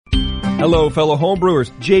Hello, fellow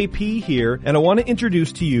homebrewers. JP here, and I want to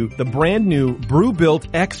introduce to you the brand new Brew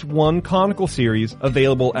Built X1 Conical Series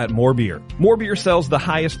available at More Beer. More Beer sells the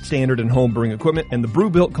highest standard in homebrewing equipment, and the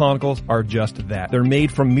Brew Built Conicals are just that. They're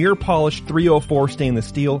made from mirror-polished 304 stainless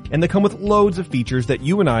steel, and they come with loads of features that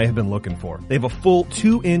you and I have been looking for. They have a full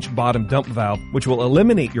 2-inch bottom dump valve, which will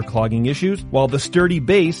eliminate your clogging issues, while the sturdy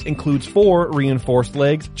base includes 4 reinforced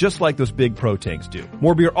legs, just like those big Pro tanks do.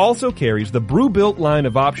 More Beer also carries the Brew Built line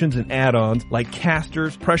of options and add-ons like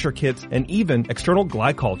casters, pressure kits, and even external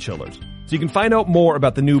glycol chillers. So you can find out more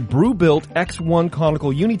about the new Brew Built X1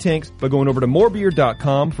 Conical Unitanks by going over to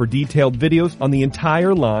morebeer.com for detailed videos on the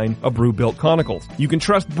entire line of Brew Built Conicals. You can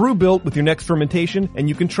trust Brew Built with your next fermentation, and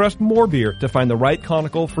you can trust More Beer to find the right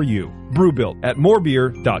conical for you. Brew Built at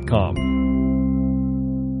morebeer.com.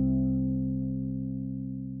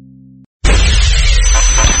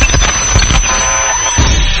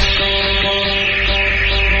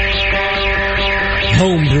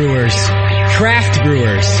 Home brewers, craft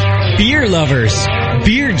brewers, beer lovers,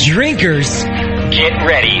 beer drinkers. Get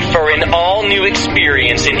ready for an all-new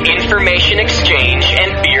experience in information exchange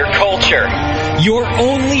and beer culture. Your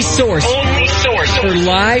only source for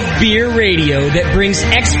live beer radio that brings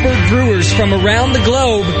expert brewers from around the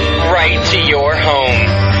globe right to your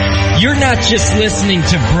home. You're not just listening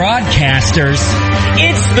to broadcasters,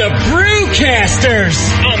 it's the Brewcasters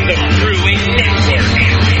on the Brewing Network.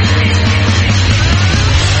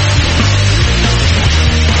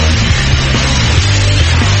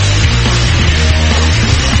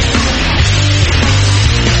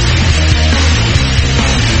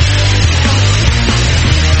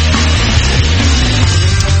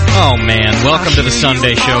 Oh man, welcome to the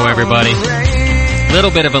Sunday show, everybody.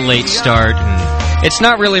 Little bit of a late start. It's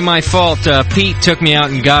not really my fault. Pete took me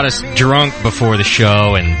out and got us drunk before the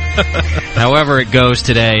show, and however it goes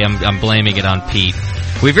today, I'm blaming it on Pete.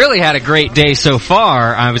 We've really had a great day so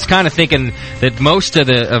far. I was kind of thinking that most of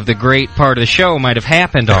the great part of the show might have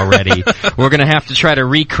happened already. We're going to have to try to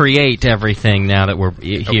recreate everything now that we're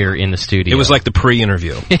here in the studio. It was like the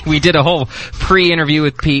pre-interview. We did a whole pre-interview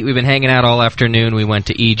with Pete. We've been hanging out all afternoon. We went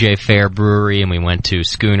to EJ Fair Brewery, and we went to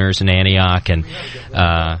Schooners in Antioch, and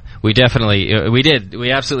we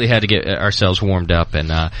absolutely had to get ourselves warmed up. And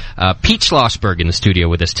Pete Slosberg in the studio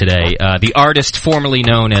with us today, the artist formerly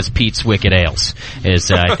known as Pete's Wicked Ales,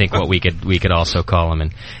 is I think what we could also call him.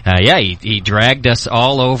 And he dragged us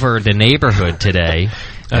all over the neighborhood today.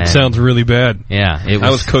 That sounds really bad. Yeah, I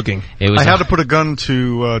was cooking. I had to put a gun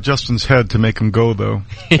to Justin's head to make him go, though.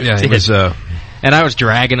 Yeah, it was. And I was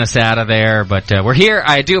dragging us out of there, but we're here.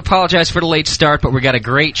 I do apologize for the late start, but we got a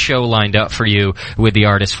great show lined up for you with the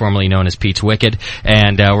artist formerly known as Pete's Wicked,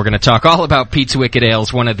 and we're going to talk all about Pete's Wicked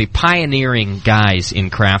Ales, one of the pioneering guys in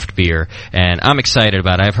craft beer, and I'm excited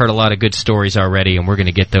about it. I've heard a lot of good stories already, and we're going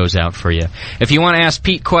to get those out for you. If you want to ask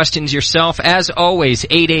Pete questions yourself, as always,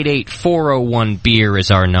 888-401-BEER is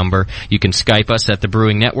our number. You can Skype us at the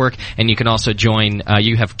Brewing Network, and you can also join,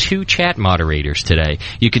 you have 2 chat moderators today.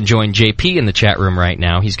 You can join JP in the chat room right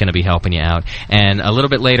now. He's going to be helping you out. And a little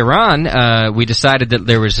bit later on, we decided that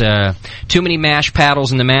there was too many mash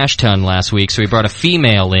paddles in the mash tun last week, so we brought a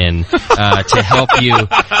female in to help you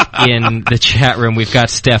in the chat room. We've got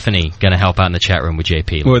Stephanie going to help out in the chat room with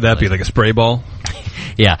JP. What would that be, like a spray ball?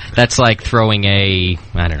 Yeah, that's like throwing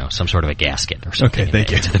some sort of a gasket or something. Okay,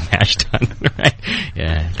 thank you. To the mash tun, right?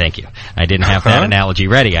 Yeah, thank you. I didn't have that analogy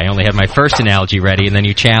ready. I only had my first analogy ready, and then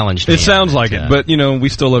you challenged me. It sounds like it, but, we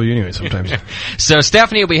still love you anyway sometimes. So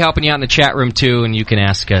Stephanie will be helping you out in the chat room, too, and you can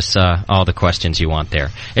ask us all the questions you want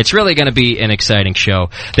there. It's really going to be an exciting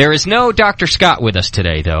show. There is no Dr. Scott with us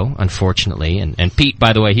today, though, unfortunately. And Pete,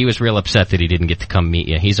 by the way, he was real upset that he didn't get to come meet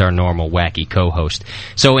you. He's our normal wacky co-host.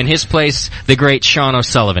 So in his place, the great Sean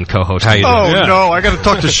O'Sullivan co-host. How you doing? No, I got to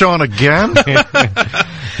talk to Sean again?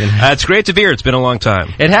 It's great to be here. It's been a long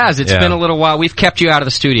time. It has. It's been a little while. We've kept you out of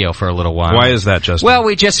the studio for a little while. Why is that, Justin? Well,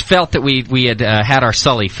 we just felt that we had had our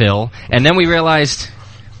Sully fill, and then we realized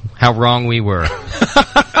how wrong we were.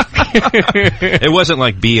 It wasn't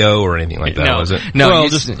like BO or anything like that, was it? No, well,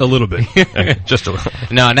 just a little bit. Just a little.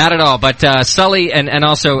 No, not at all. But Sully and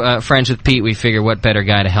also friends with Pete, we figure what better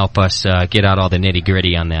guy to help us get out all the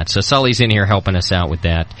nitty-gritty on that. So Sully's in here helping us out with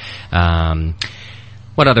that.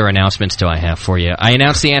 What other announcements do I have for you? I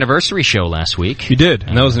announced the anniversary show last week. You did,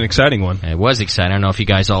 and that was an exciting one. It was exciting. I don't know if you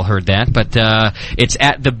guys all heard that, but it's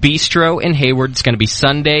at the Bistro in Hayward. It's going to be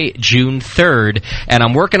Sunday, June 3rd, and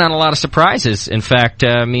I'm working on a lot of surprises. In fact,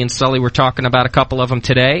 me and Sully were talking about a couple of them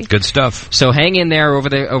today. Good stuff. So hang in there over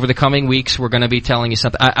the coming weeks. We're going to be telling you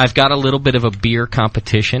something. I've got a little bit of a beer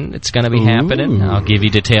competition that's going to be happening. I'll give you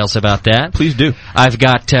details about that. Please do. I've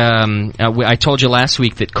got, I told you last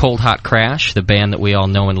week that Cold Hot Crash, the band that we all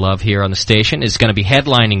know and love here on the station, is going to be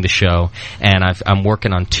headlining the show, and I'm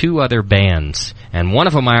working on 2 other bands, and one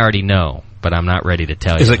of them I already know, but I'm not ready to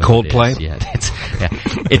tell you. Is it Coldplay?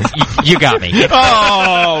 You got me.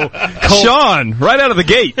 Oh, Sean, right out of the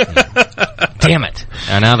gate. Damn it.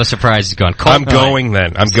 And now the surprise is gone. I'm going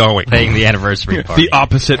then. I'm going. Playing the anniversary party. The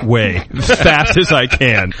opposite way. As fast as I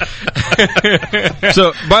can.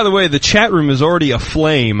 So, by the way, the chat room is already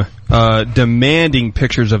aflame, demanding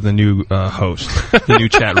pictures of the new host. The new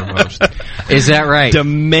chat room host. Is that right?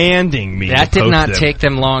 Demanding me. That did not take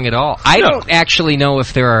them long at all. I don't actually know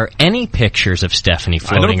if there are any pictures of Stephanie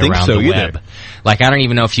floating around the web. Like, I don't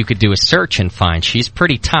even know if you could do a search and find. She's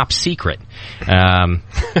pretty top secret.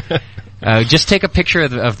 Just take a picture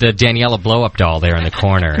of the Daniela blow-up doll there in the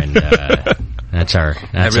corner, and that's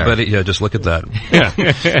everybody. Just look at that. Yeah,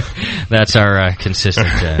 that's our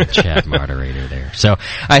consistent chat moderator there. So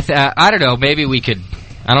I don't know. Maybe we could.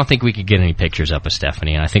 I don't think we could get any pictures up of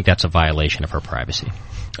Stephanie, and I think that's a violation of her privacy.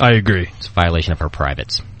 I agree. It's a violation of her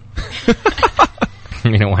privates.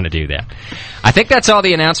 You don't want to do that. I think that's all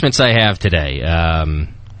the announcements I have today.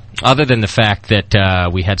 Other than the fact that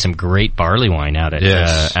we had some great barley wine out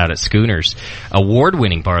at Schooners,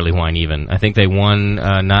 award-winning barley wine. Even I think they won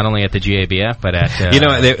not only at the GABF but at.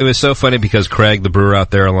 It was so funny because Craig, the brewer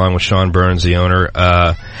out there, along with Sean Burns, the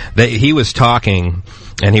owner, he was talking.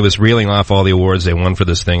 And he was reeling off all the awards they won for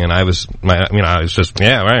this thing, and I was just,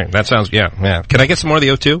 yeah, right, that sounds, yeah. Can I get some more of the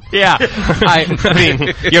O2? Yeah. I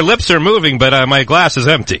mean, your lips are moving, but my glass is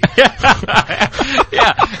empty.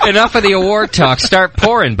 Yeah, enough of the award talk. Start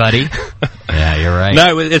pouring, buddy. Yeah, you're right.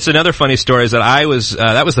 No, it's another funny story is that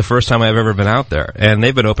that was the first time I've ever been out there, and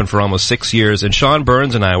they've been open for almost 6 years, and Sean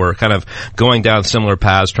Burns and I were kind of going down similar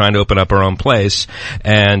paths, trying to open up our own place,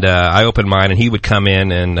 and I opened mine, and he would come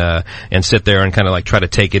in and sit there and kind of like try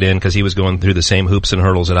to take it in because he was going through the same hoops and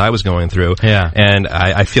hurdles that I was going through. Yeah. And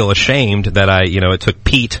I feel ashamed that it took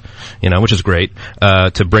Pete, which is great,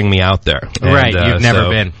 to bring me out there. Right, you've never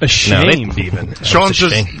been. Ashamed, even. Sean's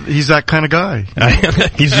just, he's that kind of guy.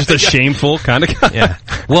 He's just a shameful kind of guy. Yeah.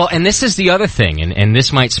 Well, and this is the other thing, and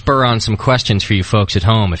this might spur on some questions for you folks at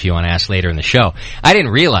home if you want to ask later in the show. I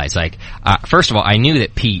didn't realize, first of all, I knew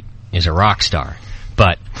that Pete is a rock star,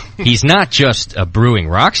 but he's not just a brewing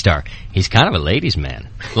rock star. He's kind of a ladies' man.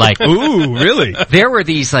 Like, ooh, really? There were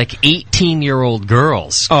these 18-year-old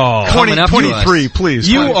girls coming up 23, please.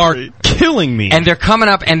 You are killing me. And they're coming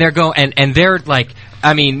up and they're going and they're like,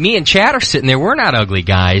 I mean, me and Chad are sitting there. We're not ugly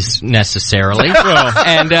guys necessarily. Well,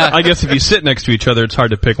 and I guess if you sit next to each other, it's hard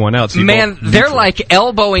to pick one out. So man, they're like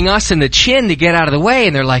elbowing us in the chin to get out of the way,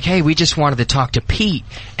 and they're like, "Hey, we just wanted to talk to Pete."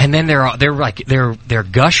 And then they're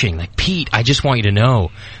gushing like, "Pete, I just want you to know,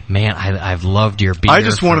 man, I've loved your beer. I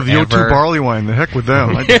just wanted the O2 barley wine. The heck with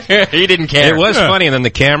them." He didn't care. It was funny, and then the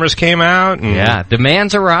cameras came out. And yeah, the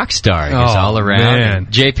man's a rock star. He's all around. Man.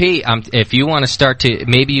 JP, if you want to start to,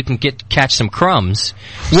 maybe you can catch some crumbs.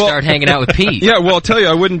 Start hanging out with Pete. Yeah, well, I'll tell you,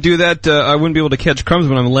 I wouldn't do that. I wouldn't be able to catch crumbs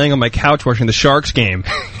when I'm laying on my couch watching the Sharks game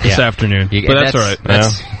this afternoon. But that's all right.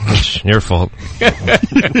 That's your fault.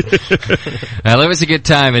 Well, it was a good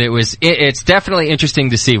time, and it's definitely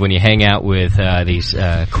interesting to see when you hang out with these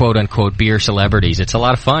quote-unquote beer celebrities. It's a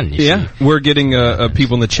lot of fun. Yeah, we're getting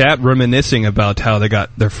people in the chat reminiscing about how they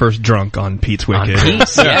got their first drunk on Pete's Wicked. On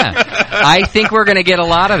Pete's, yeah. I think we're going to get a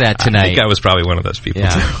lot of that tonight. I think I was probably one of those people.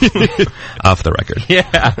 Yeah. Off the record.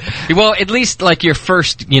 Yeah. Well, at least like your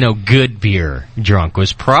first, good beer drunk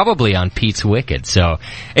was probably on Pete's Wicked. So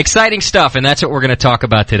exciting stuff, and that's what we're going to talk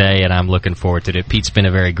about today, and I'm looking forward to it. Pete's been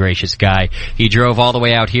a very gracious guy. He drove all the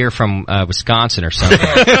way out here from Wisconsin or something.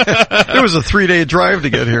 It was a 3-day drive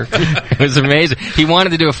to get here. It was amazing. He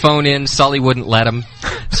wanted to do a phone-in. Sully wouldn't let him,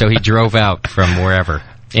 so he drove out from wherever.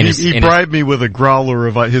 He bribed me with a growler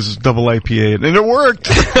of his double IPA, and it worked.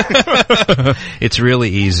 It's really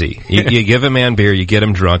easy. You give a man beer, you get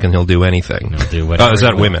him drunk, and he'll do anything. He'll do whatever. Oh, is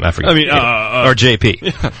that women? I forget. I mean, or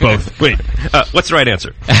JP. Both. Wait. What's the right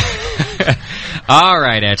answer? All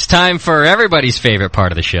right, it's time for everybody's favorite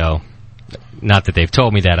part of the show. Not that they've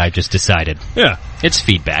told me that, I just decided. Yeah. It's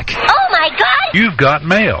feedback. Oh my God! You've got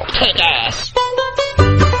mail. Kick ass.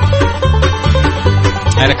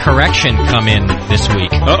 I had a correction come in this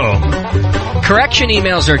week. Uh-oh. Correction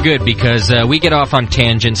emails are good because we get off on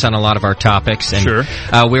tangents on a lot of our topics, and Sure.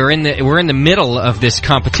 we're in the middle of this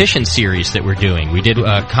competition series that we're doing. We did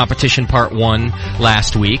competition part 1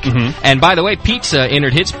 last week, and by the way, Pete's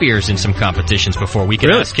entered his beers in some competitions before. We can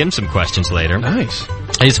Really? ask him some questions later. Nice.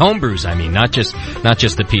 His homebrews, I mean, not just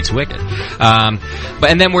the Pete's Wicked.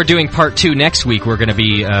 And then we're doing part 2 next week. We're going to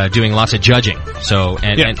be doing lots of judging. So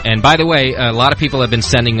and by the way, a lot of people have been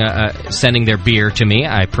sending their beer to me.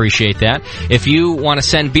 I appreciate that. If you want to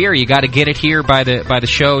send beer, you got to get it here by the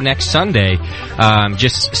show next Sunday.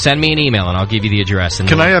 Just send me an email and I'll give you the address. And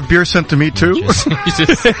Can I have beer sent to me too?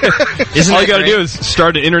 Isn't All you got to do is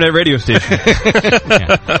start an internet radio station.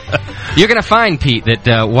 You're going to find, Pete,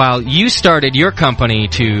 that while you started your company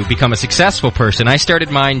to become a successful person, I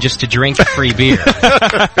started mine just to drink free beer.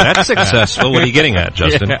 That's successful. What are you getting at,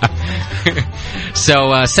 Justin? Yeah.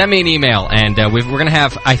 So send me an email, and we're going to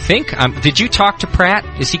have, I think, did you talk to Pratt?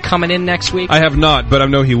 Is he coming in next week? I have not, but I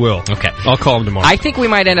know he will. Okay. I'll call him tomorrow. I think we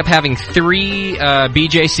might end up having 3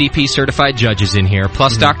 BJCP certified judges in here,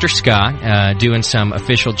 plus Dr. Scott doing some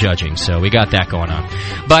official judging. So we got that going on.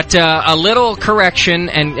 But a little correction,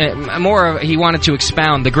 and he wanted to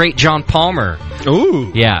expound. The great John Palmer.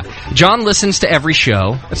 Ooh. Yeah. John listens to every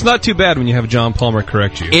show. It's not too bad when you have John Palmer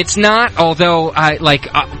correct you. It's not, although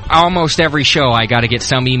almost every show I got to get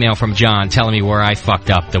some email from John telling me where I fucked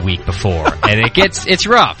up the week before. And it's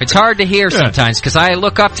rough. It's hard to hear sometimes because I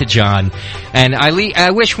look up to John, and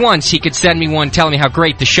I wish once he could send me one telling me how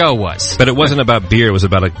great the show was. But it wasn't about beer. It was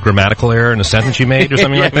about a grammatical error in a sentence you made or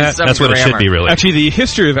something like that. That's what it should be, really. Actually, the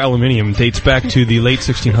history of aluminium dates back to the late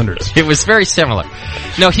 1600s. It was very similar.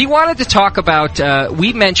 No, he wanted to talk about,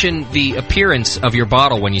 we mentioned the appearance of your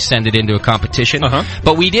bottle when you send it into a competition,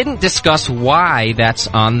 but we didn't discuss why that's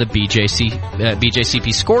on the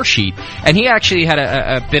BJCP score sheet, and he actually had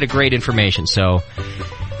a bit of great information. So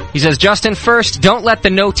he says, Justin, first, don't let the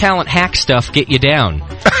no-talent hack stuff get you down.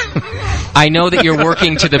 I know that you're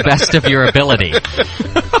working to the best of your ability.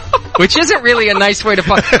 Which isn't really a nice way to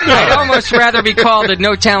put it. I'd almost rather be called a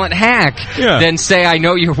no-talent hack than say, I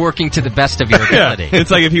know you're working to the best of your ability. It's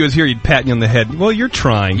like if he was here, he'd pat you on the head. Well, you're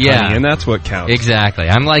trying, honey, and that's what counts. Exactly.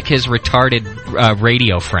 I'm like his retarded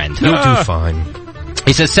radio friend. You'll do fine.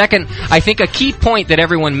 He says, second, I think a key point that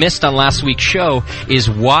everyone missed on last week's show is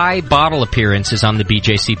why bottle appearance is on the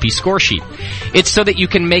BJCP score sheet. It's so that you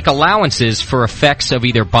can make allowances for effects of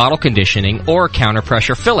either bottle conditioning or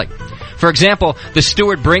counter-pressure filling. For example, the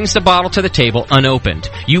steward brings the bottle to the table unopened.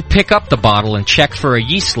 You pick up the bottle and check for a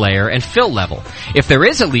yeast layer and fill level. If there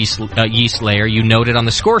is a yeast layer, you note it on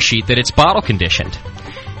the score sheet that it's bottle conditioned.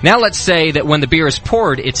 Now let's say that when the beer is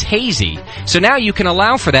poured, it's hazy. So now you can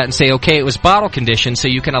allow for that and say, okay, it was bottle conditioned, so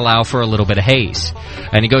you can allow for a little bit of haze.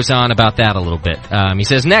 And he goes on about that a little bit. He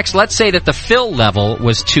says, next, let's say that the fill level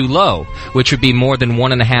was too low, which would be more than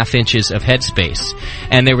 1.5 inches of headspace,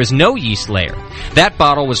 and there was no yeast layer. That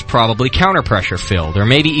bottle was probably counter-pressure filled, or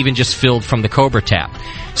maybe even just filled from the Cobra tap.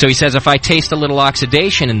 So he says, if I taste a little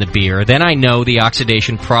oxidation in the beer, then I know the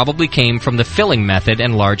oxidation probably came from the filling method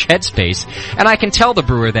and large headspace, and I can tell the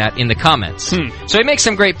brewer that in the comments. So he makes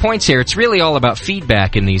some great points here. It's really all about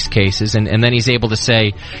feedback in these cases, and then he's able to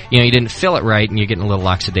say, you didn't fill it right, and you're getting a little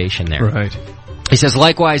oxidation there. Right. He says,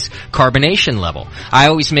 likewise, carbonation level. I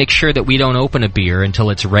always make sure that we don't open a beer until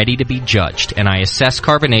it's ready to be judged, and I assess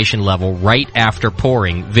carbonation level right after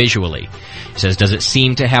pouring visually. He says, does it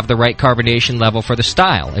seem to have the right carbonation level for the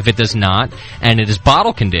style? If it does not, and it is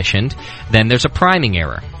bottle conditioned, then there's a priming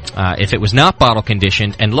error. If it was not bottle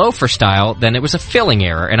conditioned and low for style, then it was a filling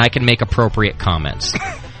error, and I can make appropriate comments.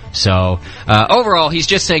 So, overall, he's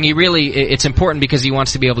just saying it's important because he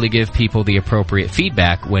wants to be able to give people the appropriate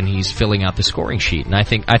feedback when he's filling out the scoring sheet. And I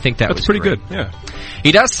think that's pretty great. good, yeah.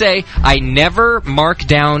 He does say, I never mark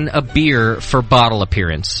down a beer for bottle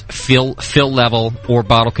appearance, fill level, or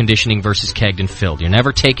bottle conditioning versus kegged and filled. You're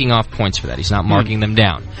never taking off points for that. He's not marking them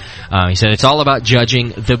down. He said it's all about judging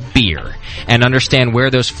the beer and understand where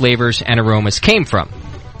those flavors and aromas came from.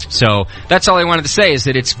 So that's all I wanted to say, is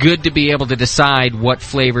that it's good to be able to decide what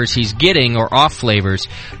flavors he's getting or off flavors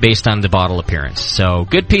based on the bottle appearance. So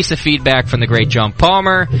good piece of feedback from the great John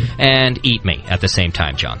Palmer, and eat me at the same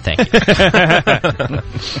time, John. Thank you.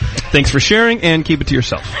 Thanks for sharing, and keep it to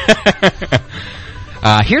yourself.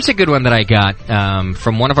 Here's a good one that I got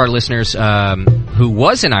from one of our listeners who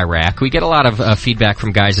was in Iraq. We get a lot of feedback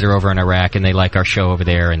from guys that are over in Iraq, and they like our show over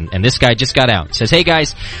there. And this guy just got out. He says, hey,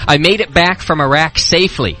 guys, I made it back from Iraq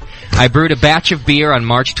safely. I brewed a batch of beer on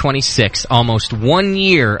March 26th, almost 1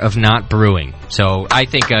 year of not brewing. So I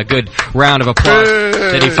think a good round of applause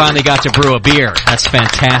that he finally got to brew a beer. That's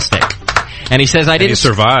fantastic. And he says, I didn't... He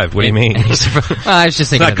survived. What do you mean? I was just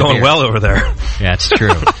thinking it's not going well over there. Yeah, it's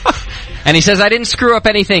true. And he says, I didn't screw up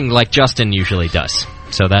anything like Justin usually does.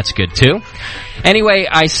 So that's good, too. Anyway,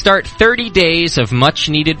 I start 30 days of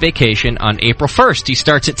much-needed vacation on April 1st. He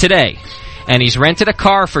starts it today. And he's rented a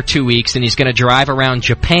car for 2 weeks, and he's going to drive around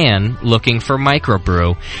Japan looking for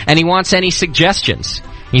microbrew. And he wants any suggestions.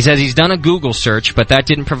 He says he's done a Google search, but that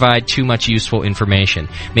didn't provide too much useful information.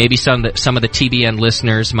 Maybe some of the TBN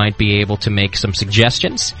listeners might be able to make some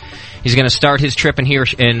suggestions. He's going to start his trip in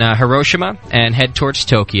Hiroshima and head towards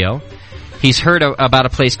Tokyo. He's heard about a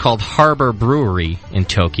place called Harbor Brewery in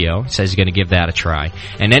Tokyo. He says he's going to give that a try.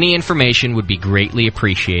 And any information would be greatly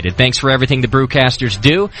appreciated. Thanks for everything the Brewcasters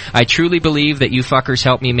do. I truly believe that you fuckers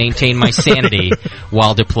help me maintain my sanity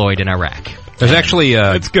while deployed in Iraq. There's actually...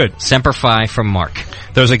 it's good. Semper Fi from Mark.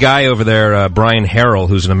 There's a guy over there, Brian Harrell,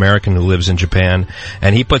 who's an American who lives in Japan,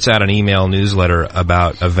 and he puts out an email newsletter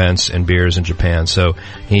about events and beers in Japan. So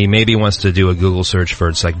he maybe wants to do a Google search for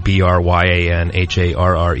it's like BRYANHARRELL.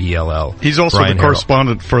 He's also Brian the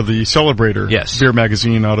correspondent for the Celebrator beer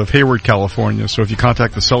magazine out of Hayward, California. So if you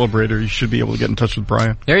contact the Celebrator, you should be able to get in touch with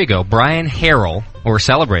Brian. There you go, Brian Harrell or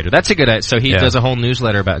Celebrator. That's a good. So he does a whole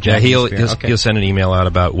newsletter about Japanese beer. He'll send an email out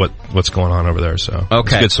about what's going on over there. So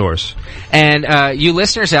it's a good source. And you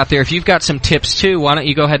listeners out there, if you've got some tips too, why don't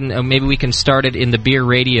you go ahead and maybe we can start it in the Beer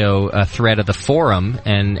Radio thread of the forum,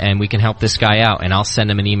 and we can help this guy out. And I'll send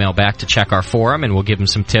him an email back to check our forum, and we'll give him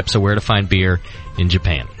some tips of where to find beer in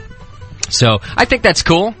Japan. So I think that's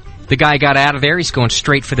cool. The guy got out of there. He's going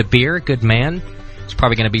straight for the beer. Good man. There's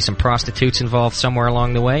probably going to be some prostitutes involved somewhere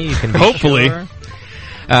along the way. You can be hopefully. Sure.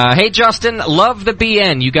 Hey, Justin, love the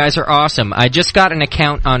BN. You guys are awesome. I just got an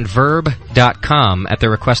account on Verb.com at the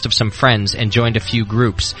request of some friends and joined a few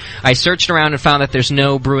groups. I searched around and found that there's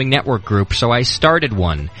no Brewing Network group, so I started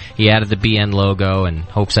one. He added the BN logo and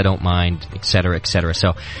hopes I don't mind, etc., etc.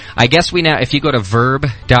 So I guess we now, if you go to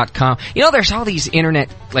Verb.com, you know, there's all these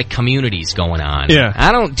internet, communities going on. Yeah.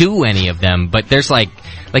 I don't do any of them, but there's like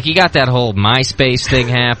you got that whole MySpace thing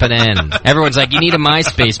happening. Everyone's like, you need a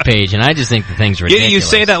MySpace page, and I just think the thing's ridiculous. You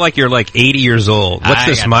say that like you're 80 years old. What's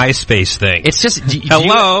this MySpace thing? It's just...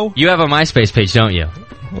 Hello? You have a MySpace page, don't you?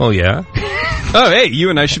 Well, yeah. Oh, hey, you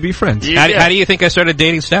and I should be friends. How do you think I started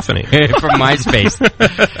dating Stephanie? From MySpace.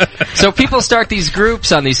 So people start these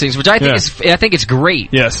groups on these things, which I think is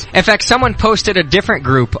great. Yes. In fact, someone posted a different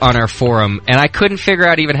group on our forum, and I couldn't figure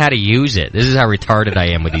out even how to use it. This is how retarded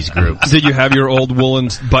I am with these groups. Did you have your old woolen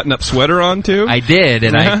button-up sweater on, too? I did,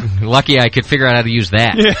 and lucky I could figure out how to use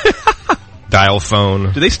that. Yeah. Dial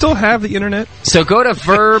phone. Do they still have the internet? So go to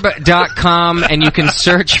Verb.com and you can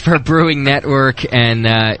search for Brewing Network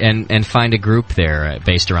and find a group there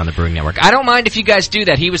based around the Brewing Network. I don't mind if you guys do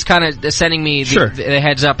that. He was kind of sending me the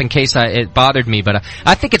heads up in case it bothered me, but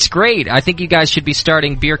I think it's great. I think you guys should be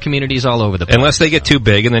starting beer communities all over the place. Unless they get too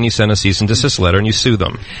big, and then you send a cease and desist letter and you sue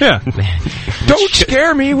them. Yeah. Don't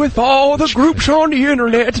scare me with all the groups on the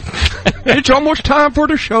internet. It's almost time for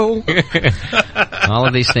the show. All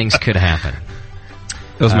of these things could happen.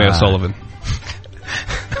 That was Mayo Sullivan.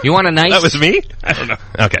 You want a nice... That was me? I don't know.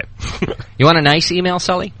 Okay. You want a nice email,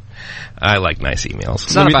 Sully? I like nice emails.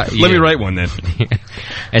 It's not about you. Let me write one then.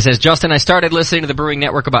 It says, Justin, I started listening to the Brewing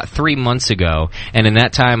Network about 3 months ago, and in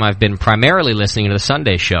that time I've been primarily listening to the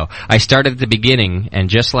Sunday show. I started at the beginning, and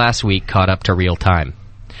just last week caught up to real time.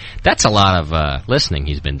 That's a lot of listening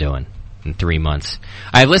he's been doing in 3 months.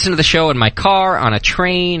 I've listened to the show in my car, on a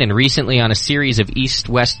train, and recently on a series of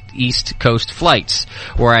east-west-east coast flights,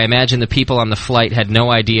 where I imagine the people on the flight had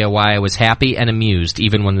no idea why I was happy and amused,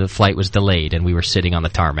 even when the flight was delayed and we were sitting on the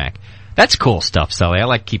tarmac. That's cool stuff, Sully. I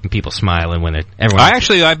like keeping people smiling when everyone...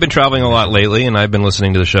 I've been traveling a lot lately, and I've been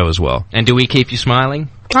listening to the show as well. And do we keep you smiling?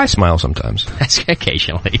 I smile sometimes. That's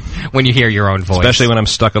occasionally, when you hear your own voice. Especially when I'm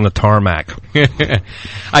stuck on the tarmac.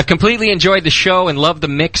 I've completely enjoyed the show and love the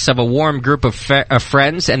mix of a warm group of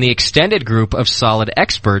friends and the extended group of solid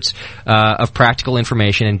experts of practical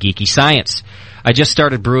information and geeky science. I just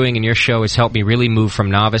started brewing, and your show has helped me really move from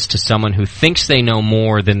novice to someone who thinks they know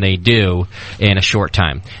more than they do in a short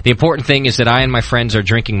time. The important thing is that I and my friends are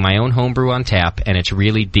drinking my own homebrew on tap, and it's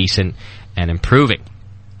really decent and improving.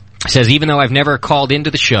 It says, even though I've never called into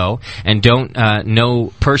the show and don't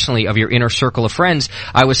know personally of your inner circle of friends,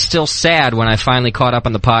 I was still sad when I finally caught up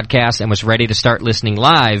on the podcast and was ready to start listening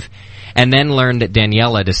live, and then learned that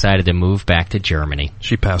Daniela decided to move back to Germany.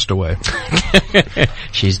 She passed away.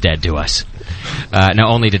 She's dead to us. No,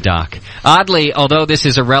 only to Doc. Oddly, although this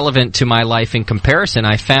is irrelevant to my life in comparison,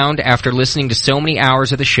 I found after listening to so many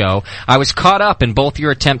hours of the show, I was caught up in both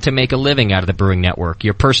your attempt to make a living out of the Brewing Network,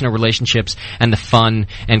 your personal relationships, and the fun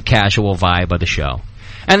and casual vibe of the show.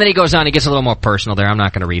 And then he goes on, he gets a little more personal there. I'm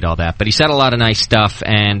not going to read all that. But he said a lot of nice stuff,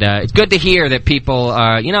 and it's good to hear that people,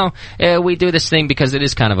 we do this thing because it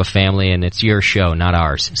is kind of a family, and it's your show, not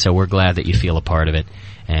ours. So we're glad that you feel a part of it.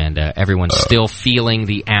 And everyone's still feeling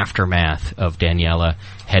the aftermath of Daniela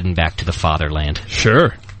heading back to the fatherland.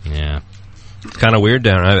 Sure. Yeah. It's kind of weird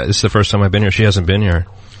down there. This is the first time I've been here. She hasn't been here.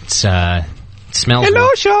 It smells... Hello,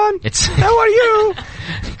 Sean. How are you?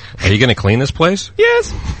 Are you going to clean this place?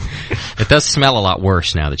 Yes. It does smell a lot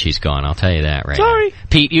worse now that she's gone. I'll tell you that right Sorry. now.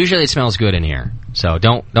 Pete, usually it smells good in here. So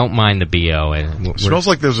don't mind the BO. It smells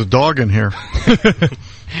like there's a dog in here.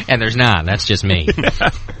 And there's not. That's just me.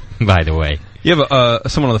 By the way. You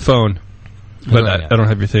have someone on the phone, but I don't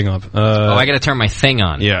have your thing up. I got to turn my thing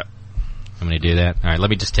on. Yeah. I'm going to do that. All right, let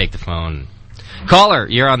me just take the phone. Caller,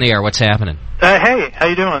 you're on the air. What's happening? Hey, how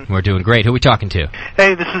you doing? We're doing great. Who are we talking to?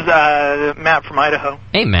 Hey, this is Matt from Idaho.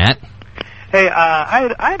 Hey, Matt. Hey,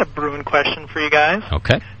 I had a Bruin question for you guys.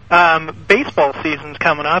 Okay. Baseball season's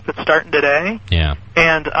coming up. It's starting today. Yeah.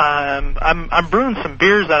 And I'm brewing some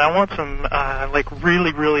beers that I want some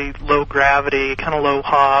really, really low gravity, kind of low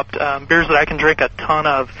hopped beers that I can drink a ton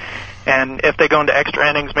of. And if they go into extra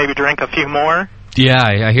innings, maybe drink a few more. Yeah,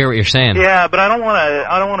 I hear what you're saying. Yeah, but I don't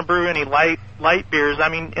want to brew any light beers. I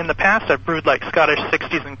mean, in the past I've brewed like Scottish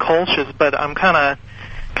 60s and Kolsch's, but I'm kind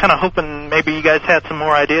of hoping maybe you guys had some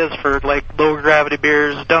more ideas for like lower gravity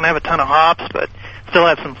beers. Don't have a ton of hops, but still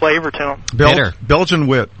have some flavor to them. Bitter. Belgian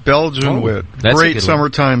Wit. Great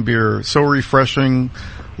summertime beer. So refreshing,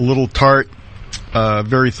 a little tart,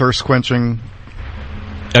 very thirst quenching.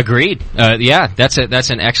 Agreed. Yeah, that's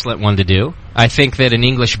an excellent one to do. I think that an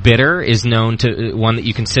English bitter is known to one that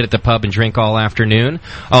you can sit at the pub and drink all afternoon,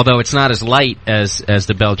 although it's not as light as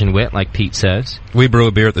the Belgian Wit, like Pete says. We brew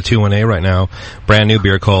a beer at the 2-1-A right now, brand new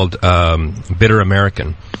beer called Bitter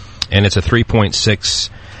American, and it's a 3.6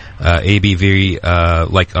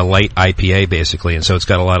 ABV, like a light IPA basically, and so it's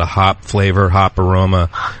got a lot of hop flavor, hop aroma,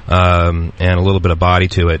 and a little bit of body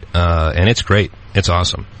to it, and it's great. It's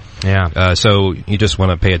awesome. Yeah. So you just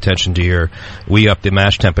want to pay attention to we up the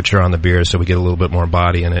mash temperature on the beer so we get a little bit more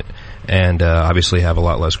body in it, and obviously have a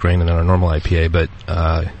lot less grain than our normal IPA, but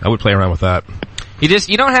I would play around with that. You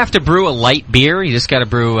don't have to brew a light beer. You just got to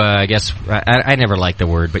brew, I guess, I never liked the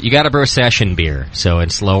word, but you got to brew a session beer, so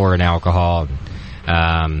it's lower in alcohol.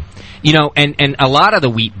 And a lot of the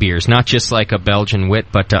wheat beers, not just like a Belgian Wit,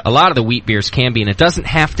 but a lot of the wheat beers can be, and it doesn't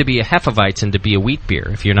have to be a Hefeweizen to be a wheat beer.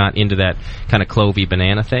 If you're not into that kind of clovey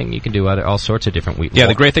banana thing, you can do all sorts of different wheat malt. Yeah,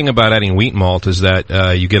 the great thing about adding wheat malt is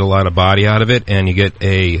that you get a lot of body out of it, and you get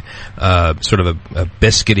a sort of a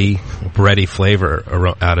biscuity, bready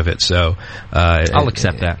flavor out of it. So I'll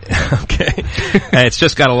accept that. Okay, and it's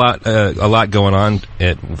just got a lot going on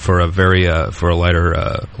for a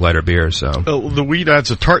lighter beer. So the wheat adds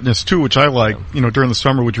a tartness too, which I like. During the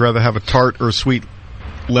summer, would you rather have a tart or a sweet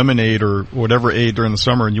lemonade or whatever aid during the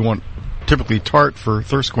summer, and you want typically tart for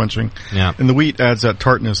thirst quenching. Yeah. And the wheat adds that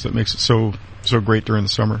tartness that makes it so great during the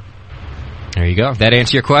summer. There you go. That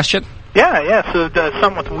answer your question? Yeah. So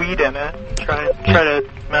something with wheat in it. Try to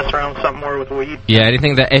mess around with something more with wheat. Yeah,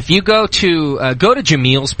 anything that if you go to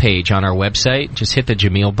Jamil's page on our website, just hit the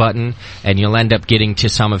Jamil button, and you'll end up getting to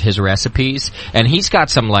some of his recipes. And he's got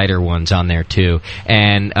some lighter ones on there too.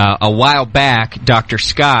 And a while back, Dr.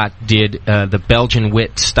 Scott did the Belgian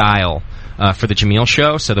Wit style. For the Jamil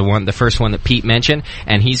show, so the first one that Pete mentioned,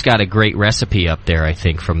 and he's got a great recipe up there, I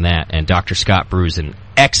think, from that. And Dr. Scott brews an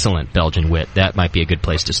excellent Belgian Wit. That might be a good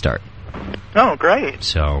place to start. Oh, great.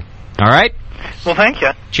 So, all right. Well, thank you.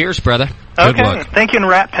 Cheers, brother. Okay. Good luck. Thank you, and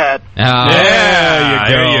Rat Pad. Yeah,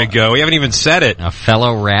 there you go. We haven't even said it. A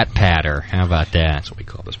fellow rat patter. How about that? That's what we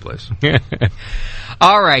call this place.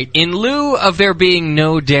 All right. In lieu of there being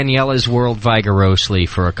no Daniela's World Vigorosely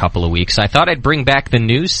for a couple of weeks, I thought I'd bring back the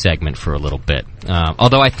news segment for a little bit.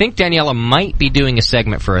 Although I think Daniela might be doing a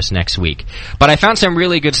segment for us next week. But I found some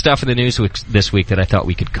really good stuff in the news this week that I thought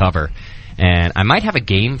we could cover. And I might have a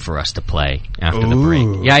game for us to play after the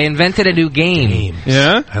break. Yeah, I invented a new game.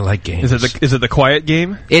 Yeah? I like games. Is it the quiet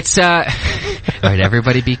game? It's, all right,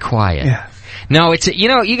 everybody be quiet. Yeah. No, it's,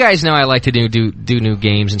 you guys know I like to do new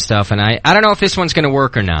games and stuff, and I don't know if this one's gonna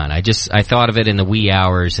work or not. I thought of it in the wee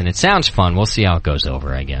hours, and it sounds fun. We'll see how it goes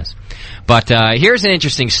over, I guess. But, here's an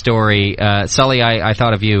interesting story. Sully, I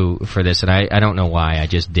thought of you for this, and I don't know why, I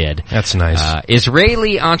just did. That's nice.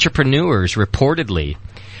 Israeli entrepreneurs reportedly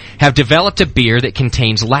have developed a beer that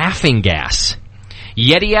contains laughing gas.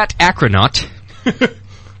 Yediat Akronot.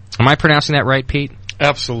 Am I pronouncing that right, Pete?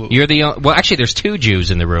 Absolutely. You're the well, actually, there's two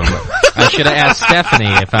Jews in the room. I should have asked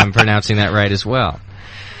Stephanie if I'm pronouncing that right as well.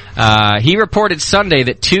 He reported Sunday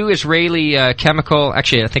that two Israeli chemical...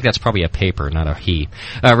 Actually, I think that's probably a paper, not a he.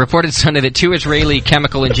 Reported Sunday that two Israeli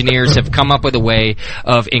chemical engineers have come up with a way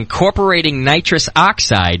of incorporating nitrous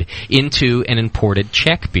oxide into an imported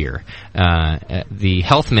Czech beer. The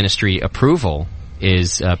health ministry approval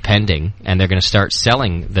is pending, and they're going to start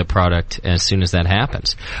selling the product as soon as that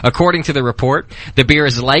happens. According to the report, the beer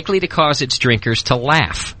is likely to cause its drinkers to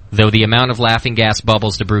laugh, though the amount of laughing gas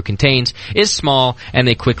bubbles the brew contains is small and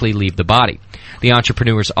they quickly leave the body. The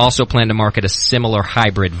entrepreneurs also plan to market a similar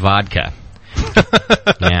hybrid vodka.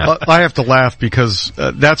 Yeah. I have to laugh because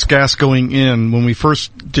that's gas going in. When we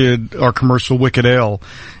first did our commercial Wicked Ale,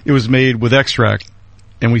 it was made with extract,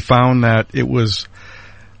 and we found that it was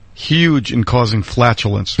huge in causing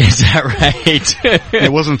flatulence. Is that right?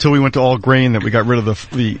 It wasn't until we went to all grain that we got rid of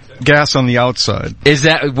the gas on the outside. Is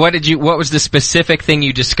that what was the specific thing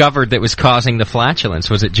you discovered that was causing the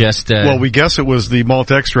flatulence? Was it just Well, we guess it was the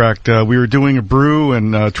malt extract. We were doing a brew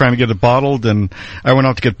and trying to get it bottled, and I went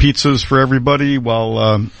out to get pizzas for everybody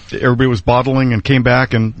while everybody was bottling, and came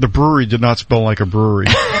back, and the brewery did not smell like a brewery.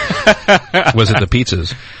 Was it the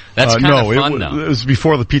pizzas? That's kind of fun, though. It was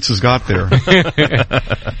before the pizzas got there.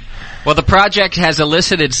 Well, the project has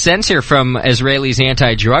elicited censure from Israel's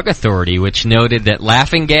anti-drug authority, which noted that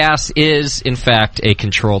laughing gas is, in fact, a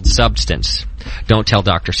controlled substance. Don't tell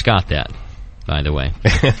Dr. Scott that, by the way.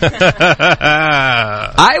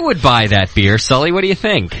 I would buy that beer. Sully, what do you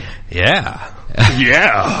think? Yeah.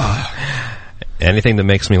 Yeah. Anything that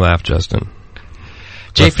makes me laugh, Justin.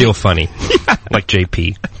 JP? Or feel funny. Like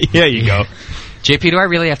JP. Yeah, you go. JP, do I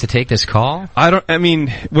really have to take this call? I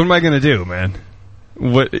mean, what am I going to do, man?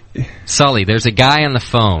 What? Sully, there's a guy on the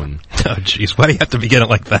phone. Oh, jeez. Why do you have to begin it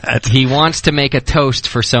like that? He wants to make a toast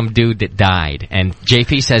for some dude that died, and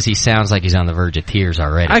JP says he sounds like he's on the verge of tears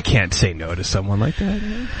already. I can't say no to someone like that,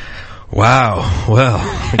 man. Wow. Well.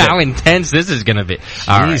 How intense this is going to be.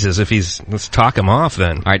 Jesus, right. Let's talk him off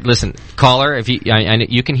then. All right, listen, caller, if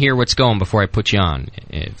you can hear what's going before I put you on.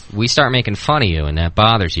 If we start making fun of you and that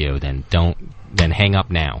bothers you, then hang up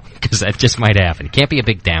now, because that just might happen. It can't be a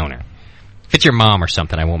big downer. If it's your mom or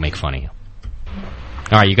something, I won't make fun of you.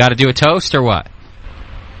 All right, you got to do a toast or what?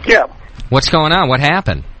 Yeah. What's going on? What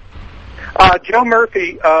happened? Joe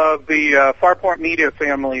Murphy of the Farpoint Media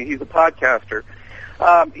family, he's a podcaster.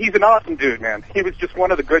 He's an awesome dude, man. He was just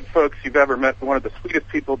one of the good folks you've ever met, one of the sweetest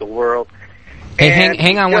people in the world. Hey,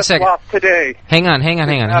 hang on one second. Today. Hang on.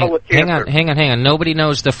 Nobody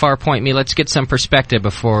knows the Farpoint Media. Let's get some perspective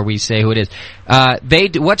before we say who it is.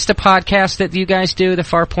 What's the podcast that you guys do, the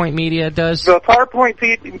Farpoint Media does? The Farpoint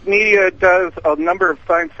Media does a number of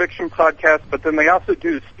science fiction podcasts, but then they also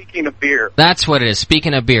do Speaking of Beer. That's what it is,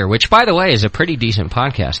 Speaking of Beer, which, by the way, is a pretty decent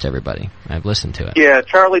podcast, everybody. I've listened to it. Yeah,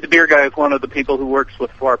 Charlie the Beer Guy is one of the people who works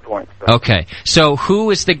with Farpoint. So. Okay, so who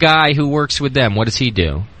is the guy who works with them? What does he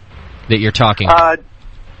do that you're talking about?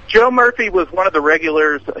 Joe Murphy was one of the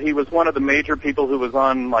regulars. He was one of the major people who was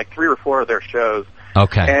on like 3 or 4 of their shows.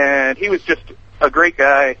 Okay. And he was just a great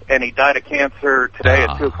guy, and he died of cancer today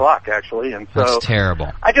at 2 o'clock, actually. And so that's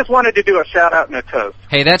terrible. I just wanted to do a shout-out and a toast.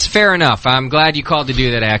 Hey, that's fair enough. I'm glad you called to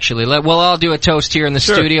do that, actually. We'll all do a toast here in the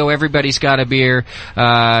studio. Everybody's got a beer to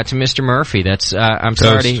Mr. Murphy. That's I'm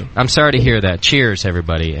sorry to hear that. Cheers,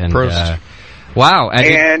 everybody. And wow.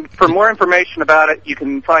 And for more information about it, you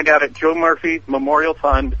can find out at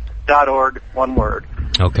joemurphymemorialfund.org, one word.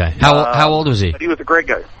 Okay. How old was he? He was a great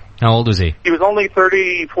guy. How old was he? He was only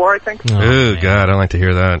 34, I think. Oh God, I don't like to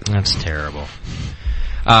hear that. That's terrible.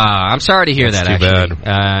 I'm sorry to hear that, actually.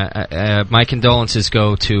 Bad. My condolences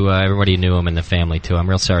go to everybody who knew him and the family, too. I'm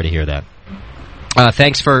real sorry to hear that.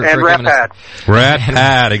 Thanks for giving us... Rat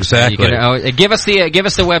Pad, exactly. Give us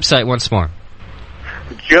the website once more.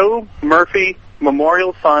 Joe Murphy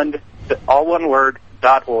Memorial Fund, all one word,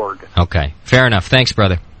 .org. Okay, fair enough. Thanks,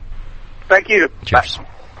 brother. Thank you. Cheers.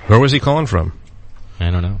 Where was he calling from? I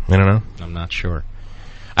don't know. I'm not sure.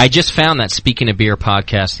 I just found that Speaking of Beer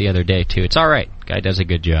podcast the other day, too. It's all right. Guy does a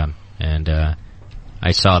good job. And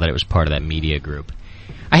I saw that it was part of that media group.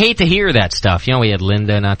 I hate to hear that stuff. You know, we had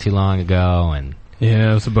Linda not too long ago, and...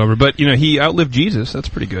 Yeah, it was a bummer. But, you know, he outlived Jesus. That's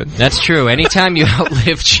pretty good. That's true. Anytime you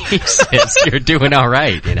outlive Jesus, you're doing all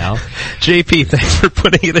right, you know? JP, thanks for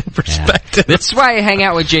putting it in perspective. Yeah. That's why I hang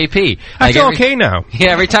out with JP. I feel okay now.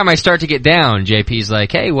 Yeah, every time I start to get down, JP's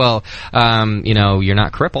like, hey, well, you know, you're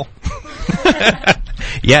not crippled.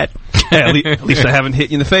 Yet. Yeah, at least I haven't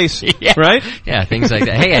hit you in the face, right? Yeah, things like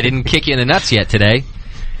that. Hey, I didn't kick you in the nuts yet today.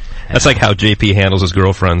 That's like how JP handles his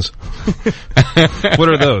girlfriends. What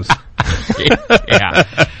are those? Yeah,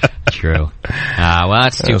 true. Well,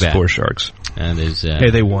 that's too bad. Poor sharks. That is,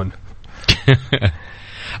 hey, they won.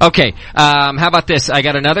 Okay, how about this? I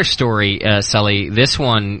got another story, Sully. This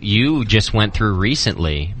one you just went through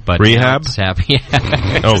recently, but rehab.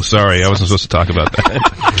 Oh, sorry, I wasn't supposed to talk about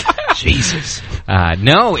that. Jesus.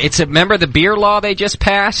 No, remember the beer law they just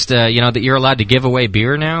passed? That you're allowed to give away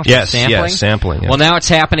beer now? Yes, sampling? Yes, sampling. Yes. Well, now it's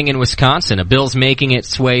happening in Wisconsin. A bill's making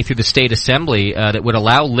its way through the state assembly that would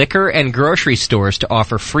allow liquor and grocery stores to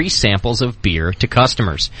offer free samples of beer to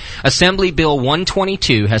customers. Assembly Bill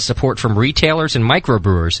 122 has support from retailers and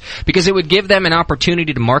microbrewers because it would give them an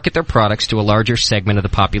opportunity to market their products to a larger segment of the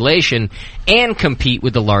population and compete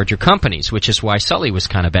with the larger companies, which is why Sully was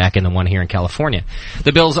kind of back in the one here in California.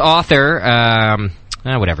 The bill's author,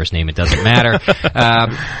 whatever his name, it doesn't matter.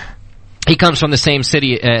 He comes from the same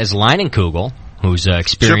city as Leinenkugel, who's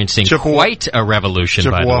experiencing quite a revolution,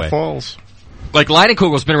 by the way. Falls. Like,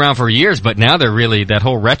 Leinenkugel's been around for years, but now they're really, that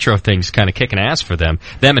whole retro thing's kind of kicking ass for them.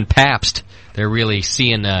 Them and Pabst, they're really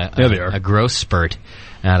seeing a growth spurt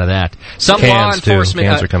out of that. Some law enforcement...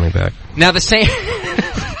 Cans are coming back. Now, the same...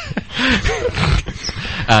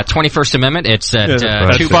 21st Amendment, it's at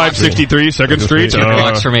 563 2nd Street. 2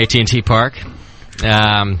 blocks from AT&T Park.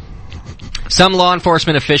 Some law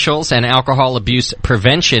enforcement officials and alcohol abuse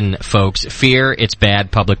prevention folks fear it's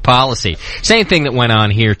bad public policy. Same thing that went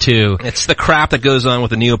on here, too. It's the crap that goes on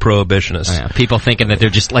with the neo-prohibitionists. People thinking that they're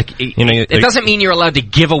just like... It doesn't mean you're allowed to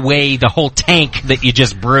give away the whole tank that you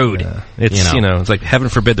just brewed. It's, it's like, heaven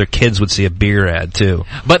forbid their kids would see a beer ad, too.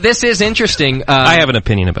 But this is interesting. I have an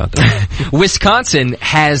opinion about that. Wisconsin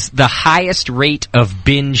has the highest rate of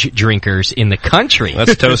binge drinkers in the country.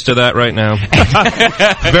 Let's toast to that right now.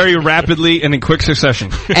 Very rapidly and in quick succession.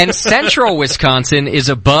 And central Wisconsin is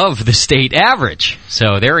above the state average,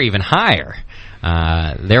 so they're even higher.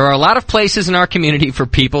 There are a lot of places in our community for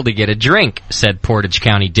people to get a drink, said Portage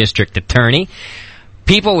County District Attorney.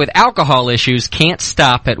 People with alcohol issues can't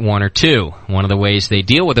stop at one or two. One of the ways they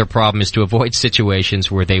deal with their problem is to avoid situations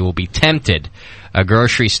where they will be tempted. A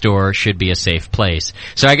grocery store should be a safe place.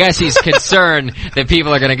 So I guess he's concerned that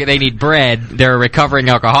people are they need bread, they're a recovering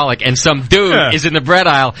alcoholic, and some dude is in the bread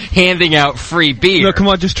aisle handing out free beer. No, come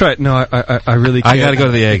on, just try it. No, I really can't. I gotta go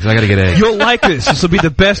to the eggs. I gotta get eggs. You'll like this. This will be the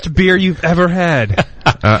best beer you've ever had.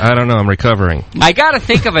 I don't know. I'm recovering. I gotta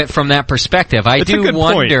think of it from that perspective. I do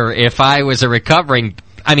wonder if I was a recovering...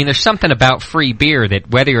 I mean, there's something about free beer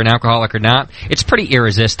that, whether you're an alcoholic or not, it's pretty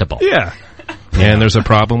irresistible. Yeah. And there's a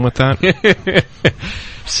problem with that?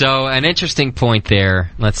 So, an interesting point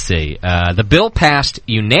there. Let's see. The bill passed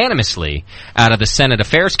unanimously out of the Senate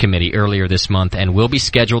Affairs Committee earlier this month and will be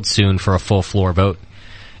scheduled soon for a full floor vote.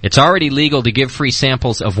 It's already legal to give free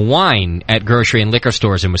samples of wine at grocery and liquor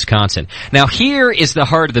stores in Wisconsin. Now, here is the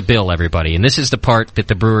heart of the bill, everybody, and this is the part that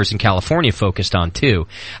the brewers in California focused on, too.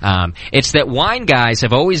 It's that wine guys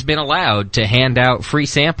have always been allowed to hand out free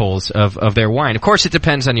samples of their wine. Of course, it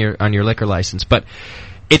depends on your liquor license, but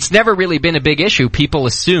it's never really been a big issue. People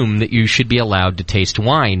assume that you should be allowed to taste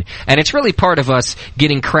wine. And it's really part of us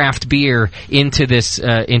getting craft beer into this,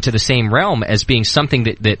 into the same realm as being something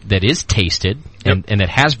that is tasted and that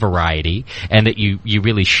has variety, and that you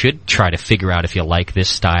really should try to figure out if you like this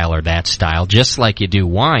style or that style, just like you do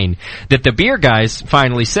wine. That the beer guys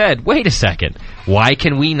finally said, wait a second, why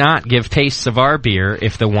can we not give tastes of our beer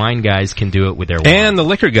if the wine guys can do it with their wine? And the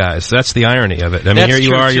liquor guys, that's the irony of it. I mean, here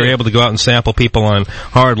you are, you're able to go out and sample people on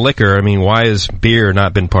hard liquor. I mean, why has beer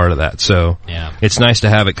not been part of that? So it's nice to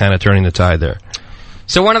have it kind of turning the tide there.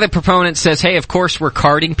 So one of the proponents says, hey, of course we're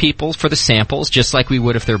carding people for the samples, just like we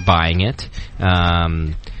would if they're buying it.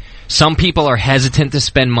 Some people are hesitant to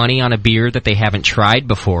spend money on a beer that they haven't tried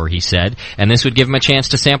before, he said, and this would give them a chance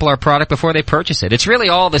to sample our product before they purchase it. It's really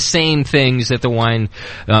all the same things that the wine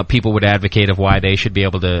people would advocate of why they should be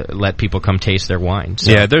able to let people come taste their wine.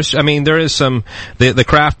 So. Yeah, there is some, the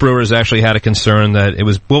craft brewers actually had a concern that it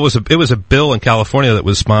was a bill in California that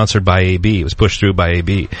was sponsored by AB. It was pushed through by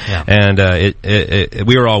AB. Yeah. And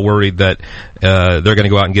we were all worried that they're going to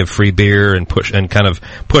go out and give free beer and kind of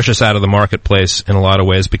push us out of the marketplace in a lot of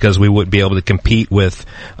ways, because we wouldn't be able to compete with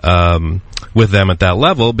them at that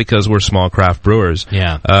level because we're small craft brewers.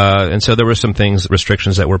 Yeah. And so there were some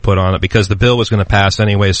restrictions that were put on it because the bill was going to pass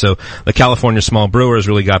anyway. So the California small brewers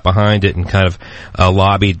really got behind it and kind of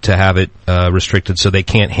lobbied to have it restricted, so they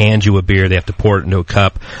can't hand you a beer. They have to pour it into a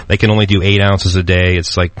cup. They can only do 8 ounces a day.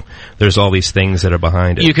 It's like there's all these things that are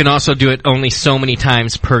behind it. You can also do it only so many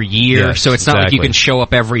times per year, yes, so it's not like you can show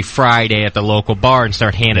up every Friday at the local bar and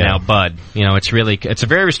start handing out bud. You know, it's a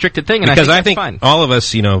very restricted thing, and because I think that's fine. All of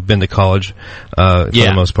us, been to college for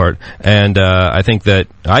the most part, and I think that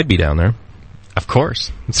I'd be down there. Of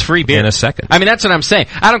course. It's free beer. In a second. I mean, that's what I'm saying.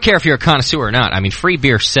 I don't care if you're a connoisseur or not. I mean, free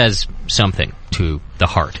beer says something to the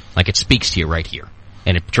heart. Like, it speaks to you right here.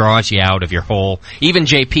 And it draws you out of your hole. Even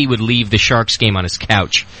JP would leave the Sharks game on his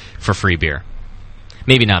couch for free beer.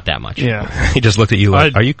 Maybe not that much. Yeah. He just looked at you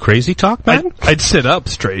like, are you crazy talk, man? I'd sit up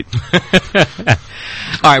straight. All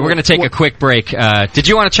right, we're going to take a quick break. Did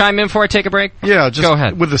you want to chime in before I take a break? Yeah, just go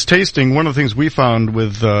ahead. With this tasting, one of the things we found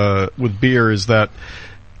with beer is that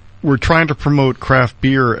we're trying to promote craft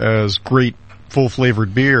beer as great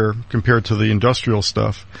full-flavored beer compared to the industrial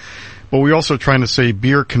stuff. But we're also trying to say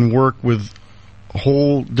beer can work with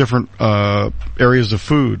whole different areas of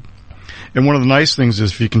food. And one of the nice things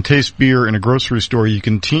is if you can taste beer in a grocery store, you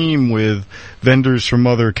can team with vendors from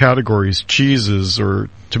other categories, cheeses or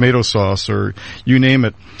tomato sauce or you name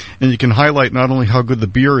it. And you can highlight not only how good the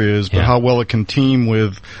beer is, but how well it can team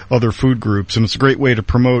with other food groups. And it's a great way to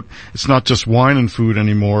promote, it's not just wine and food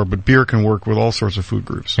anymore, but beer can work with all sorts of food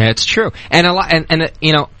groups. Yeah, it's true. And a lot, and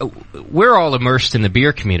you know, we're all immersed in the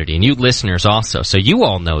beer community, and you listeners also, so you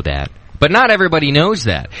all know that. But not everybody knows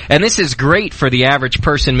that. And this is great for the average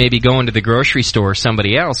person maybe going to the grocery store or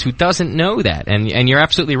somebody else who doesn't know that. And you're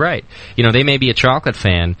absolutely right. You know, they may be a chocolate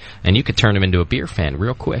fan, and you could turn them into a beer fan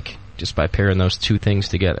real quick just by pairing those two things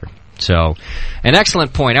together. So, an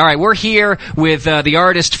excellent point. All right, we're here with the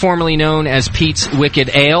artist formerly known as Pete's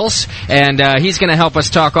Wicked Ales, and he's going to help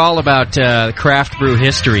us talk all about craft brew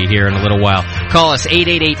history here in a little while. Call us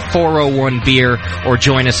 888-401-BEER or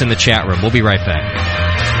join us in the chat room. We'll be right back.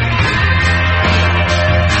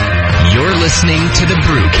 You're listening to the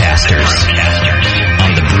Brewcasters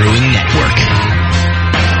on the Brewing Network.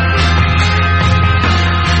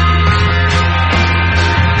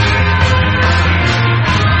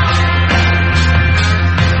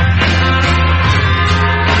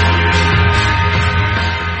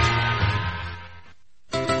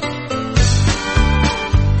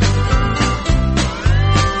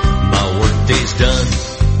 My workday's done.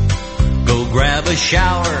 Go grab a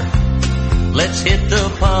shower. Let's hit the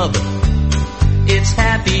pub. It's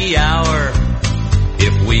happy hour.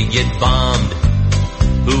 If we get bombed,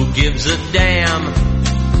 who gives a damn?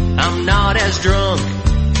 I'm not as drunk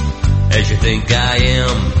as you think I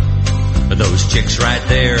am. Those chicks right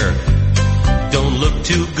there don't look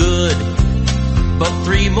too good, but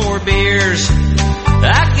 3 more beers,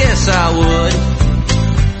 I guess I would.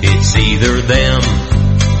 It's either them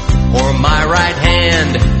or my right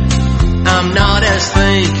hand. I'm not as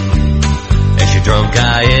think as you drunk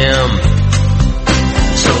I am.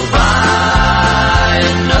 So buy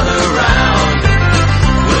another round.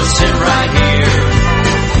 We'll sit right here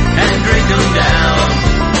and drink them down.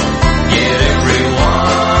 Get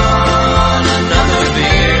everyone another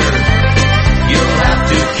beer. You'll have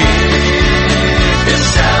to kick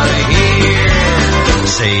us out of here.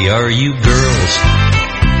 Say, are you girls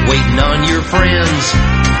waiting on your friends?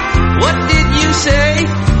 What did you say?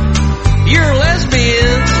 You're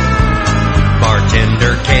lesbians.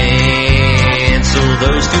 Bartender cancel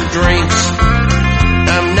those 2 drinks.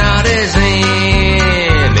 I'm not as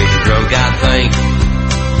image drunk, I think.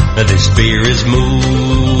 This beer is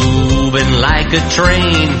moving like a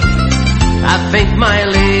train. I think my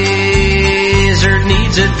lizard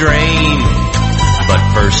needs a drain.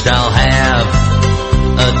 But first I'll have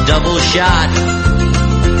a double shot.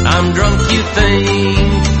 I'm drunk, you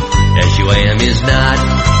think, as you am is not.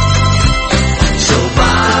 So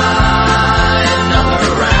buy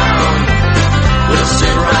another round. We'll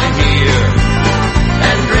sit right here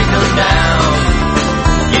and drink them down.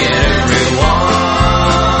 Get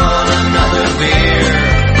everyone another beer.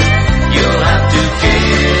 You'll have to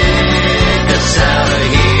kick us out of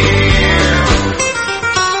here.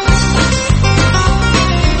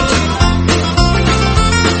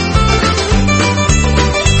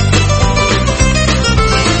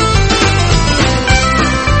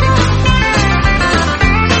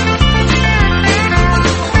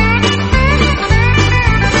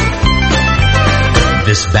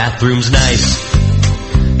 This bathroom's nice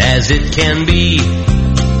as it can be.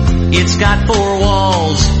 It's got 4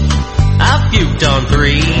 walls. I've puked on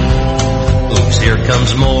 3. Oops, here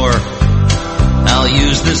comes more. I'll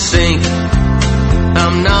use the sink.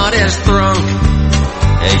 I'm not as thrunk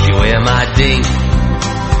as you am, I dink.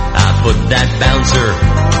 I put that bouncer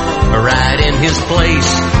right in his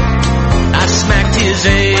place. I smacked his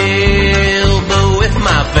elbow with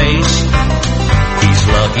my face. He's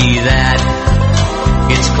lucky that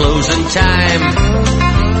it's closing time.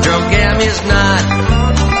 Drunk am is not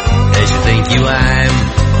as you think you I'm.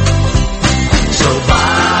 So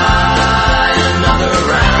buy another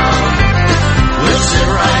round. We'll sit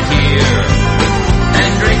right here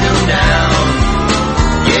and drink them down.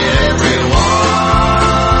 Get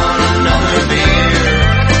everyone another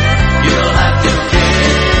beer. You'll have to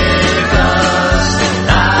kick us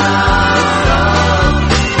out of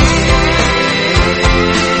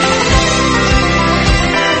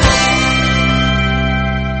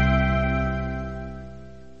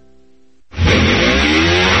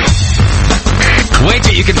wait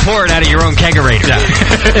till you can pour it out of your own kegerator.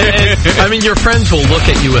 I mean, your friends will look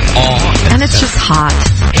at you with awe. And it's just hot.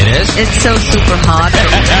 It is? It's so super hot.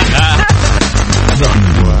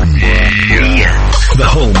 The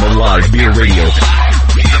home of live beer radio.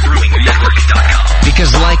 TheBrewingNetwork.com.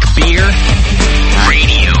 Because like beer,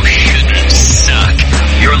 radio shouldn't suck.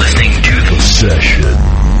 You're listening to The Session.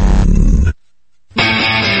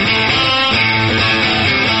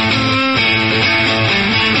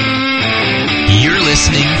 You're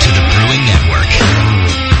listening to The Brewing Network.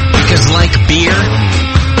 Because like beer,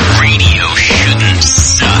 radio shouldn't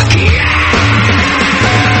suck.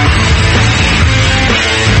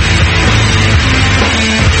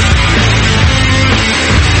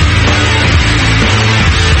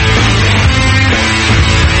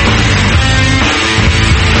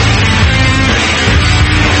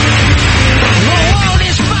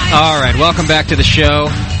 All right, welcome back to the show.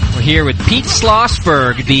 We're here with Pete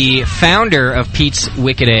Slosberg, the founder of Pete's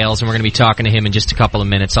Wicked Ales, and we're going to be talking to him in just a couple of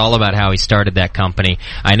minutes all about how he started that company.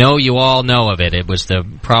 I know you all know of it. It was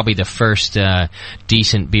probably the first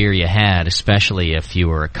decent beer you had, especially if you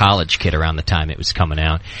were a college kid around the time it was coming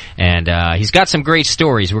out. And he's got some great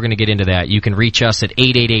stories. We're going to get into that. You can reach us at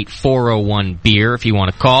 888-401-BEER if you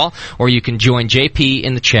want to call, or you can join JP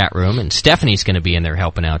in the chat room, and Stephanie's going to be in there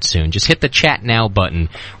helping out soon. Just hit the Chat Now button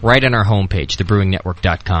right on our homepage,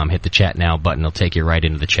 thebrewingnetwork.com. Hit the Chat Now button. It'll take you right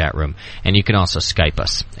into the chat room. And you can also Skype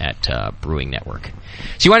us at Brewing Network.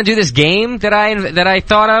 So you want to do this game that I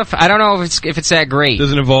thought of? I don't know if it's that great.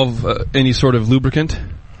 Does it involve any sort of lubricant?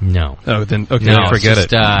 No. Oh, then okay. No, forget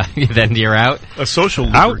just, it. Then you're out. A social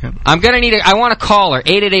lubricant. I'm gonna need I want a caller.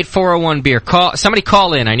 888-401-BEER. Somebody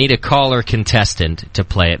call in. I need a caller contestant to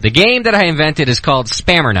play it. The game that I invented is called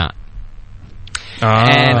Spam or Not.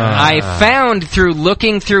 And I found through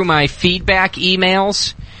looking through my feedback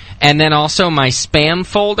emails and then also my spam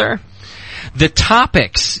folder, the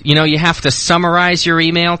topics, you have to summarize your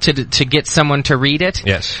email to get someone to read it.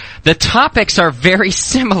 Yes. The topics are very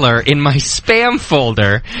similar in my spam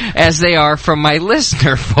folder as they are from my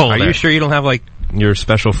listener folder. Are you sure you don't have, your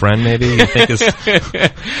special friend, maybe, you think is...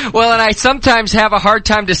 Well, and I sometimes have a hard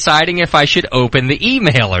time deciding if I should open the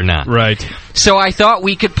email or not. Right. So I thought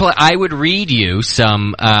we could play... I would read you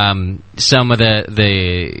some of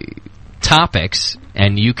the topics,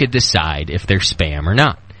 and you could decide if they're spam or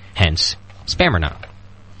not. Hence, Spam or Not.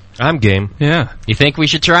 I'm game. Yeah. You think we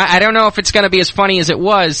should try? I don't know if it's going to be as funny as it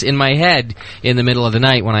was in my head in the middle of the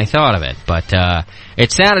night when I thought of it, but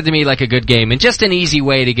it sounded to me like a good game and just an easy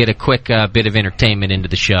way to get a quick bit of entertainment into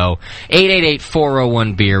the show.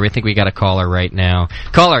 888-401-BEER. I think we got a caller right now.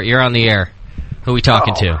 Caller, you're on the air. Who are we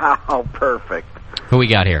talking to? How perfect. Who we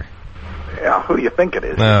got here? Yeah, who do you think it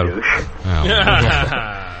is, you douche?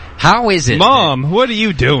 How is it? Mom, what are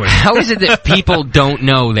you doing? How is it that people don't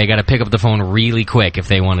know they got to pick up the phone really quick if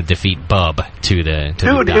they want to defeat Bub to the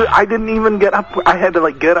Dude, I didn't even get up. I had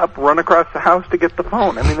to get up, run across the house to get the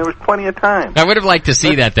phone. I mean, there was plenty of time. I would have liked to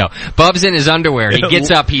see that though. Bub's in his underwear. He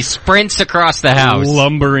gets up. He sprints across the house,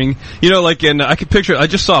 lumbering. I could picture. I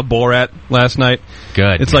just saw Borat last night.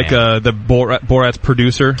 Good. It's like the Borat's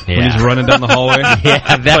producer when he's running down the hallway.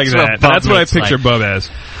 Yeah, that's like what that. Bub That's what I looks picture like. Bub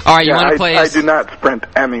as. All right, you want to play? I do not sprint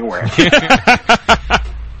anywhere.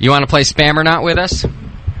 You want to play Spam or Not with us?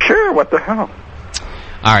 Sure. What the hell?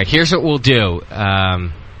 All right. Here's what we'll do.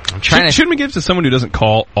 I'm trying to. Shouldn't we give it to someone who doesn't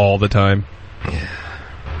call all the time? Yeah.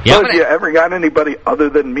 Well, if you ever got anybody other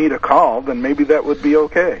than me to call, then maybe that would be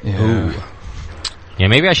okay. Yeah,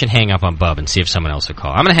 maybe I should hang up on Bub and see if someone else will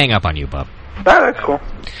call. I'm going to hang up on you, Bub. That's cool.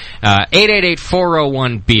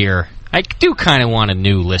 888-401-BEER. I do kind of want a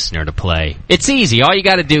new listener to play. It's easy. All you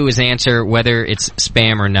got to do is answer whether it's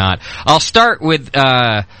spam or not. I'll start with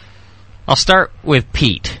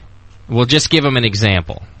Pete. We'll just give him an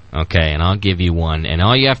example, okay? And I'll give you one, and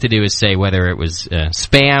all you have to do is say whether it was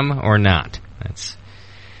spam or not. That's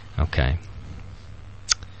okay.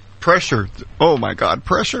 Pressure. Oh my God,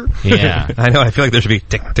 pressure. Yeah, I know. I feel like there should be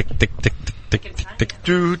tick, tick, tick, tick, tick, tick, tick.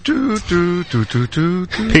 Do do do do do do.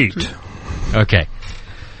 Pete. Okay.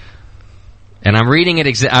 And I'm reading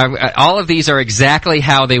it. All of these are exactly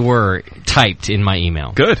how they were typed in my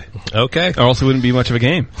email. Good. Okay. Or else it wouldn't be much of a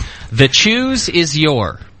game. The choose is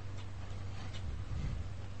your.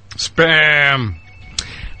 Spam.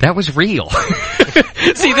 That was real.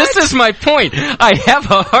 See, this is my point. I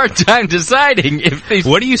have a hard time deciding if these...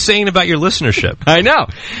 What are you saying about your listenership? I know.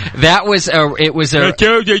 That was it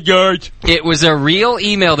was a real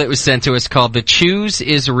email that was sent to us called The Choose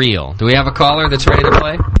is Real. Do we have a caller that's ready to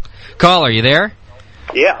play? Caller, you there?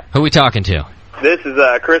 Yeah. Who are we talking to? This is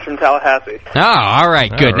Chris from Tallahassee. Oh, all right,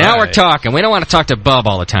 good. All Now we're right. talking. We don't want to talk to Bub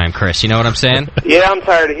all the time, Chris. You know what I'm saying? Yeah, I'm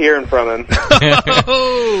tired of hearing from him.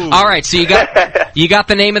 All right, so you got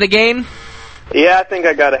the name of the game? Yeah, I think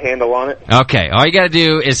I got a handle on it. Okay, all you got to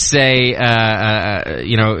do is say,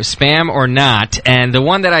 spam or not. And the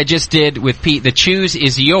one that I just did with Pete, the choose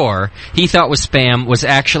is your, he thought was spam, was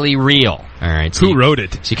actually real. All right. So Who wrote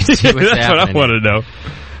it? So you can see what's That's happening. what I want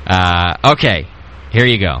to know. Okay, here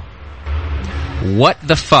you go. What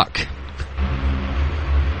the fuck?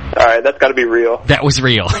 All right, that's got to be real. That was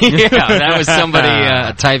real. Yeah, that was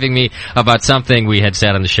somebody typing me about something we had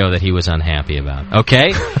said on the show that he was unhappy about.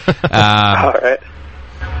 Okay? All right.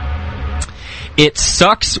 It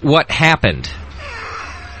sucks what happened.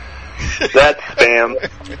 That's spam.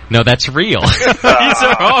 No, that's real. These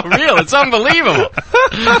are all real. It's unbelievable.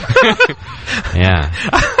 Yeah.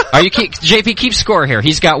 JP, keep score here.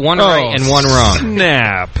 He's got one right and one wrong.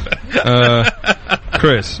 Snap.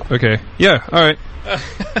 Chris. Okay. Yeah. All right.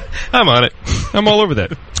 I'm on it. I'm all over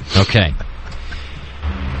that. Okay.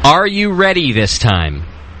 Are you ready this time?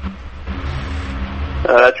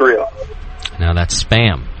 That's real. No, that's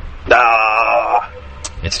spam. Ah.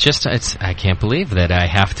 I can't believe that I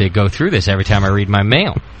have to go through this every time I read my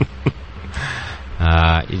mail.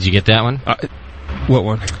 Did you get that one? What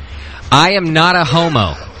one? I am not a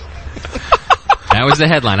homo. That was the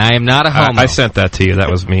headline. I am not a homo. I sent that to you.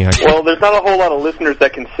 That was me. Well, there's not a whole lot of listeners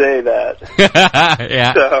that can say that.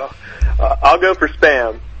 Yeah. So, I'll go for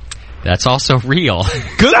spam. That's also real.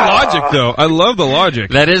 Good logic, though. I love the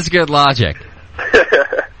logic. That is good logic.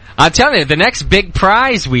 I'm telling you, the next big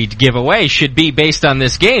prize we give away should be based on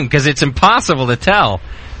this game, because it's impossible to tell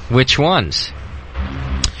which ones.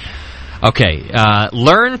 Okay,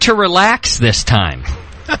 learn to relax this time.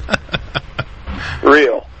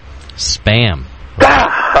 Real. Spam.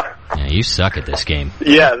 Yeah, you suck at this game.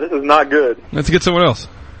 Yeah, this is not good. Let's get someone else.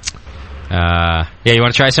 Yeah, you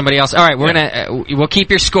want to try somebody else? All right, we'll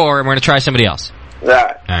keep your score, and we're going to try somebody else. All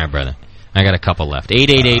right. All right, brother. I got a couple left.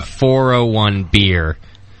 888-401-BEER.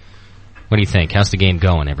 What do you think? How's the game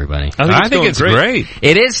going, everybody? I think it's great.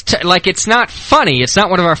 It is, it's not funny. It's not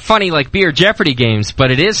one of our funny, Beer Jeopardy games,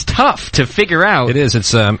 but it is tough to figure out. It is.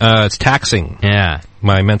 It's taxing. Yeah.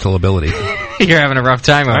 My mental ability. You're having a rough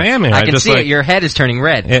time. I am. I can see it. Your head is turning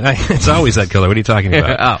red. It's always that color. What are you talking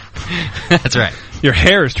about? Oh, that's right. Your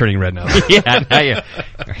hair is turning red now. Yeah, now your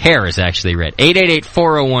hair is actually red.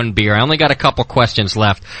 888-401-BEER. I only got a couple questions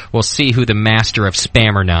left. We'll see who the master of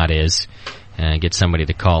spam or not is. Get somebody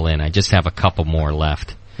to call in. I just have a couple more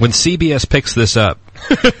left. When CBS picks this up,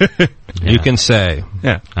 you can say,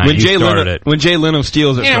 when Jay Leno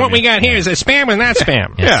steals it. Yeah, what we got here is a spam or not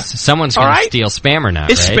spam. Someone's going to steal spam or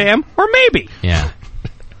not, It's right? spam or maybe. Yeah.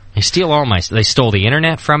 They steal they stole the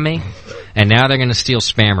internet from me, and now they're going to steal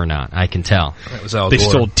spam or not. I can tell. They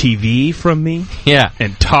stole TV from me. Yeah.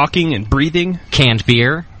 And talking and breathing. Canned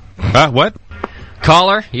beer. What?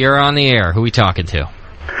 Caller, you're on the air. Who are we talking to?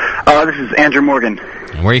 This is Andrew Morgan.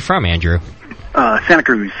 And where are you from, Andrew? Santa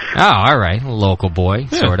Cruz. Oh, all right. A local boy,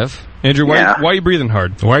 sort of. Andrew, why are you breathing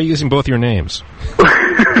hard? Why are you using both your names?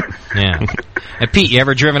 Yeah. And Pete, you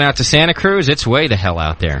ever driven out to Santa Cruz? It's way the hell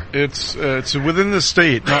out there. It's within the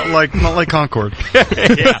state, not like Concord.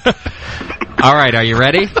 Yeah. All right, are you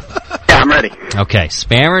ready? Yeah, I'm ready. Okay,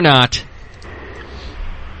 spam or not,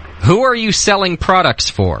 who are you selling products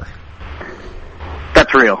for?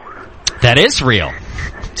 That's real. That is real.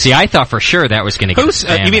 See, I thought for sure that was going to get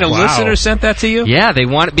spam. You mean a listener sent that to you? Yeah, they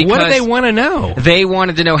want because what do they want to know? They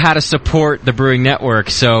wanted to know how to support the Brewing Network.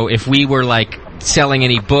 So if we were selling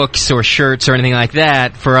any books or shirts or anything like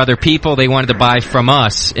that for other people, they wanted to buy from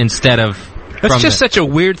us instead of. That's just such a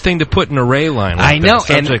weird thing to put an array line. I know,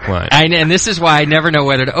 subject line. And this is why I never know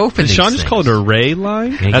whether to open. Did Sean just call it an array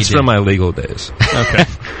line? That's from my legal days. Okay.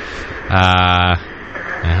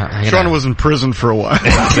 Sean was in prison for a while.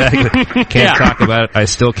 Exactly. Can't talk about it. I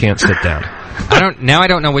still can't sit down. I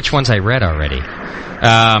don't know which ones I read already.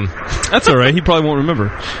 That's all right. He probably won't remember.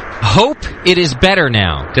 Hope it is better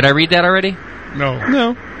now. Did I read that already?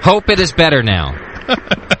 No. Hope it is better now.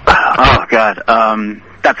 Oh God.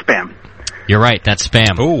 That's spam. You're right. That's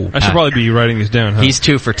spam. Oh, I should probably be writing this down. Huh? He's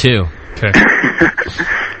 2 for 2.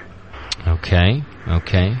 Okay.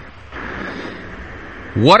 Okay.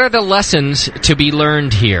 What are the lessons to be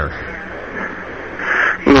learned here?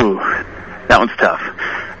 Ooh, that one's tough.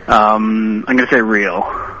 I'm going to say real.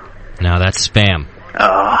 No, that's spam.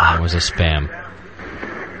 That was a spam.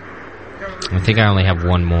 I think I only have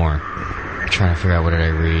one more. I'm trying to figure out what did I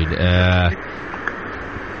read.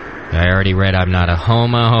 I already read I'm Not a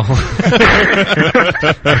Homo.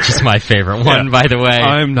 Which is my favorite one, by the way.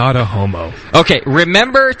 I'm not a homo. Okay,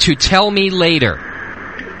 remember to tell me later.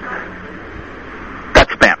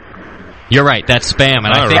 That's spam. You're right, that's spam, and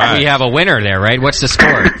I think we have a winner there, right? What's the score?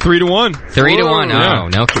 3-1. 3-1. Oh,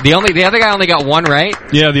 no. The other guy only got one right?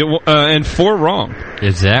 Yeah, and 4 wrong.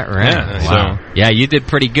 Is that right? Yeah, wow. so. Yeah, you did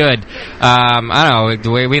pretty good. I don't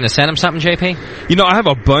know, are we going to send him something, JP? You know, I have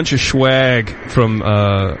a bunch of swag from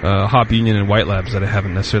Hop Union and White Labs that I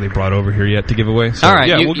haven't necessarily brought over here yet to give away. So, all right,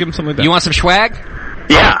 yeah, we'll give him something like that. You want some swag?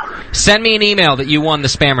 Yeah. Send me an email that you won the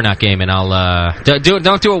Spam or Not game, and I'll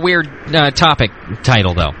don't do a weird topic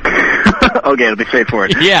title though. Okay, it'll be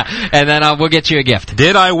straightforward. Yeah, and then we'll get you a gift.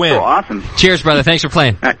 Did I win? Oh, awesome. Cheers, brother. Thanks for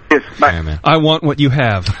playing. Cheers. Bye. Right, man. I want what you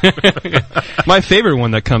have. My favorite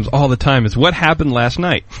one that comes all the time is what happened last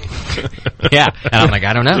night. Yeah, and I'm like,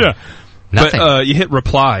 I don't know. Yeah. Nothing. But you hit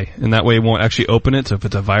reply, and that way it won't actually open it, so if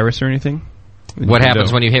it's a virus or anything. What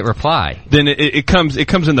happens when you hit reply? Then it comes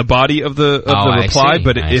in the body of the reply,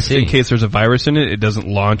 but if in case there's a virus in it, it doesn't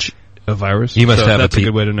launch a virus. You must have that's a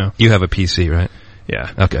good way to know. You have a PC, right?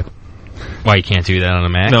 Yeah. Okay. Why, you can't do that on a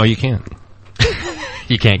Mac? No, you can't.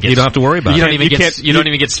 You can't get. You don't have to worry about it. You don't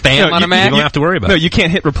even get spam on a Mac. You don't have to worry about it. No, you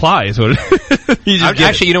can't hit reply. Is what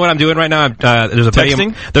actually, you know what I'm doing right now? There's a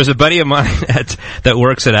buddy of mine that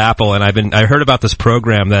works at Apple, and I heard about this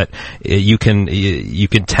program that you can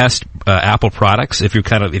test Apple products if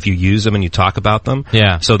you use them and you talk about them.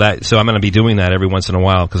 Yeah. So I'm going to be doing that every once in a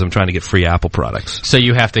while because I'm trying to get free Apple products. So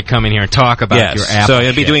you have to come in here and talk about your Apple. So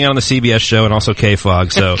I'll be doing it on the CBS show and also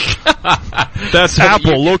KFOG. So that's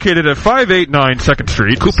Apple, located at 589 2nd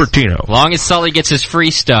Street, Cupertino. Long as Sully gets his free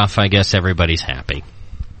stuff, I guess everybody's happy.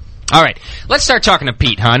 All right, let's start talking to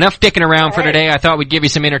Pete, huh? Enough dicking around for today. I thought we'd give you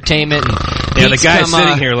some entertainment. Yeah, the guy's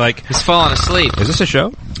sitting here like... He's falling asleep. Is this a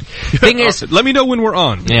show? Thing is... Let me know when we're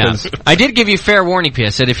on. Yeah. I did give you fair warning, P. I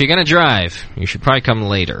said if you're going to drive, you should probably come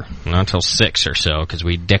later. Not until 6 or so, because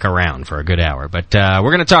we dick around for a good hour. But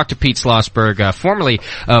we're going to talk to Pete Slosberg, formerly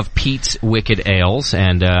of Pete's Wicked Ales,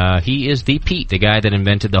 and he is the Pete, the guy that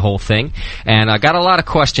invented the whole thing. And I got a lot of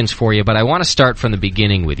questions for you, but I want to start from the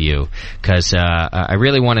beginning with you, because I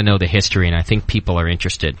really want to know the history, and I think people are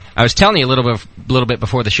interested. I was telling you a little bit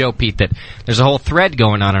before the show, Pete, that there's a whole thread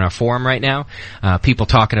going on in our forum right now. People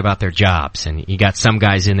talking about their jobs, and you got some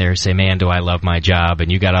guys in there who say, man, do I love my job,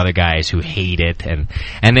 and you got other guys who hate it, and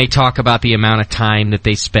they talk about the amount of time that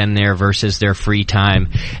they spend there versus their free time.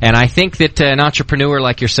 And I think that an entrepreneur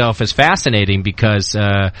like yourself is fascinating because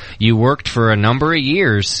you worked for a number of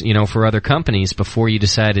years, for other companies before you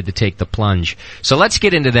decided to take the plunge. So let's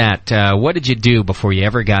get into that. What did you do before you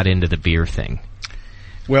ever got into the beer thing?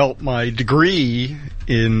 Well, my degree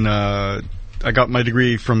I got my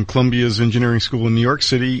degree from Columbia's Engineering School in New York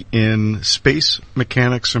City in space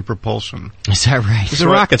mechanics and propulsion. Is that right? He's a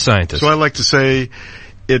rocket scientist. So I like to say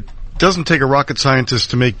it doesn't take a rocket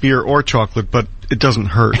scientist to make beer or chocolate, but it doesn't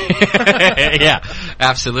hurt. Yeah,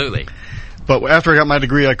 absolutely. But after I got my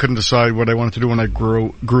degree, I couldn't decide what I wanted to do when I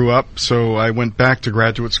grew up, so I went back to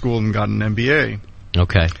graduate school and got an MBA.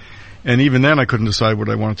 Okay. And even then, I couldn't decide what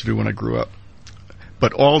I wanted to do when I grew up.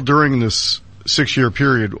 But all during this 6-year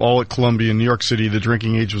period, all at Columbia in New York City, the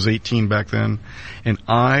drinking age was 18 back then, and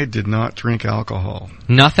I did not drink alcohol.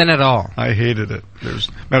 Nothing at all. I hated it.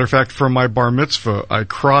 Matter of fact, for my bar mitzvah, I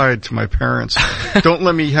cried to my parents, don't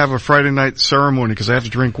let me have a Friday night ceremony because I have to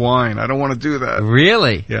drink wine. I don't want to do that.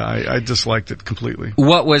 Really? Yeah, I disliked it completely.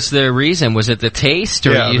 What was the reason? Was it the taste,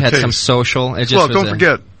 or you had some social? Well, don't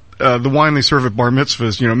forget, the wine they serve at bar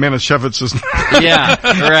mitzvahs, Manischewitz is... Yeah,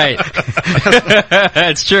 right.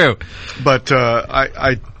 It's true. But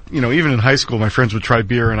I even in high school, my friends would try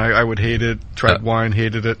beer, and I would hate it. Tried wine,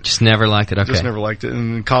 hated it. Just never liked it, okay. Just never liked it.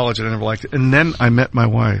 And in college, I never liked it. And then I met my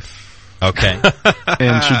wife. Okay.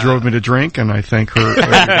 And she drove me to drink, and I thank her every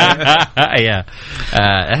day. Yeah.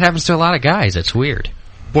 That happens to a lot of guys. It's weird.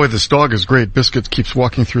 Boy, this dog is great. Biscuit keeps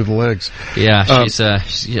walking through the legs. Yeah,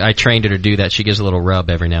 I trained her to do that. She gives a little rub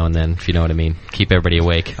every now and then, if you know what I mean. Keep everybody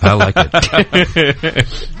awake. I like it.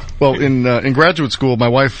 Well, in graduate school, my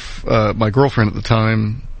wife, my girlfriend at the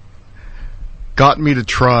time, got me to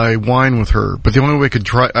try wine with her. But the only way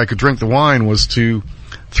I could drink the wine was to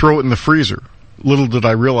throw it in the freezer. Little did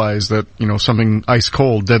I realize that, something ice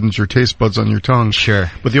cold deadens your taste buds on your tongue. Sure.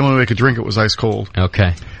 But the only way I could drink it was ice cold.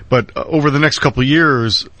 Okay. But over the next couple of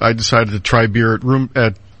years, I decided to try beer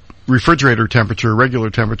at refrigerator temperature, regular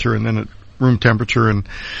temperature, and then at room temperature, and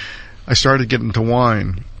I started getting into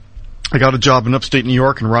wine. I got a job in upstate New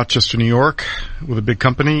York, in Rochester, New York, with a big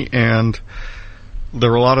company, and there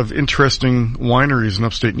were a lot of interesting wineries in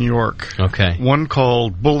upstate New York. Okay. One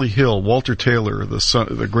called Bully Hill. Walter Taylor,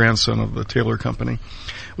 the grandson of the Taylor Company,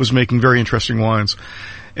 was making very interesting wines,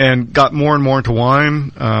 and got more and more into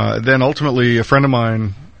wine. Then ultimately, a friend of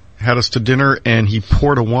mine had us to dinner, and he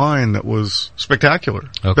poured a wine that was spectacular.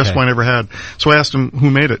 Okay. Best wine I ever had. So I asked him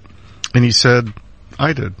who made it, and he said,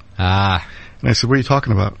 I did. Ah. And I said, what are you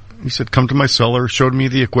talking about? He said, come to my cellar, showed me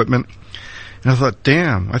the equipment. And I thought,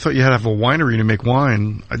 damn, I thought you had to have a winery to make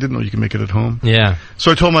wine. I didn't know you could make it at home. Yeah.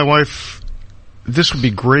 So I told my wife, this would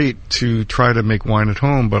be great to try to make wine at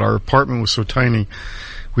home, but our apartment was so tiny,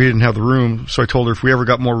 we didn't have the room. So I told her, if we ever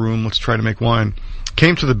got more room, let's try to make wine.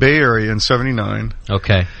 Came to the Bay Area in '79.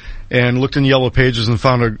 Okay. And looked in Yellow Pages and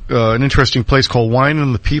found an interesting place called Wine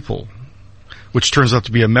and the People, which turns out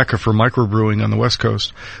to be a mecca for microbrewing on the West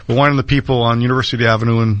Coast. But Wine and the People on University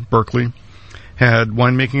Avenue in Berkeley had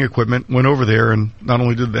winemaking equipment, went over there, and not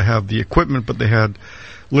only did they have the equipment, but they had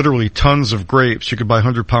literally tons of grapes. You could buy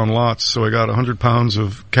 100-pound lots, so I got 100 pounds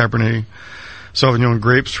of Cabernet Sauvignon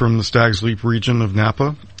grapes from the Stag's Leap region of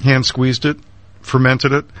Napa, hand-squeezed it,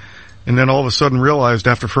 fermented it, and then all of a sudden realized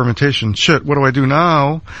after fermentation, shit, what do I do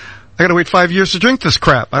now? I gotta wait 5 years to drink this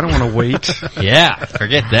crap. I don't want to wait. Yeah,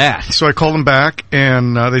 forget that. So I called them back,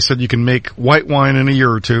 and they said you can make white wine in a year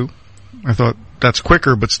or two. I thought, that's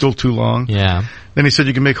quicker, but still too long. Yeah. Then he said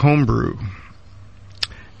you can make homebrew.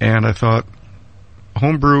 And I thought,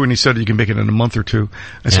 homebrew, and he said you can make it in a month or two.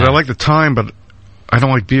 I said, I like the time, but I don't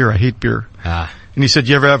like beer. I hate beer. Ah. And he said,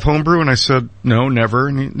 you ever have homebrew? And I said, no, never.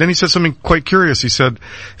 And then he said something quite curious. He said,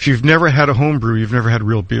 if you've never had a homebrew, you've never had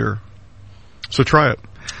real beer. So try it.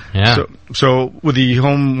 Yeah. So with the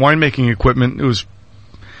home winemaking equipment, it was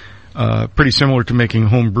pretty similar to making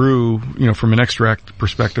home brew, from an extract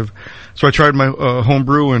perspective. So I tried my home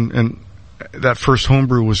brew, and that first home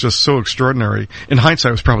brew was just so extraordinary. In hindsight,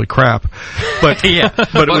 it was probably crap. But yeah.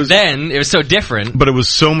 but then it was so different. But it was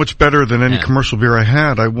so much better than any commercial beer I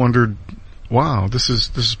had. I wondered, wow, this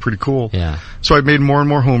is pretty cool. Yeah. So I made more and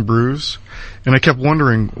more home brews, and I kept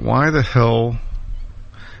wondering, why the hell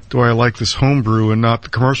do I like this home brew and not the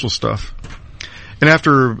commercial stuff? And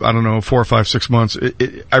after, 4 or 5, 6 months,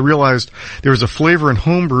 I realized there was a flavor in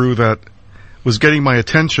homebrew that was getting my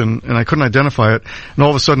attention, and I couldn't identify it. And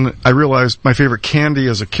all of a sudden, I realized my favorite candy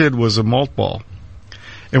as a kid was a malt ball.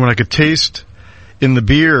 And when I could taste in the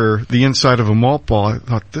beer the inside of a malt ball, I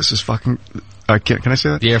thought, this is fucking... Can I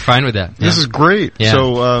say that? Yeah, you're fine with that. Yeah. This is great. Yeah.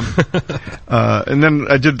 So, and then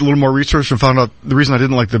I did a little more research and found out the reason I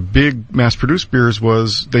didn't like the big mass-produced beers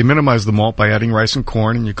was they minimized the malt by adding rice and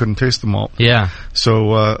corn, and you couldn't taste the malt. Yeah.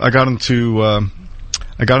 So, I got into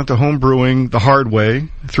home brewing the hard way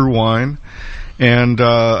through wine. And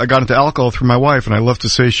I got into alcohol through my wife, and I love to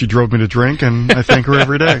say she drove me to drink, and I thank her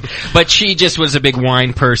every day. But she just was a big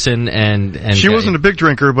wine person, and she wasn't a big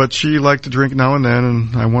drinker, but she liked to drink now and then,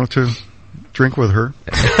 and I wanted to drink with her.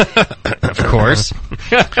 Of course.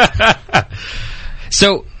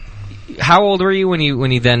 So, how old were you when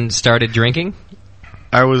you then started drinking?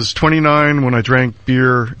 I was 29 when I drank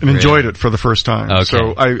beer and enjoyed it for the first time. Okay.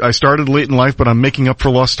 So I started late in life, but I'm making up for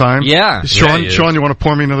lost time. Yeah. Sean, you want to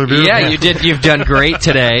pour me another beer? Yeah, you did. You've done great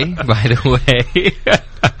today, by the way.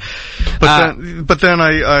 But then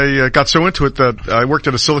I got so into it that I worked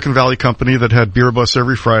at a Silicon Valley company that had beer bus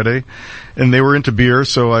every Friday, and they were into beer,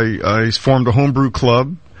 so I formed a homebrew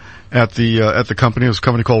club at the company. It was a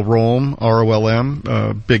company called Rolm,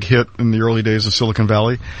 ROLM, big hit in the early days of Silicon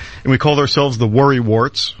Valley. And we called ourselves the Worry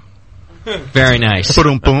Warts. Very nice.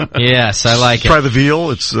 Boom. Yes, I like it. Try the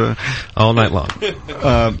veal. It's all night long.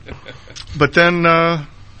 But then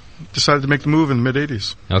decided to make the move in the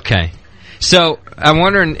mid-'80s. Okay. So, I'm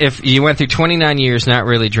wondering if you went through 29 years not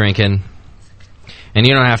really drinking, and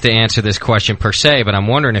you don't have to answer this question per se, but I'm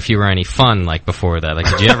wondering if you were any fun like before that. Like,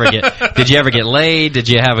 did you ever get laid? Did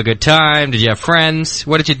you have a good time? Did you have friends?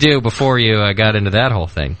 What did you do before you got into that whole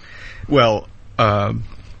thing? Well,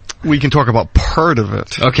 we can talk about part of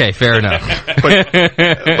it. Okay, fair enough.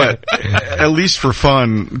 but at least for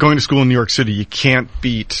fun, going to school in New York City, you can't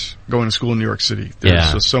beat going to school in New York City.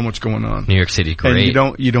 There's just so much going on. New York City, great.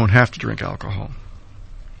 And you don't have to drink alcohol.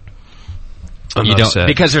 You don't,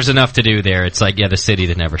 because there's enough to do there. It's like, the city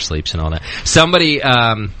that never sleeps and all that. Somebody,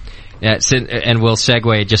 and we'll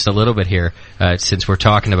segue just a little bit here, since we're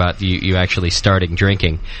talking about you actually starting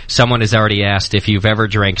drinking. Someone has already asked if you've ever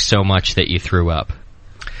drank so much that you threw up.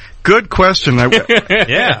 Good question.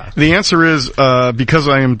 Yeah. The answer is, because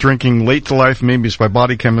I am drinking late to life, maybe it's by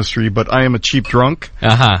body chemistry, but I am a cheap drunk.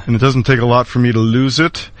 Uh-huh. And it doesn't take a lot for me to lose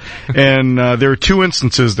it. And, there are two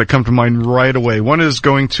instances that come to mind right away. One is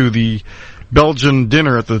going to the Belgian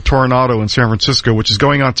dinner at the Toronado in San Francisco, which is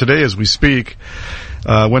going on today as we speak.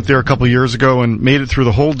 Went there a couple of years ago and made it through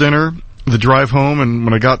the whole dinner, the drive home, and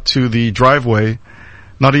when I got to the driveway,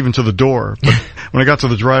 not even to the door, but when I got to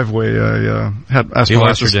the driveway, I had asked my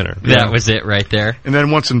wife for dinner. Yeah. That was it right there. And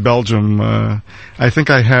then once in Belgium, I think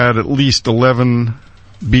I had at least 11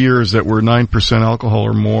 beers that were 9% alcohol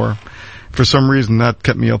or more. For some reason, that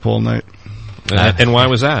kept me up all night. And why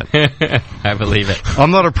was that? I believe it.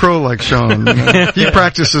 I'm not a pro like Sean. He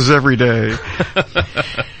practices every day.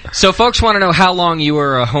 So folks want to know how long you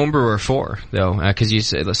were a homebrewer for, though, because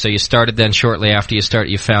you started then shortly after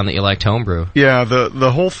you found that you liked homebrew. Yeah,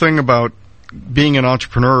 the whole thing about being an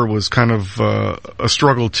entrepreneur was kind of a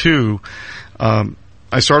struggle too.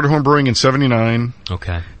 I started homebrewing in '79.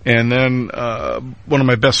 Okay. And then one of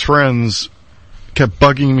my best friends kept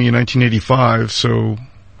bugging me in 1985, so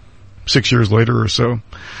 6 years later or so.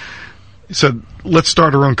 He said, let's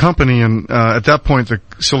start our own company, and at that point, the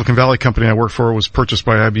Silicon Valley company I worked for was purchased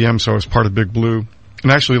by IBM, so I was part of Big Blue,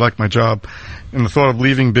 and I actually liked my job. And the thought of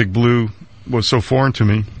leaving Big Blue was so foreign to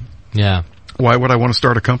me. Yeah. Why would I want to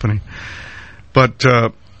start a company? But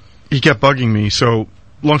he kept bugging me, so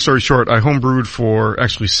long story short, I homebrewed for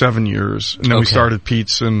actually 7 years, and then we started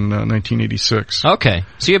Pete's in 1986. Okay,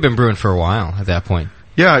 so you've been brewing for a while at that point.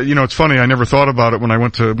 Yeah, it's funny, I never thought about it when I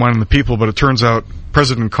went to Wine and the People, but it turns out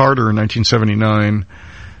President Carter in 1979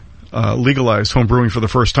 legalized home brewing for the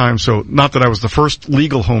first time. So not that I was the first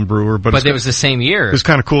legal home brewer, but it was the same year. It was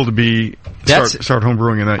kind of cool to start home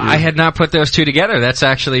brewing in that year. I had not put those two together. That's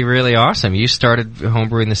actually really awesome. You started home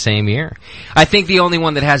brewing the same year. I think the only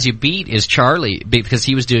one that has you beat is Charlie, because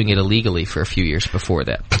he was doing it illegally for a few years before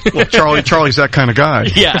that. Well, Charlie's that kind of guy.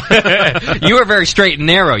 Yeah. You were very straight and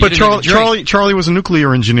narrow. But Charlie was a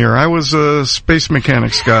nuclear engineer. I was a space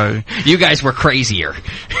mechanics guy. You guys were crazier.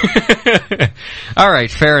 All right,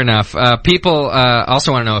 fair enough. People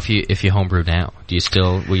also want to know if you homebrew now.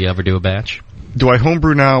 Will you ever do a batch? Do I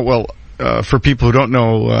homebrew now? Well, for people who don't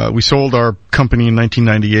know, we sold our company in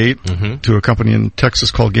 1998 to a company in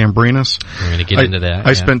Texas called Gambrinus. We're going to get into that.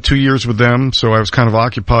 I spent 2 years with them, so I was kind of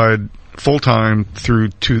occupied full-time through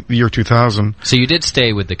the year 2000. So you did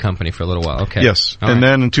stay with the company for a little while, okay. Yes.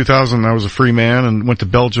 Then in 2000, I was a free man and went to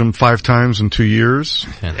Belgium 5 times in 2 years.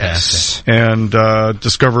 Fantastic. And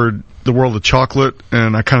discovered the world of chocolate,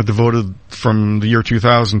 and I kind of devoted from the year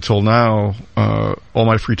 2000 till now all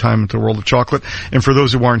my free time into the world of chocolate. And for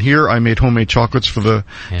those who aren't here, I made homemade chocolates for the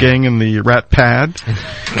gang in the Rat Pad.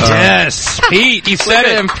 Yes, Pete, you said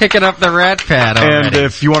it. I'm picking up the Rat Pad already. And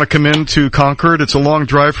if you want to come into Concord, it's a long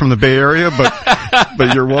drive from the Bay Area,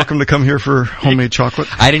 but you're welcome to come here for homemade chocolate.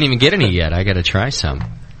 I didn't even get any yet. I got to try some.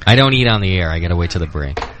 I don't eat on the air. I got to wait till the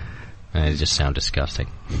break. It just sounds disgusting.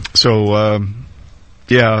 So,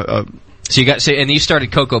 yeah. And you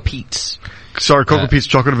started Cocoa Pete's. Started Cocoa Pete's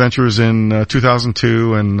Chocolate Adventures in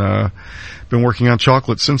 2002, and been working on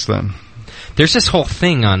chocolate since then. There's this whole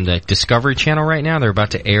thing on the Discovery Channel right now. They're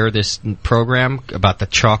about to air this program about the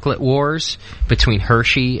chocolate wars between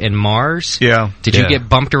Hershey and Mars. Yeah. Did you get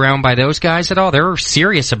bumped around by those guys at all? They're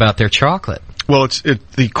serious about their chocolate. Well,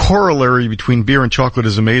 the corollary between beer and chocolate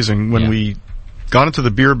is amazing. When we got into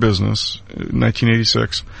the beer business in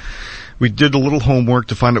 1986, we did a little homework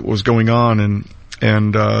to find out what was going on,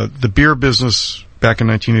 and the beer business back in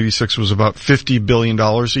 1986 was about $50 billion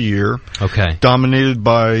a year. Okay. Dominated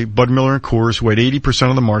by Bud Miller and Coors, who had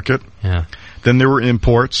 80% of the market. Yeah. Then there were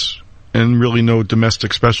imports and really no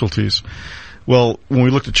domestic specialties. Well, when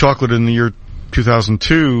we looked at chocolate in the year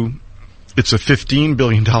 2002, it's a $15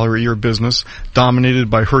 billion a year business,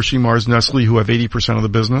 dominated by Hershey, Mars, Nestle, who have 80% of the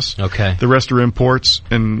business. Okay. The rest are imports,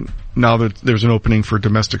 and now that there's an opening for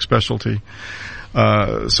domestic specialty.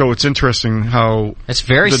 So it's interesting how it's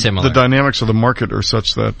very similar. The dynamics of the market are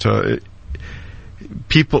such that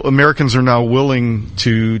Americans are now willing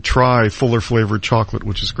to try fuller flavored chocolate,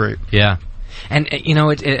 which is great. Yeah. And,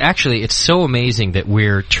 it's so amazing that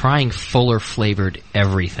we're trying fuller flavored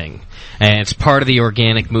everything. And it's part of the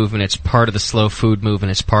organic movement, it's part of the slow food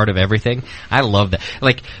movement, it's part of everything. I love that.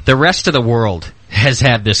 Like, the rest of the world has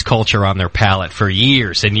had this culture on their palate for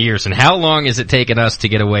years and years. And how long has it taken us to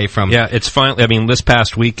get away from... Yeah, it's finally... I mean, this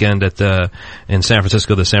past weekend in San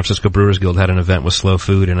Francisco, the San Francisco Brewers Guild had an event with slow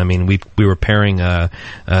food. And, I mean, we were pairing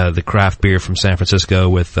the craft beer from San Francisco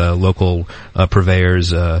with local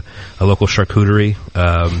purveyors, a local charcuterie.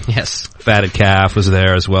 Yes. Fatted Calf was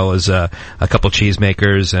there, as well as a couple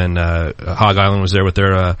cheesemakers, and Hog Island was there with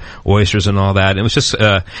their oysters and all that. It was just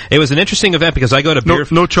it was an interesting event because I go to beer...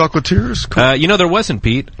 No chocolatiers? Cool. there wasn't,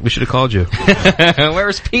 Pete. We should have called you.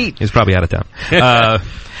 Where's Pete? He's probably out of town.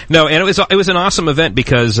 No, and it was an awesome event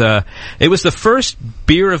because it was the first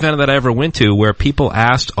beer event that I ever went to where people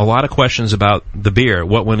asked a lot of questions about the beer,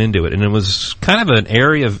 what went into it, and it was kind of an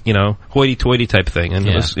area of hoity-toity type thing, and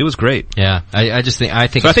it was great. Yeah, I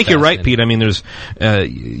think you're right, Pete. I mean, there's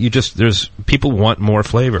people want more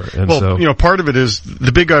flavor, and part of it is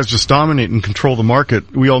the big guys just dominate and control the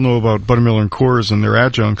market. We all know about Buttermilk and Coors and their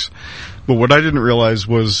adjuncts, but what I didn't realize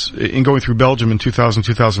was in going through Belgium in 2000,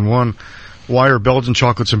 2001. Why are Belgian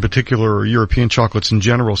chocolates in particular, or European chocolates in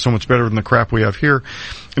general, so much better than the crap we have here?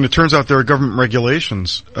 And it turns out there are government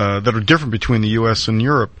regulations that are different between the U.S. and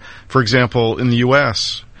Europe. For example, in the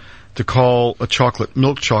U.S., to call a chocolate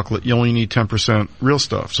milk chocolate, you only need 10% real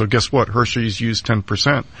stuff. So guess what? Hershey's used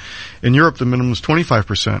 10%. In Europe, the minimum is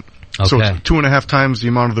 25%. Okay. So it's 2.5 times the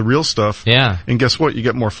amount of the real stuff. Yeah. And guess what? You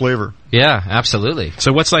get more flavor. Yeah, absolutely.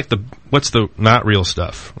 So what's the not real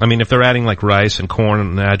stuff? I mean, if they're adding like rice and corn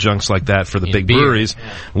and adjuncts like that for the big breweries,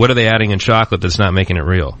 what are they adding in chocolate that's not making it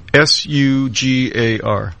real?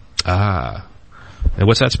 SUGAR. Ah. And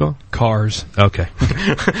what's that spell? Cars. Okay.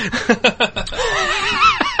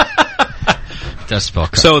 Does spell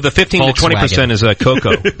cars. So the 15 to 20% is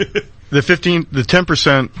cocoa. The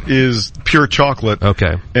 10% is pure chocolate.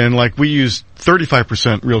 Okay. And like we use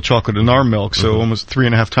 35% real chocolate in our milk, so almost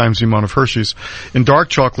 3.5 times the amount of Hershey's. In dark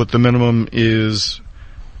chocolate, the minimum is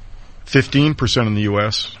 15% in the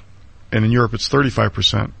U.S., and in Europe it's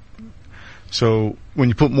 35%. So when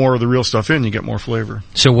you put more of the real stuff in, you get more flavor.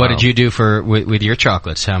 So what did you do with your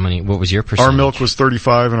chocolates? What was your percentage? Our milk was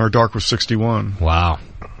 35 and our dark was 61. Wow.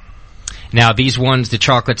 Now, these ones, the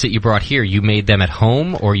chocolates that you brought here, you made them at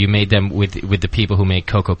home, or you made them with the people who make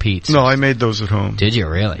Cocoa Pete's? No, I made those at home. Did you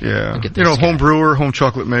really? Yeah. Home brewer, home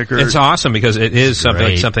chocolate maker. It's awesome because it is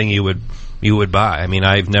something you would buy. I mean,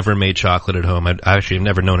 I've never made chocolate at home. I actually have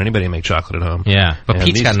never known anybody make chocolate at home. Yeah, but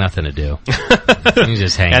Pete's got nothing to do. He's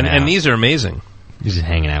just hanging out. And these are amazing. He's just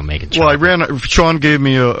hanging out making chocolate. Well, Sean gave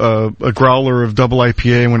me a growler of double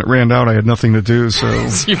IPA, and when it ran out, I had nothing to do, so...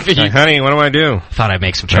 Like, honey, what do I do? Thought I'd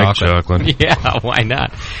make some chocolate. Yeah, why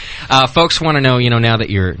not? Folks want to know, now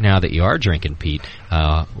that you are drinking, Pete,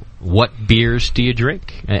 what beers do you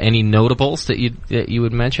drink? Any notables that you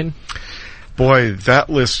would mention? Boy,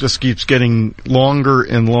 that list just keeps getting longer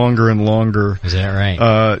and longer and longer. Is that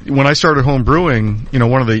right? When I started home brewing,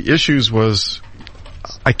 one of the issues was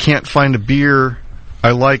I can't find a beer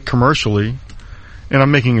I like commercially, and I'm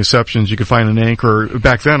making exceptions. You could find an Anchor.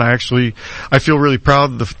 Back then, I feel really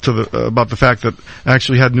proud about the fact that I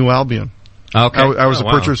actually had New Albion. Okay. I was a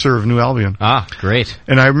purchaser of New Albion. Ah, great.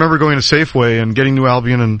 And I remember going to Safeway and getting New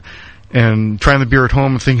Albion and trying the beer at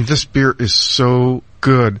home and thinking, this beer is so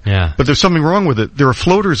good. Yeah. But there's something wrong with it. There are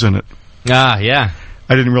floaters in it. Ah, yeah.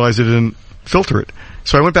 I didn't realize they didn't filter it.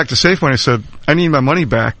 So I went back to Safeway and I said, I need my money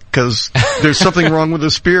back because there's something wrong with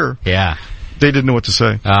this beer. Yeah. They didn't know what to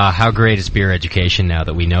say. How great is beer education now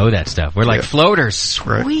that we know that stuff? We're like, floaters,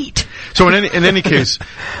 sweet. Right. So in any case,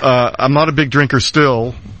 I'm not a big drinker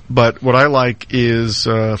still, but what I like is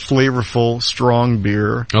flavorful, strong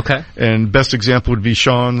beer. Okay. And best example would be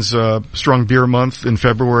Sean's Strong Beer Month in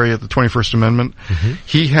February at the 21st Amendment. Mm-hmm.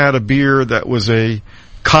 He had a beer that was a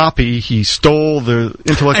copy. He stole the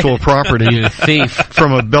intellectual property thief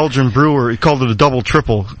from a Belgian brewer. He called it a double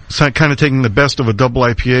triple, kind of taking the best of a double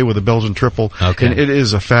IPA with a Belgian triple. Okay. And it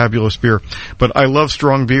is a fabulous beer. But I love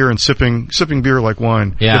strong beer and sipping beer like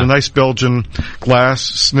wine. Yeah. Get a nice Belgian glass,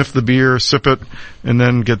 sniff the beer, sip it, and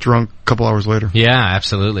then get drunk a couple hours later. Yeah,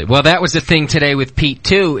 absolutely. Well, that was the thing today with Pete,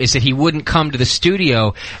 too, is that he wouldn't come to the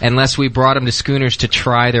studio unless we brought him to Schooners to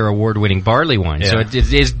try their award-winning barley wine. Yeah. So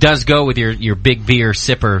it does go with your big beer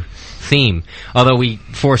sipper theme, although we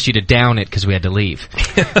forced you to down it because we had to leave.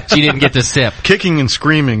 So you didn't get to sip. Kicking and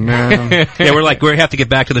screaming, man. Yeah, we have to get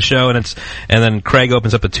back to the show, and then Craig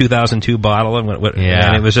opens up a 2002 bottle, and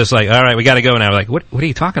it was just like, all right, we got to go now. We're like, what are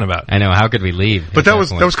you talking about? I know, how could we leave? But that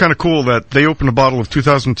was kind of cool that they opened a bottle of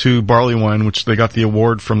 2002 barley wine, which they got the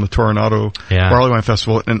award from the Toronado Barley Wine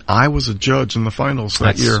Festival, and I was a judge in the finals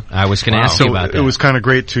that year. I was going to ask you about that. It was kind of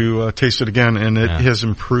great to taste it again, and it has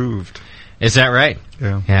improved. Is that right?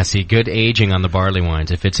 Yeah. Yeah, see, good aging on the barley wines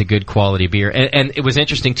if it's a good quality beer. And it was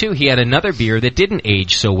interesting, too. He had another beer that didn't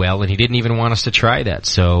age so well, and he didn't even want us to try that.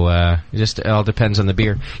 So it just all depends on the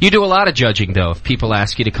beer. You do a lot of judging, though. If people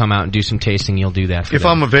ask you to come out and do some tasting, you'll do that for If them.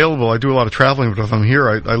 I'm available, I do a lot of traveling, but if I'm here,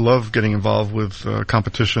 I love getting involved with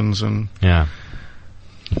competitions. And yeah.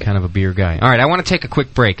 Kind of a beer guy. All right, I want to take a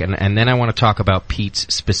quick break, and then I want to talk about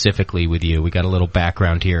Pete's specifically with you. We got a little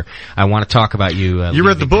background here. I want to talk about you. You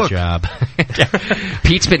read the book. Job.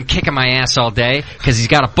 Pete's been kicking my ass all day because he's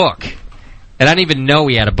got a book. And I didn't even know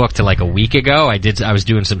he had a book till like a week ago. I was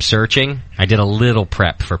doing some searching. I did a little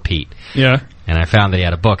prep for Pete. Yeah. And I found that he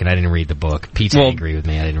had a book, and I didn't read the book. Pete's angry with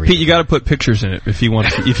me. I didn't read Pete, you got to put pictures in it if you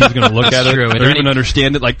want. If he's going to look at it true. or even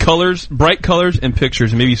understand it, like colors, bright colors, and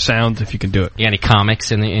pictures, and maybe sounds if you can do it. Yeah, any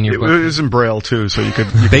comics in your book? It is in Braille too, so you could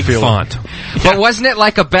big feel font. But wasn't it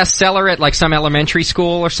like a bestseller at like some elementary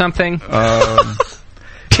school or something?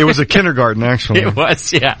 It was a kindergarten, actually. It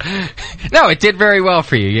was, yeah. No, it did very well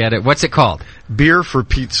for you. You had it. What's it called? Beer for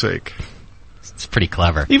Pete's Sake. It's pretty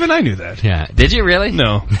clever. Even I knew that. Yeah. Did you really?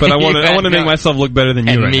 No, but I want to make myself look better than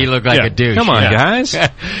you. And right me now. look like a douche. Come on, guys.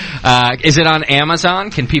 Is it on Amazon?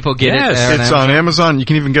 Can people get it? Yes, it's on Amazon. You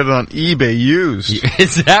can even get it on eBay used.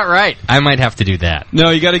 Is that right? I might have to do that. No,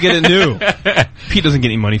 you got to get it new. Pete doesn't get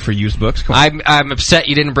any money for used books. Come on. I'm upset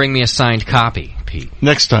you didn't bring me a signed copy, Pete.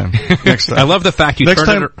 Next time. I love the fact you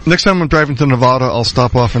next time I'm driving to Nevada, I'll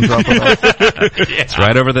stop off and drop it off. It's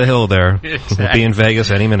right over the hill there. Exactly. We'll be in Vegas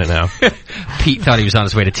any minute now. Pete thought he was on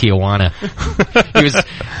his way to Tijuana.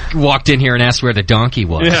 He walked in here and asked where the donkey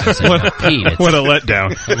was. Yeah. I said, Pete, what a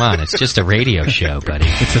letdown. Come on, it's just a radio show, buddy.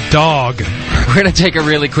 It's a dog. We're going to take a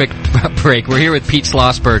really quick break. We're here with Pete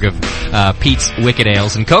Slosberg of Pete's Wicked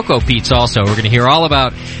Ales and Cocoa Pete's also. We're going to hear all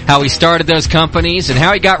about how he started those companies and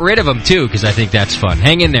how he got rid of them, too, because I think that's fun.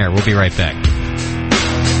 Hang in there. We'll be right back.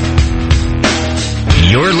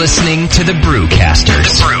 You're listening to the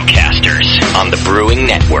Brewcasters. Brewcasters on the Brewing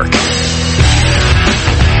Network.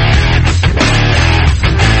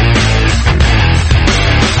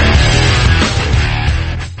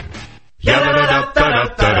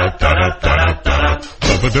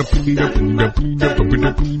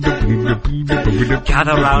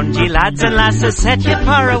 Gather round, ye lads and lasses, set ye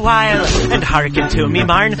for a while, and hearken to me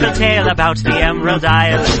mournful tale about the Emerald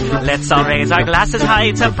Isle. Let's all raise our glasses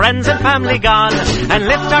high to friends and family gone, and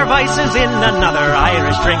lift our voices in another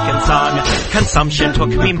Irish drinking song. Consumption took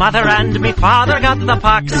me mother and me father got the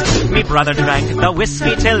pox. Me brother drank the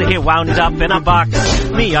whiskey till he wound up in a box.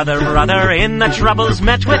 Me other brother in the troubles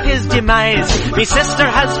met with his demise. Me sister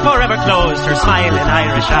has forever closed her smiling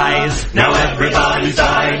Irish eyes. Now everybody's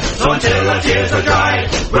died, so until our tears are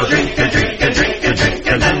dried, we'll drink and drink and drink and drink,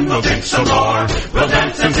 and then we'll drink some more. We'll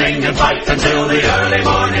dance and sing and fight until the early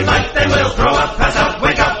morning light, then we'll throw up, pass out,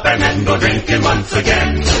 wake up, and then go drinking once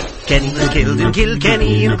again. Kenny was killed in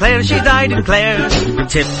Kilkenny, and Clare, she died in Clare.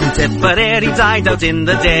 Tip and Tipperary died out in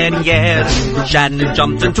the dead year. Shannon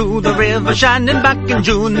jumped into the river, Shannon back in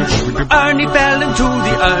June. Ernie fell into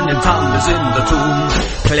the urn, and Tom was in the tomb.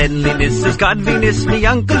 Cleanliness is godliness, me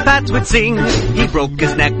Uncle Pat would sing. He broke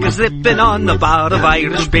his neck a-slipping on a bar of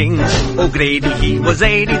Irish Bing. O'Grady, he was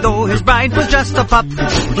 80, though his bride was just a pup.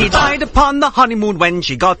 He died upon the honeymoon when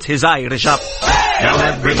she got his Irish up. Now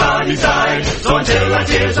everybody's died, so until our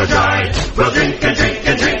tears are dried, we'll drink and drink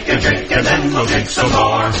and drink and drink, and then we'll drink some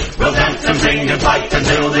more. We'll dance and sing and fight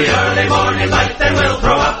until the early morning light, then we'll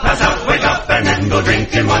throw up, pass out, wake up, and then go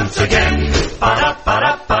drinking once again.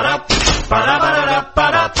 Ba-da-ba-da-ba-da,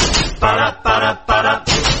 ba-da-ba-da-ba-da, ba-da-ba-da-ba-da,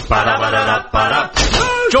 ba-da-ba-da-ba-da.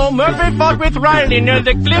 Joe Murphy fought with Riley near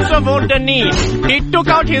the cliffs of Old Deneen. He took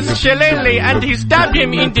out his shillelagh and he stabbed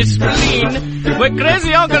him in the spleen. My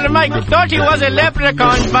crazy Uncle Mike thought he was a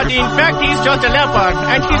leprechaun, but in fact he's just a leopard,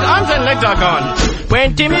 and his arms and legs are gone.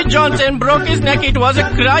 When Timmy Johnson broke his neck, it was a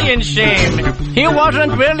crying shame. He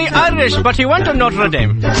wasn't really Irish, but he went to Notre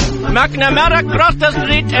Dame. McNamara crossed the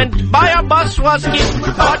street and by a bus was hit,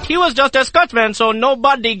 but he was just a Scotsman, so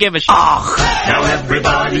nobody gave a shit. Now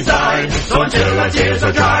everybody's died, so until our tears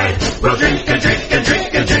are dried, we'll drink and drink and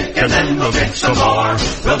drink and drink, and then we'll drink some more.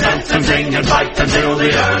 We'll dance and sing and fight until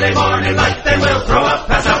the early morning light, then we'll throw up,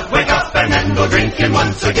 pass out, wake up, and then go drinking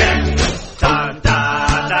once again. Da,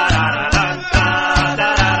 da, da, da, da, da.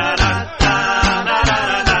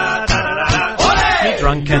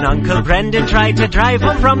 Drunken Uncle Brendan tried to drive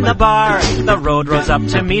home from the bar. The road rose up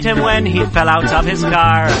to meet him when he fell out of his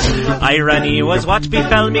car. Irony was what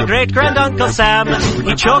befell me great-grand-uncle Sam.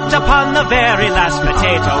 He choked upon the very last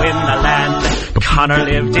potato in the land. Connor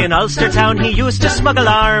lived in Ulster town, he used to smuggle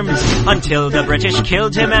arms, until the British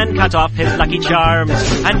killed him and cut off his lucky charms.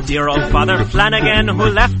 And dear old Father Flanagan, who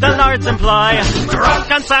left the Lord's employ,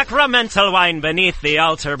 drunk on sacramental wine beneath the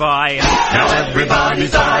altar boy. Now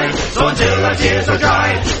everybody's died, so until our tears are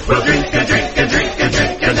dried, we'll drink and drink and drink and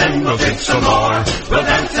drink, and then we'll drink some more. We'll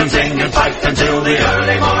dance and sing and fight until the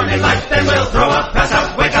early morning light, then we'll throw up, pass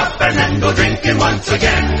out, wake up, and then go drinking once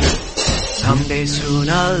again. Someday soon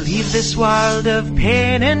I'll leave this world of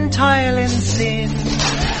pain and toil and sin.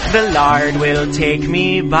 The Lord will take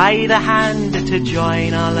me by the hand to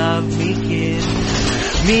join all of me kin.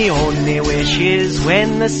 Me only wish is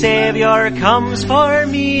when the Saviour comes for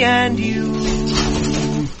me and you,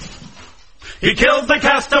 He killed the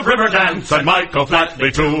cast of Riverdance and Michael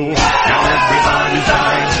Flatley too. Now everybody's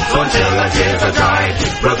died, so until our tears are dried,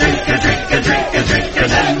 we'll drink and drink and drink and drink, and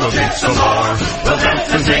then we'll drink some more. We'll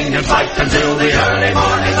dance and sing and fight until the early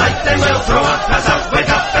morning light. Then we'll throw up, pass out,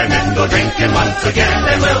 wake up, and then go drinking once again.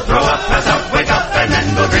 Then we'll throw up, pass out, wake up, and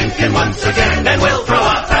then go drinking once again. Then we'll throw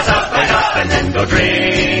up, pass out, wake up, and then go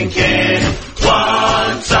drinking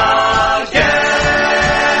once again.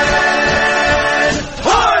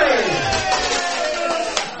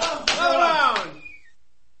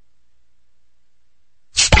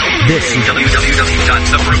 This is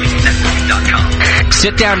www.thebrewingnetwork.com.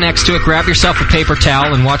 Sit down next to it, grab yourself a paper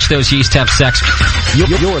towel, and watch those yeast have sex. You're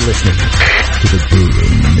listening to the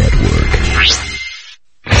Brewing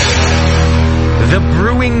Network. The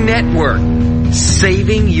Brewing Network,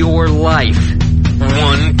 saving your life.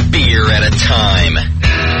 One beer at a time.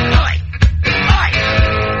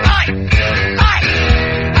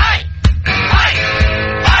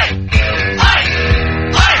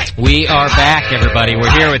 We are back, everybody.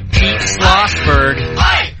 We're here with Pete Slosberg,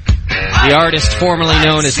 the artist formerly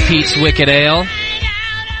known as Pete's Wicked Ale.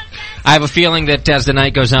 I have a feeling that as the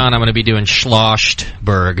night goes on, I'm going to be doing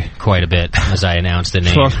Slosberg quite a bit as I announce the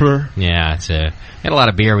name. Slosberg? Yeah, had a lot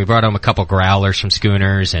of beer. We brought home a couple growlers from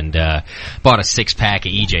Schooners and bought a 6-pack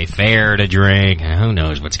of EJ Fair to drink. Who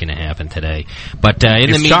knows what's going to happen today? But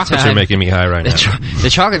in the meantime, chocolates are making me high right now.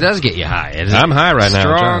 The chocolate does get you high. I'm high right now.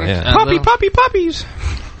 Strong. Yeah. Puppies.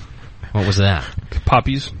 What was that?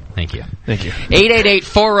 Puppies. Thank you.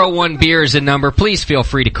 888-401-BEER is the number. Please feel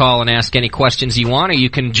free to call and ask any questions you want, or you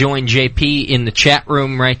can join JP in the chat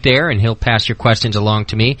room right there, and he'll pass your questions along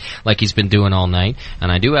to me like he's been doing all night.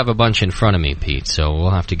 And I do have a bunch in front of me, Pete, so we'll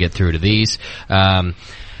have to get through to these. I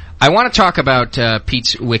want to talk about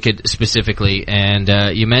Pete's Wicked specifically, and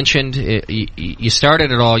you mentioned you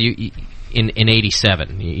started it all. In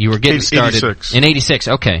 87, you were getting started 86. in 86.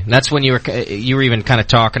 Okay, that's when you were even kind of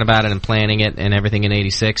talking about it and planning it and everything in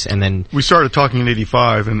 86, and then we started talking in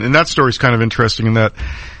 85, and that story's kind of interesting in that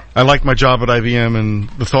I liked my job at IBM, and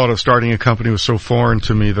the thought of starting a company was so foreign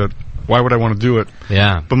to me that why would I want to do it?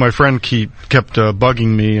 Yeah. But my friend kept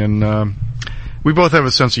bugging me, and we both have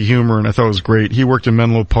a sense of humor, and I thought it was great. He worked in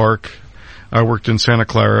Menlo Park. I worked in Santa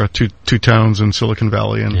Clara, two towns in Silicon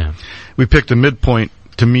Valley, and we picked a midpoint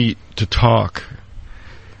to meet to talk,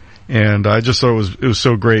 and I just thought it was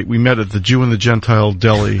so great. We met at the Jew and the Gentile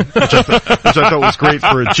Deli, which I thought was great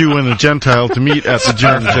for a Jew and a Gentile to meet at the Jew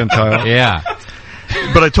and the Gentile. Yeah.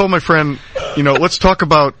 But I told my friend, let's talk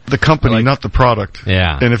about the company, not the product.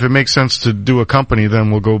 Yeah. And if it makes sense to do a company,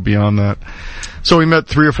 then we'll go beyond that. So we met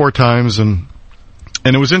 3 or 4 times, and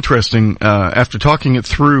it was interesting. After talking it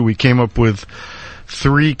through, we came up with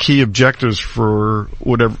 3 key objectives for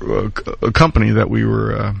whatever a company that we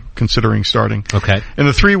were considering starting. Okay. And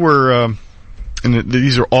the 3 were,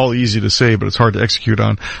 these are all easy to say, but it's hard to execute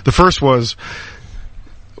on. The first was,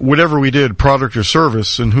 whatever we did, product or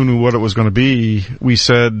service, and who knew what it was going to be, we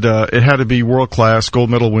said it had to be world-class, gold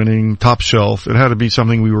medal winning, top shelf. It had to be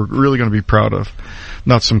something we were really going to be proud of,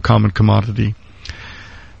 not some common commodity.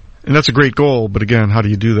 And that's a great goal, but again, how do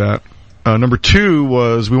you do that? Number 2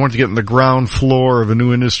 was we wanted to get in the ground floor of a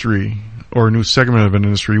new industry or a new segment of an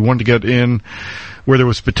industry. We wanted to get in where there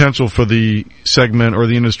was potential for the segment or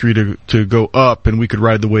the industry to go up, and we could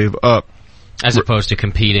ride the wave up. As opposed to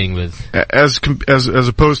competing with... As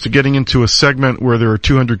opposed to getting into a segment where there are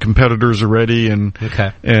 200 competitors already and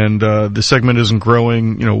the segment isn't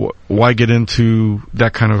growing, why get into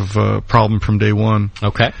that kind of problem from day one?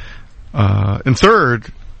 Okay. And third,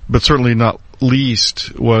 but certainly not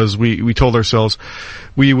least, was we told ourselves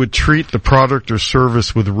we would treat the product or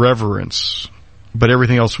service with reverence, but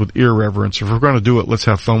everything else with irreverence. If we're going to do it, let's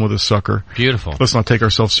have fun with this sucker. Beautiful. Let's not take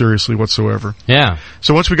ourselves seriously whatsoever. Yeah.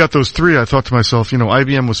 So once we got those 3, I thought to myself,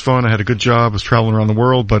 IBM was fun. I had a good job. I was traveling around the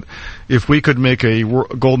world. But if we could make a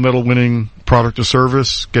gold medal winning product or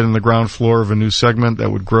service, get in the ground floor of a new segment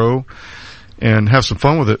that would grow and have some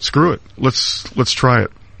fun with it, screw it. Let's try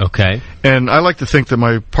it. Okay. And I like to think that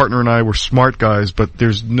my partner and I were smart guys, but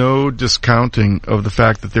there's no discounting of the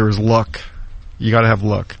fact that there is luck. You gotta have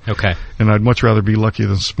luck. Okay. And I'd much rather be lucky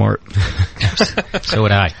than smart. So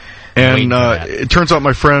would I. And it turns out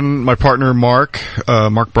my partner Mark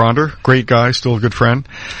Bronder, great guy, still a good friend,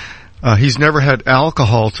 he's never had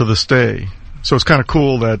alcohol to this day. So it's kind of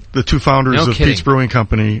cool that the 2 founders of Pete's Brewing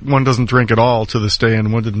Company, one doesn't drink at all to this day,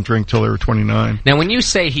 and one didn't drink till they were 29. Now, when you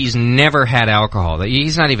say he's never had alcohol,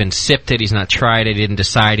 he's not even sipped it, he's not tried it, he didn't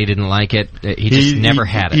decide he didn't like it, he just never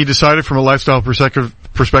had it. He decided from a lifestyle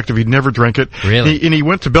perspective he'd never drink it. Really? And he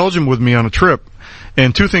went to Belgium with me on a trip,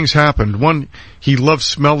 And two things happened. One, he loved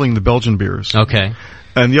smelling the Belgian beers. Okay.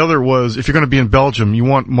 And the other was, if you're going to be in Belgium, you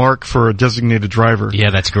want Mark for a designated driver. Yeah,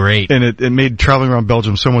 that's great. And it made traveling around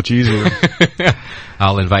Belgium so much easier.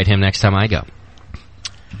 I'll invite him next time I go.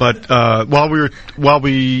 But while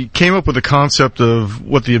we came up with the concept of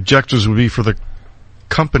what the objectives would be for the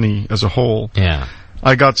company as a whole,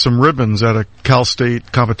 I got some ribbons at a Cal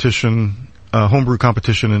State competition, homebrew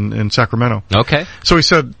competition in Sacramento. Okay. So he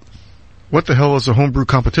said, "What the hell is a homebrew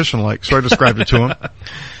competition like?" So I described it to him.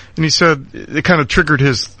 And he said, it kind of triggered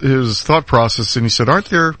his thought process, and he said, "Aren't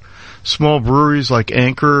there small breweries like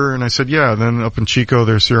Anchor?" And I said, "Yeah." And then up in Chico,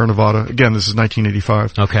 there's Sierra Nevada. Again, this is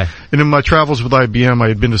 1985. Okay. And in my travels with IBM, I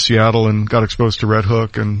had been to Seattle and got exposed to Red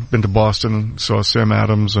Hook, and been to Boston and saw Sam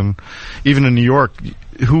Adams, and even in New York.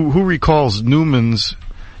 Who recalls Newman's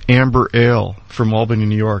Amber Ale from Albany,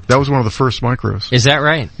 New York? That was one of the first micros. Is that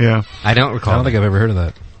right? Yeah. I don't recall. I don't think I've ever heard of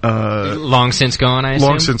that. Long since gone, I assume?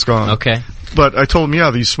 Long since gone. Okay. But I told him,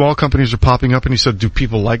 yeah, these small companies are popping up, and he said, "Do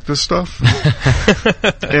people like this stuff?"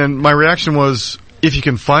 And my reaction was, if you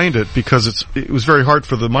can find it, because it was very hard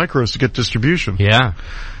for the micros to get distribution. Yeah.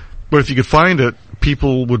 But if you could find it,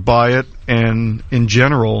 people would buy it, and in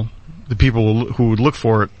general, the people who would look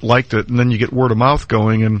for it liked it, and then you get word of mouth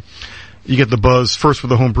going, and you get the buzz first with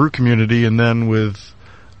the home brew community, and then with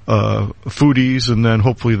foodies, and then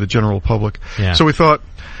hopefully the general public. Yeah. So we thought,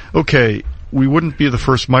 okay, we wouldn't be the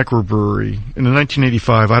first microbrewery. In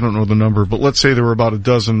 1985, I don't know the number, but let's say there were about a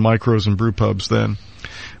dozen micros and brew pubs then.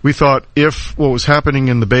 We thought if what was happening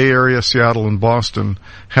in the Bay Area, Seattle, and Boston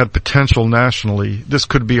had potential nationally, this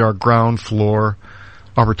could be our ground floor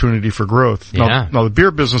opportunity for growth. Yeah. Now the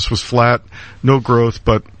beer business was flat, no growth,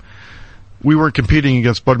 but we weren't competing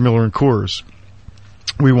against Bud Miller and Coors.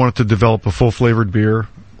 We wanted to develop a full-flavored beer.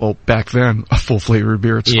 Well, back then, a full-flavored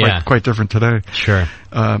beer. It's quite different today. Sure.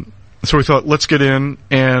 So we thought, let's get in,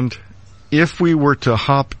 and if we were to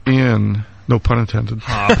hop in, no pun intended.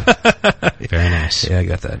 Very nice. Yeah, I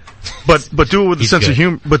got that. But do it with a sense of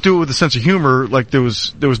humor. But do it with a sense of humor. Like there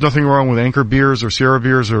was nothing wrong with Anchor beers or Sierra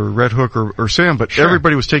beers or Red Hook or Sam, but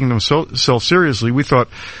everybody was taking themselves seriously. We thought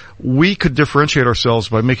we could differentiate ourselves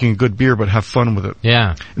by making a good beer, but have fun with it.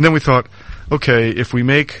 Yeah. And then we thought, okay, if we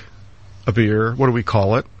make a beer, what do we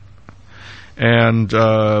call it? And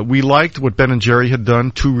we liked what Ben and Jerry had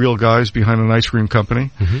done, two real guys behind an ice cream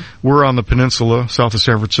company. Mm-hmm. We're on the peninsula, south of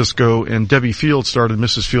San Francisco, and Debbie Fields started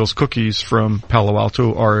Mrs. Fields Cookies from Palo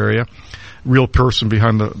Alto, our area. Real person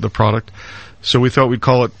behind the product. So we thought we'd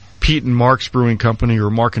call it Pete and Mark's Brewing Company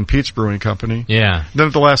or Mark and Pete's Brewing Company. Yeah. Then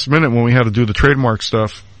at the last minute when we had to do the trademark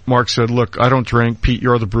stuff, Mark said, "Look, I don't drink. Pete,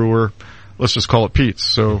 you're the brewer. Let's just call it Pete's."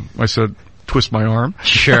 So I said, twist my arm.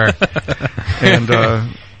 Sure.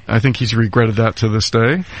 And I think he's regretted that to this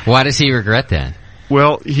day. Why does he regret that?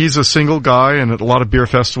 Well, he's a single guy, and at a lot of beer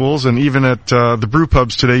festivals, and even at the brew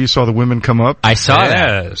pubs today, you saw the women come up. I saw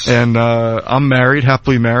that. And I'm married,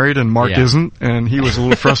 happily married, and Mark isn't, and he was a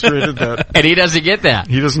little frustrated that... And he doesn't get that.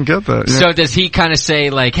 He doesn't get that, yeah. So does he kind of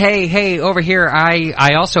say, like, hey, over here,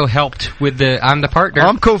 I also helped with I'm the partner.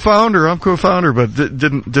 I'm co-founder, but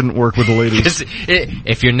didn't work with the ladies.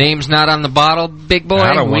 If your name's not on the bottle, big boy,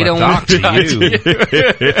 we don't want to talk to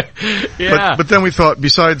you. Yeah. But then we thought,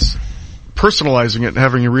 besides personalizing it and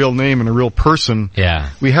having a real name and a real person,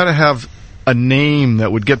 we had to have a name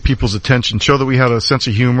that would get people's attention, show that we had a sense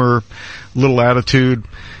of humor, little attitude.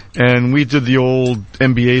 And we did the old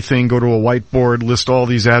MBA thing, go to a whiteboard, list all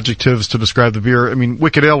these adjectives to describe the beer. I mean,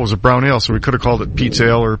 Wicked Ale was a brown ale, so we could have called it Pete's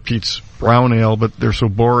Ale or Pete's Brown Ale, but they're so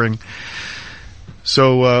boring.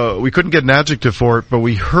 So we couldn't get an adjective for it, but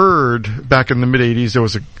we heard back in the mid-'80s there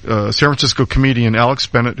was a San Francisco comedian, Alex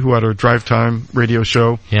Bennett, who had a drive time radio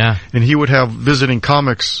show. Yeah. And he would have visiting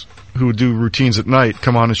comics who would do routines at night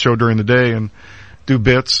come on his show during the day and do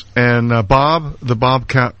bits. And Bob, the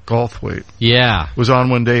Bobcat Goldthwait, was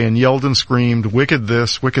on one day and yelled and screamed, "Wicked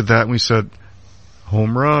this, wicked that." And we said,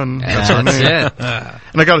 home run. That's our name. It.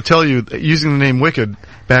 And I got to tell you, using the name Wicked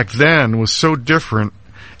back then was so different.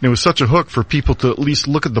 And it was such a hook for people to at least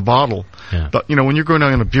look at the bottle. Yeah. But, you know, when you're going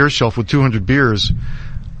down on a beer shelf with 200 beers,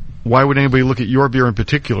 why would anybody look at your beer in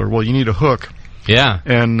particular? Well, you need a hook. Yeah.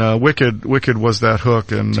 And Wicked was that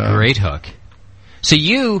hook. And it's a great hook. So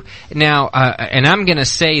you, now, and I'm going to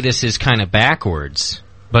say this is kind of backwards,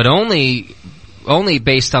 but only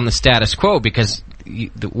based on the status quo, because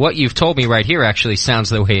what you've told me right here actually sounds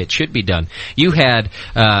the way it should be done. You had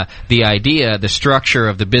the idea, the structure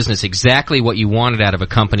of the business, exactly what you wanted out of a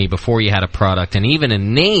company before you had a product, and even a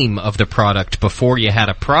name of the product before you had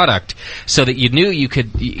a product, so that you knew you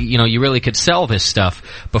could, you really could sell this stuff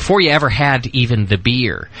before you ever had even the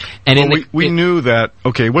beer. And we knew that.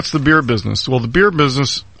 Okay, what's the beer business? Well, the beer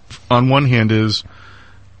business, on one hand, is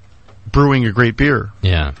brewing a great beer.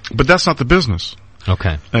 Yeah. But that's not the business.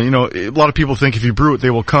 Okay. A lot of people think if you brew it, they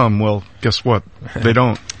will come. Well, guess what? They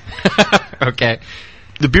don't. Okay.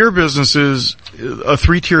 The beer business is a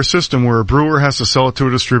 3-tier system where a brewer has to sell it to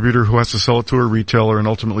a distributor who has to sell it to a retailer and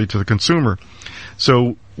ultimately to the consumer.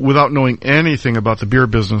 So without knowing anything about the beer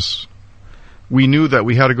business, we knew that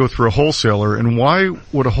we had to go through a wholesaler. And why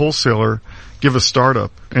would a wholesaler give a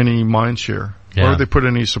startup any mind share? Yeah. Why would they put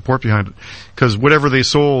any support behind it? Because whatever they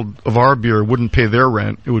sold of our beer wouldn't pay their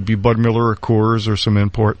rent. It would be Bud Miller or Coors or some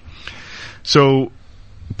import. So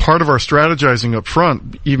part of our strategizing up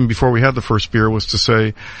front, even before we had the first beer, was to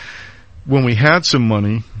say, when we had some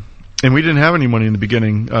money, and we didn't have any money in the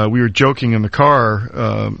beginning, we were joking in the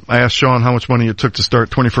car. I asked Sean how much money it took to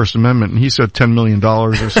start 21st Amendment, and he said $10 million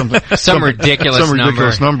or something. some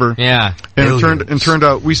ridiculous number. Yeah. And it turned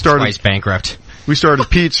out we started... Twice bankrupt. We started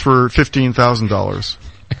Pete's for $15,000.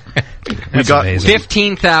 We got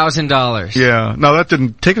 $15,000. Yeah. Now that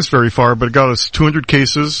didn't take us very far, but it got us 200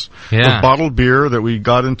 cases of bottled beer that we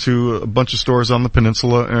got into a bunch of stores on the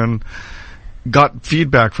peninsula and got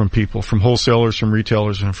feedback from people, from wholesalers, from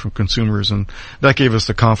retailers, and from consumers, and that gave us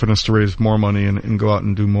the confidence to raise more money and go out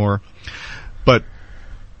and do more. But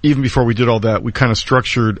even before we did all that, we kind of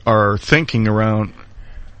structured our thinking around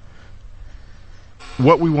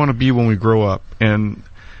what we want to be when we grow up. And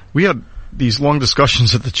we had these long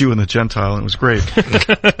discussions at the Jew and the Gentile, and it was great.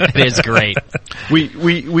 It is great.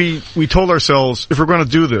 We told ourselves, if we're going to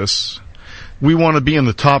do this, we want to be in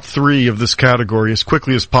the top 3 of this category as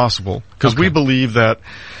quickly as possible, because we believe that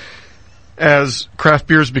as craft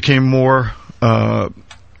beers became more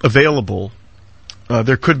available,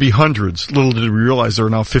 there could be hundreds. Little did we realize there are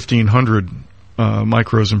now 1,500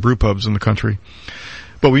 micros and brew pubs in the country.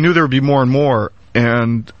 But we knew there would be more and more,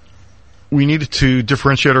 and we needed to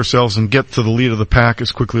differentiate ourselves and get to the lead of the pack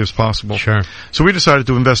as quickly as possible. Sure. So we decided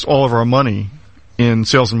to invest all of our money in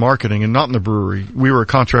sales and marketing and not in the brewery. We were a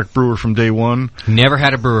contract brewer from day one. Never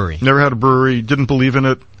had a brewery. Didn't believe in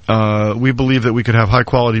it. We believed that we could have high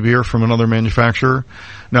quality beer from another manufacturer.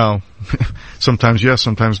 Now, sometimes yes,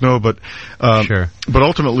 sometimes no, but but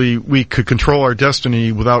ultimately we could control our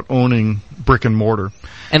destiny without owning brick and mortar.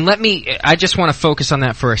 And I just want to focus on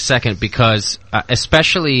that for a second, because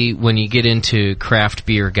especially when you get into craft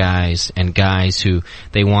beer guys and guys who,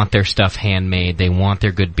 they want their stuff handmade, they want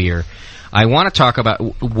their good beer. I want to talk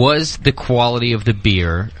about, was the quality of the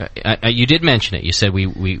beer, you did mention it, you said we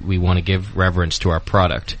want to give reverence to our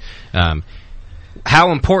product.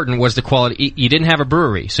 How important was the quality? You didn't have a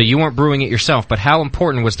brewery, so you weren't brewing it yourself, but how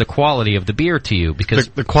important was the quality of the beer to you? Because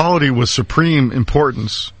the quality was supreme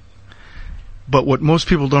importance. But what most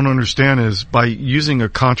people don't understand is by using a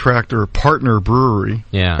contract or a partner brewery.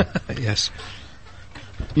 Yeah. Yes.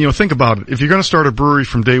 Think about it. If you're going to start a brewery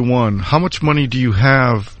from day one, how much money do you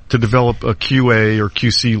have to develop a QA or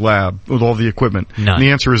QC lab with all the equipment? None. And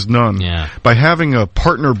the answer is none. Yeah. By having a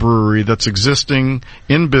partner brewery that's existing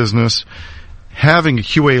in business, having a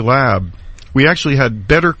QA lab, we actually had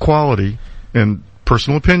better quality, and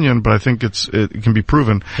personal opinion, but I think it can be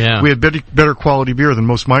proven. Yeah. We had better quality beer than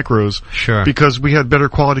most micros. Sure. Because we had better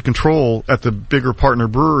quality control at the bigger partner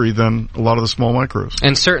brewery than a lot of the small micros.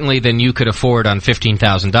 And certainly than you could afford on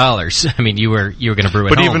 $15,000. I mean, you were going to brew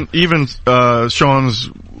at home. But even Sean's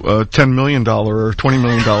 $10 million or $20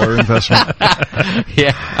 million investment.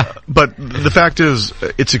 Yeah. But the fact is,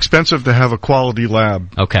 it's expensive to have a quality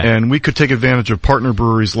lab. Okay. And we could take advantage of partner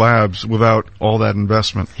breweries' labs without all that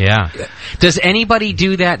investment. Yeah. Does anybody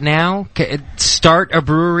do that now? Start a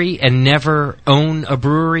brewery and never own a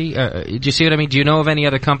brewery? Do you see what I mean? Do you know of any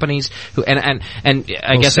other companies who, and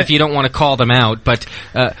I guess if you don't want to call them out, but,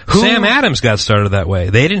 Sam Adams got started that way.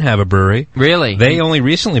 They didn't have a brewery. Really? They only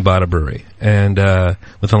recently bought a brewery. And,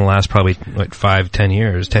 within the last probably, 5-10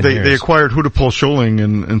 years, 10 years. They acquired Hudepohl Scholing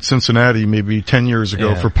in Cincinnati maybe 10 years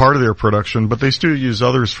ago for part of their production, but they still use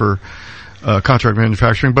others for contract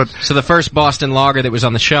manufacturing. But so the first Boston lager that was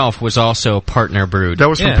on the shelf was also partner brewed. That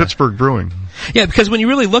was from Pittsburgh Brewing. Yeah, because when you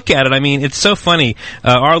really look at it, I mean, it's so funny.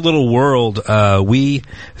 Our little world, we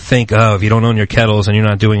think, if you don't own your kettles and you're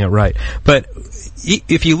not doing it right. But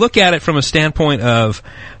if you look at it from a standpoint of,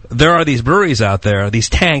 there are these breweries out there, these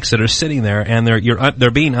tanks that are sitting there, and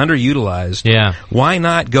they're being underutilized. Yeah. Why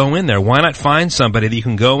not go in there? Why not find somebody that you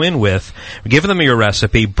can go in with, give them your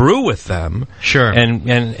recipe, brew with them? Sure.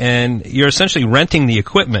 And you're essentially renting the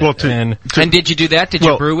equipment. Well, and did you do that? Did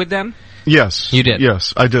you brew with them? Yes. You did?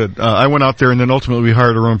 Yes, I did. I went out there, and then ultimately we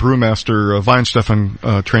hired our own brewmaster, a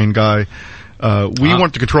Weinstefan trained guy. We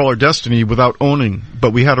wanted to control our destiny without owning,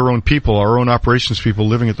 but we had our own people, our own operations people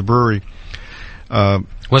living at the brewery.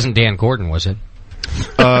 Wasn't Dan Gordon, was it?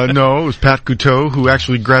 No, it was Pat Couteau, who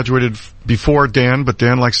actually graduated before Dan, but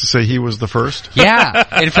Dan likes to say he was the first.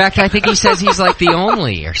 Yeah. In fact, I think he says he's like the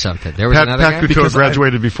only or something. There was another Pat guy? Couteau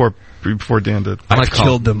graduated before Dan did. I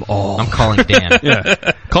killed them all. I'm calling Dan.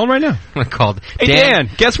 Yeah. Call him right now. I'm called Hey, Dan,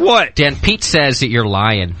 guess what? Dan, Pete says that you're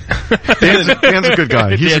lying. Dan's a good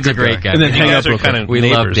guy. He's Dan's a good great guy. And then You hang guys up are with kind him. of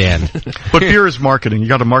We love Dan. But beer is marketing. You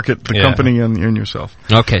got to market the company and yourself.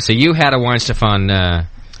 Okay, so you had a Weinstefan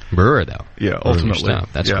brewer, though. Yeah, Brewing your ultimately. stuff.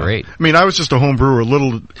 That's Yeah. great. I mean, I was just a home brewer.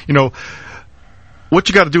 What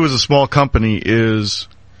you got to do as a small company is,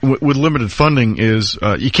 with limited funding, is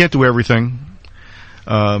you can't do everything.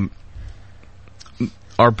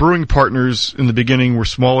 Our brewing partners in the beginning were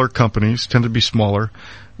smaller companies, tend to be smaller,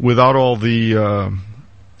 without all the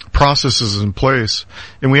processes in place.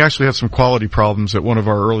 And we actually had some quality problems at one of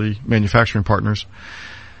our early manufacturing partners.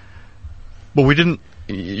 But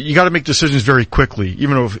you got to make decisions very quickly,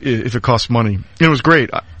 even if it costs money. And it was great.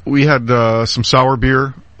 We had some sour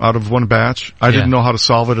beer out of one batch. I didn't know how to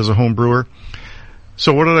solve it as a home brewer.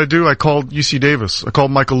 So what did I do? I called UC Davis. I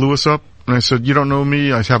called Michael Lewis up, and I said, you don't know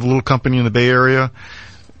me. I have a little company in the Bay Area.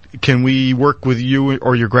 Can we work with you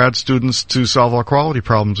or your grad students to solve our quality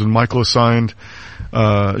problems? And Michael assigned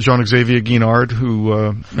Jean-Xavier Guinard,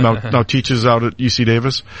 who now teaches out at UC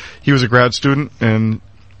Davis. He was a grad student, and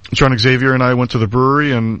Jean-Xavier and I went to the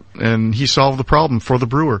brewery, and he solved the problem for the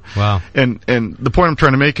brewer. Wow. And the point I'm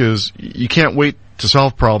trying to make is you can't wait to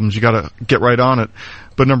solve problems. You got to get right on it.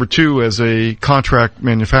 But number two, as a contract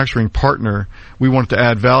manufacturing partner, we wanted to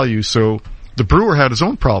add value. So the brewer had his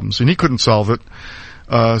own problems, and he couldn't solve it.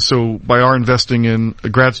 So by our investing in a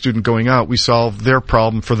grad student going out, we solved their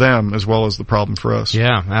problem for them as well as the problem for us.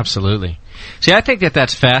 Yeah, absolutely. See, I think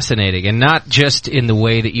that's fascinating, and not just in the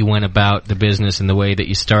way that you went about the business and the way that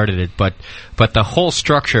you started it, but the whole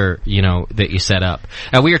structure, that you set up.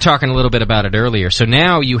 We were talking a little bit about it earlier. So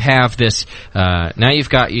now you have this, now you've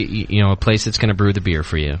got, a place that's going to brew the beer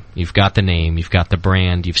for you. You've got the name, you've got the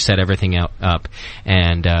brand, you've set everything up,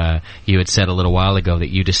 and you had said a little while ago that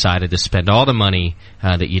you decided to spend all the money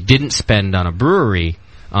that you didn't spend on a brewery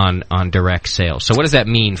on direct sales. So what does that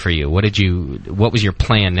mean for you? What was your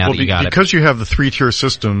plan now that you got it? Because you have the 3-tier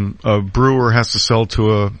system, a brewer has to sell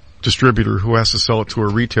to a distributor who has to sell it to a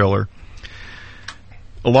retailer.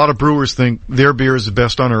 A lot of brewers think their beer is the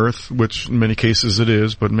best on earth, which in many cases it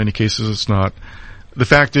is, but in many cases it's not. The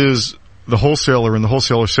fact is, the wholesaler and the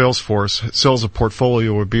wholesaler sales force sells a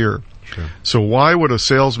portfolio of beer. Sure. So why would a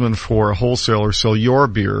salesman for a wholesaler sell your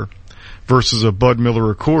beer versus a Bud, Miller,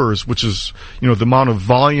 or Coors, which is, the amount of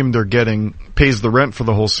volume they're getting pays the rent for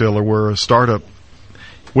the wholesaler, where a startup,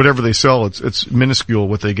 whatever they sell, it's minuscule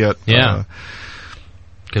what they get. Yeah.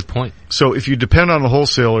 Good point. So if you depend on a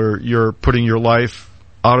wholesaler, you're putting your life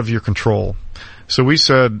out of your control. So we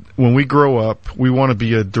said, when we grow up, we want to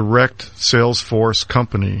be a direct sales force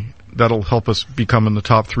company that'll help us become in the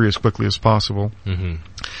top 3 as quickly as possible. Mm-hmm.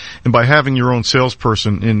 And by having your own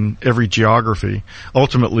salesperson in every geography,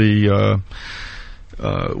 ultimately,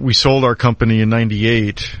 we sold our company in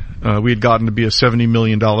 '98. We had gotten to be a $70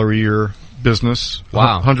 million a year business.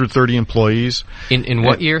 Wow. 130 employees. In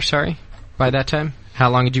what year, sorry, by that time? How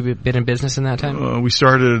long had you been in business in that time? We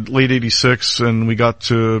started late 86 and we got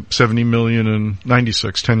to 70 million in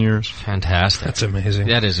 96, 10 years. Fantastic. That's amazing.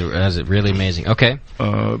 That is really amazing. Okay.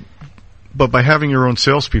 But by having your own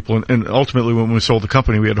salespeople, and ultimately when we sold the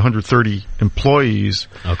company, we had 130 employees.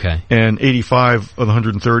 Okay. And 85 of the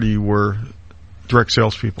 130 were direct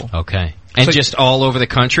salespeople. Okay. And so, just all over the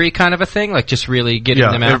country kind of a thing? Like just really getting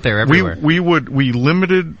them out there everywhere? We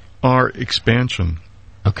limited our expansion.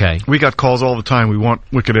 Okay. We got calls all the time. We want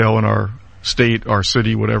Wicked Ale in our state, our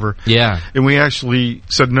city, whatever. Yeah. And we actually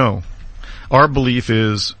said no. Our belief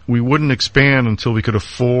is we wouldn't expand until we could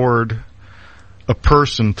afford a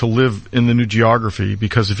person to live in the new geography,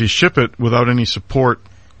 because if you ship it without any support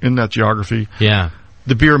in that geography,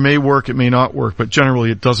 the beer may work, it may not work, but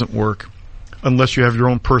generally it doesn't work. unless you have your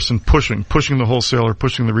own person pushing the wholesaler,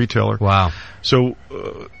 pushing the retailer. Wow. So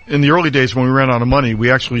in the early days when we ran out of money,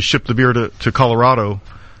 we actually shipped the beer to Colorado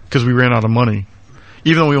because we ran out of money.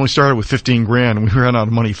 Even though we only started with $15,000 and we ran out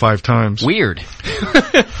of money 5 times. Weird.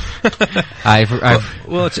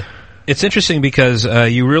 Well, it's interesting because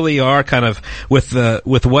you really are kind of with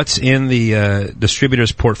what's in the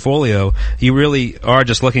distributor's portfolio. You really are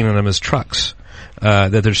just looking at them as trucks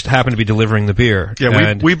that they just happen to be delivering the beer.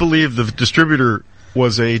 Yeah, we believe the distributor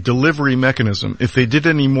was a delivery mechanism. If they did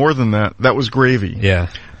any more than that, that was gravy. Yeah,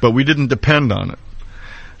 but we didn't depend on it.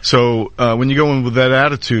 So when you go in with that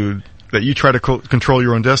attitude that you try to control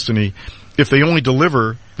your own destiny, if they only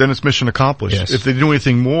deliver, then it's mission accomplished. Yes. If they do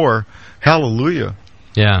anything more, hallelujah.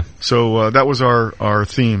 Yeah. So that was our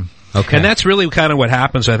theme. Okay. And that's really kind of what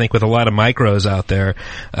happens, I think, with a lot of micros out there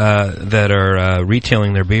that are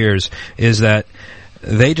retailing their beers, is that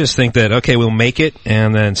they just think that, okay, we'll make it,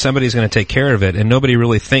 and then somebody's going to take care of it, and nobody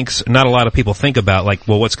really thinks, not a lot of people think about, like,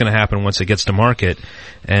 well, what's going to happen once it gets to market?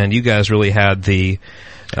 And you guys really had the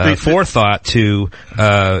forethought to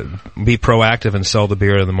be proactive and sell the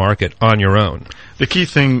beer in the market on your own. The key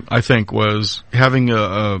thing, I think, was having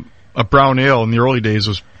a brown ale in the early days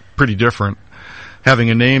was pretty different. Having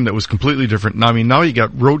a name that was completely different. Now, I mean, now you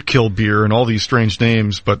got roadkill beer and all these strange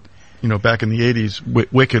names, but, you know, back in the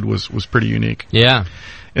 80s, Wicked was pretty unique. Yeah.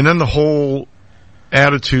 And then the whole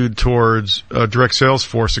attitude towards direct sales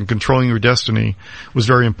force and controlling your destiny was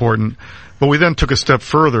very important. But we then took a step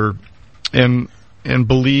further and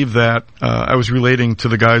believed that I was relating to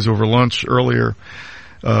the guys over lunch earlier.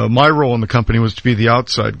 My role in the company was to be the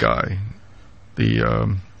outside guy,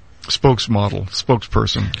 the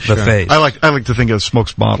spokesperson. The face. I like to think of as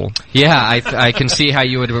spokesmodel. Yeah, I can see how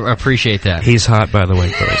you would appreciate that. He's hot, by the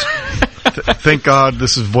way, folks. Thank God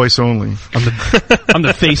this is voice only. I'm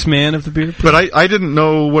the face man of the beer. But I didn't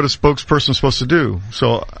know what a spokesperson was supposed to do,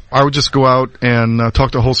 so I would just go out and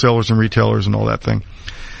talk to wholesalers and retailers and all that thing.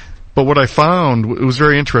 But what I found, it was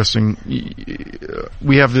very interesting.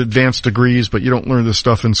 We have the advanced degrees, but you don't learn this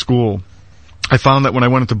stuff in school. I found that when I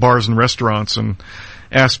went into bars and restaurants and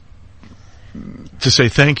asked to say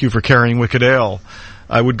thank you for carrying Wicked Ale,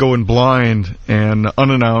 I would go in blind and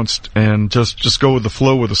unannounced and just go with the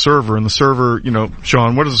flow with the server. And the server, you know,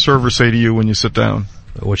 Sean, what does the server say to you when you sit down?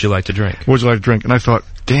 What'd you like to drink? What would you like to drink? And I thought,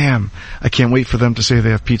 damn, I can't wait for them to say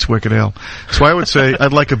they have Pete's Wicked Ale. So I would say,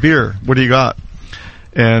 I'd like a beer. What do you got?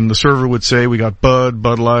 And the server would say, we got Bud,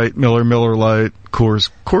 Bud Light, Miller, Miller Light,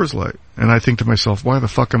 Coors Light. And I think to myself, why the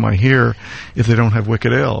fuck am I here if they don't have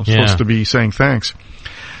Wicked Ale? I'm supposed to be saying thanks.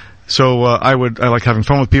 So I like having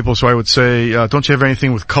fun with people, so I would say, don't you have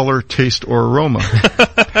anything with color, taste, or aroma?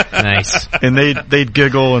 Nice. And they'd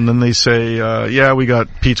giggle, and then they say, yeah, we got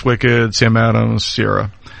Pete's Wicked, Sam Adams,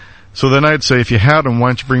 Sierra. So then I'd say, if you had them, why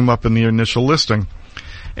don't you bring them up in the initial listing?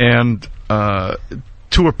 And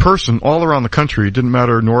to a person all around the country, it didn't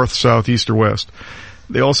matter north, south, east, or west,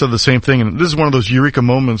 they all said the same thing. And this is one of those eureka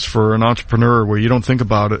moments for an entrepreneur where you don't think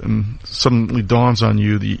about it and suddenly dawns on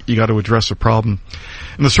you that you got to address a problem.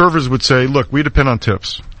 And the servers would say, look, we depend on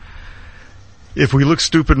tips. If we look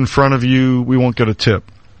stupid in front of you, we won't get a tip.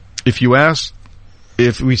 If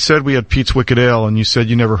we said we had Pete's Wicked Ale and you said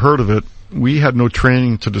you never heard of it, we had no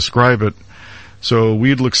training to describe it. So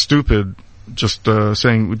we'd look stupid just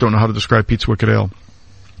saying we don't know how to describe Pete's Wicked Ale.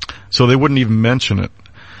 So they wouldn't even mention it.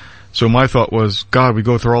 So my thought was, God, we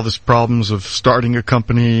go through all these problems of starting a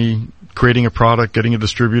company, creating a product, getting a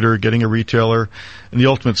distributor, getting a retailer, and the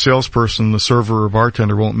ultimate salesperson, the server or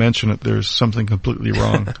bartender, won't mention it. There's something completely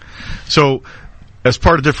wrong. So as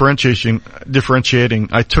part of differentiating,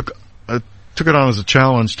 I took it on as a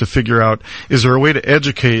challenge to figure out, is there a way to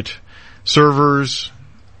educate servers,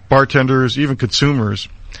 bartenders, even consumers?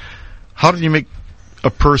 How do you make a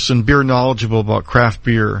person beer knowledgeable about craft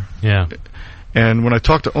beer? Yeah. And when I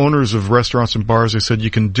talked to owners of restaurants and bars, they said, you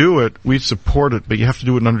can do it, we'd support it, but you have to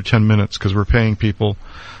do it in under 10 minutes because we're paying people.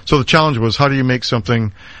 So the challenge was, how do you make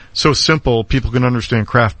something so simple people can understand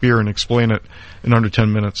craft beer and explain it in under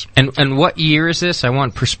 10 minutes? And what year is this? I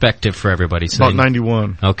want perspective for everybody. So about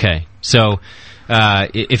 91. Okay. So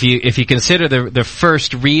if you consider the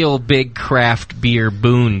first real big craft beer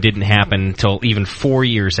boom didn't happen until even 4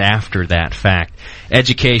 years after that fact,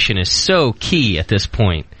 education is so key at this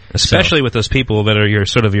point. Especially with those people that are your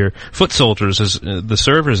foot soldiers, as the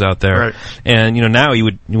servers out there. Right. And now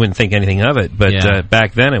you wouldn't think anything of it, but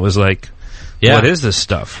back then it was like, Yeah. What is this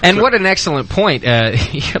stuff? And what an excellent point.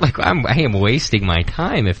 You're like, I am wasting my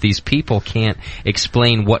time if these people can't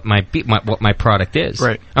explain what what my product is.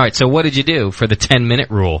 Right. All right, so what did you do for the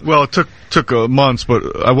 10-minute rule? Well, it took months,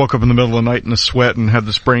 but I woke up in the middle of the night in a sweat and had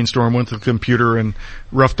this brainstorm, went to the computer and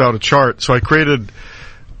roughed out a chart. So I created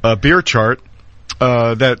a beer chart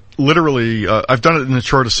that literally, I've done it in a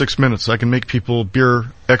chart of 6 minutes. I can make people beer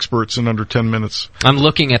experts in under 10 minutes. I'm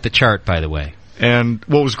looking at the chart, by the way. And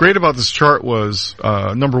what was great about this chart was,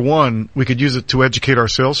 number one, we could use it to educate our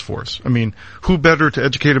sales force. I mean, who better to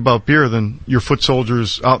educate about beer than your foot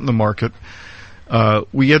soldiers out in the market?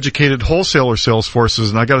 We educated wholesaler sales forces,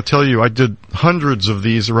 and I got to tell you, I did hundreds of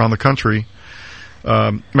these around the country.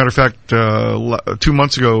 Matter of fact, 2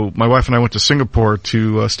 months ago, my wife and I went to Singapore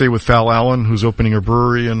to stay with Val Allen, who's opening a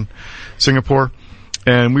brewery in Singapore,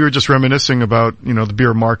 and we were just reminiscing about the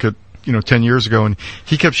beer market 10 years ago, and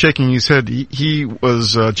he kept shaking his head. He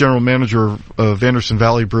was general manager of Anderson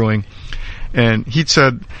Valley Brewing, and he'd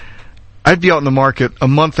said, I'd be out in the market a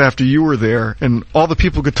month after you were there, and all the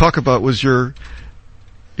people could talk about was your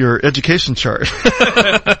education chart.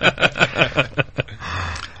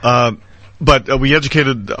 But we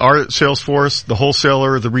educated our sales force, the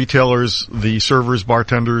wholesaler, the retailers, the servers,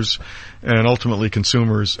 bartenders, and ultimately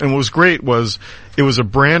consumers. And what was great was it was a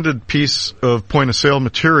branded piece of point-of-sale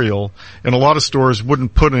material, and a lot of stores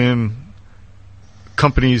wouldn't put in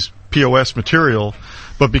companies' POS material,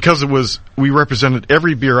 but because we represented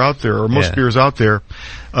every beer out there, or most beers out there,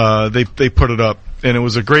 they put it up. And it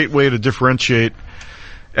was a great way to differentiate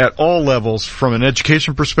at all levels from an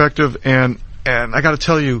education perspective. And I got to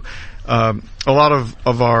tell you, a lot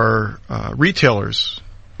of our retailers,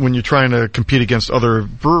 when you're trying to compete against other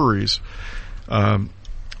breweries,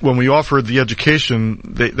 when we offered the education,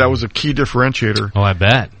 that was a key differentiator. Oh, I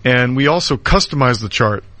bet. And we also customized the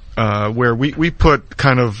chart, where we put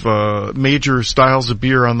kind of major styles of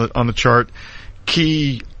beer on the chart,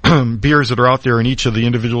 key beers that are out there in each of the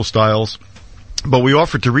individual styles, but we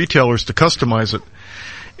offered to retailers to customize it.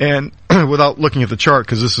 And without looking at the chart,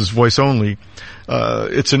 because this is voice only,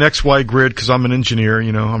 it's an XY grid because I'm an engineer,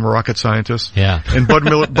 I'm a rocket scientist. Yeah. And Bud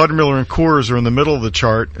Miller and Coors are in the middle of the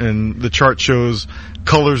chart, and the chart shows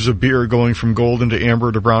colors of beer going from golden to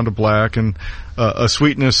amber to brown to black, and a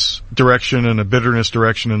sweetness direction and a bitterness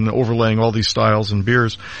direction, and overlaying all these styles and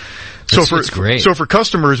beers. It's great. So for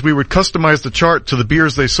customers, we would customize the chart to the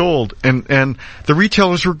beers they sold, and the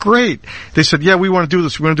retailers were great. They said, yeah, we want to do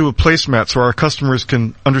this. We want to do a placemat so our customers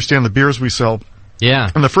can understand the beers we sell. Yeah.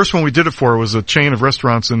 And the first one we did it for was a chain of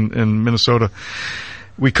restaurants in Minnesota.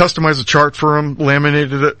 We customized the chart for them,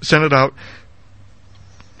 laminated it, sent it out,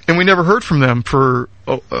 and we never heard from them for,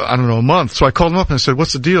 a month. So I called them up and I said,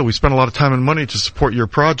 what's the deal? We spent a lot of time and money to support your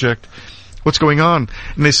project. What's going on?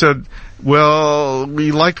 And they said, well,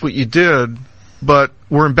 we liked what you did, but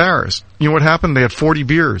we're embarrassed. You know what happened? They had 40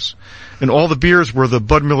 beers, and all the beers were the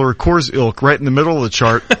Bud Miller Coors ilk right in the middle of the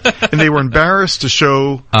chart, and they were embarrassed to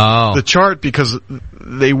show the chart because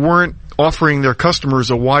they weren't offering their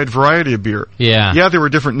customers a wide variety of beer. Yeah. Yeah, there were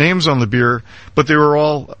different names on the beer, but they were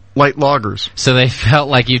all light lagers. So they felt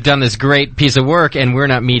like you've done this great piece of work, and we're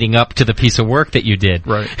not meeting up to the piece of work that you did.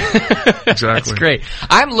 Right. Exactly. That's great.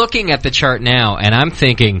 I'm looking at the chart now, and I'm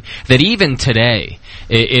thinking that even today,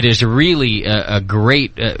 it is really a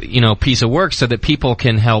great, piece of work, so that people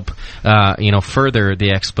can help, further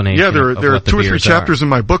the explanation. Yeah, there are 2 or 3 chapters are. in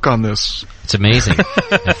my book on this. It's amazing.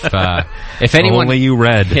 If anyone, only you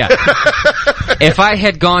read. Yeah. If I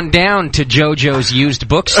had gone down to JoJo's used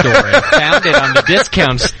bookstore and found it on the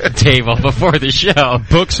discounts table before the show,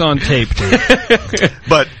 books on tape, dude.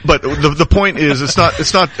 But the point is, it's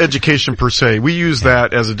not education per se. We use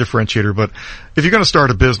that as a differentiator. But if you're going to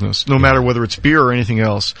start a business, no matter whether it's beer or anything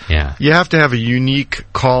else, you have to have a unique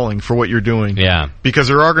calling for what you're doing. Yeah. Because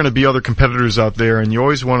there are going to be other competitors out there, and you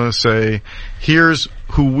always want to say, here's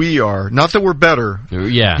who we are. Not that we're better.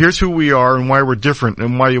 Yeah. Here's who we are and why we're different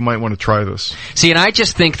and why you might want to try this. See, and I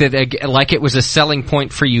just think that, like it was a selling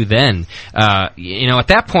point for you then. At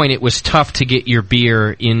that point it was tough to get your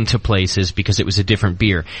beer into places because it was a different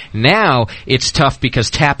beer. Now it's tough because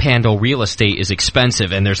tap handle real estate is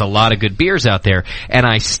expensive and there's a lot of good beers out there. And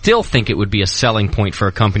I still think it would be a selling point for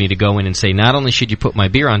a company to go in and say, not only should you put my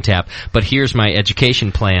beer on tap, but here's my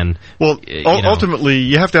education plan. Well, ultimately,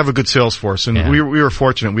 you have to have a good sales force. And we were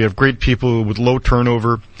fortunate. We have great people with low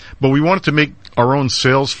turnover, but we wanted to make our own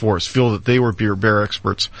sales force feel that they were beer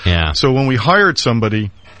experts. Yeah. So when we hired somebody,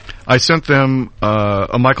 I sent them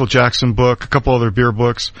a Michael Jackson book, a couple other beer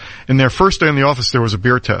books, and their first day in the office there was a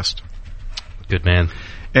beer test. Good man.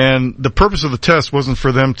 And the purpose of the test wasn't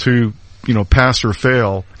for them to pass or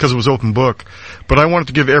fail because it was open book. But I wanted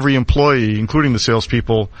to give every employee, including the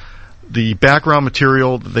salespeople, the background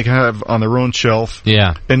material that they can have on their own shelf.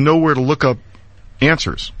 Yeah. And know where to look up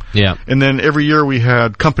answers. Yeah. And then every year we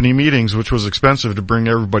had company meetings, which was expensive to bring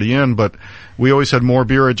everybody in, but we always had more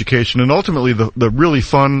beer education. And ultimately, the really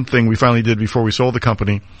fun thing we finally did before we sold the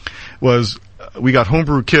company was we got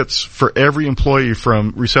homebrew kits for every employee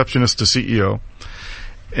from receptionist to CEO.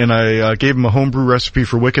 And I gave them a homebrew recipe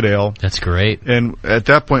for Wicked Ale. That's great. And at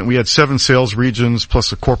that point, we had 7 sales regions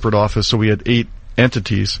plus a corporate office, so we had 8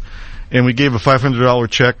 entities. And we gave a $500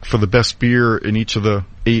 check for the best beer in each of the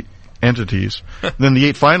 8 entities. Then the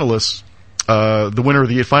 8 finalists, the winner of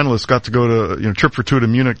the 8 finalists got to go to, trip for 2 to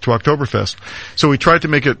Munich to Oktoberfest. So we tried to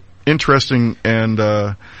make it interesting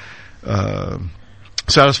and,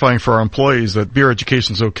 satisfying for our employees that beer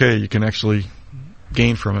education's okay. You can actually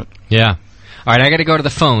gain from it. Yeah. All right, I got to go to the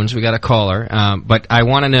phones. We got a caller. But I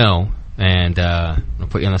want to know, and I'll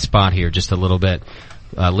put you on the spot here just a little bit.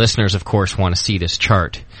 Listeners, of course, want to see this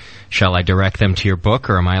chart. Shall I direct them to your book,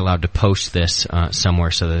 or am I allowed to post this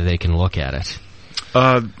somewhere so that they can look at it?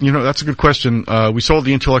 That's a good question. We sold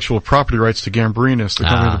the intellectual property rights to Gambrinus, the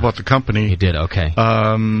company that bought the company. You did, okay.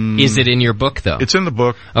 Is it in your book, though? It's in the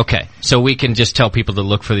book. Okay, so we can just tell people to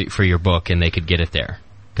look for your book, and they could get it there,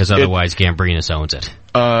 because otherwise Gambrinus owns it.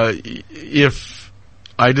 If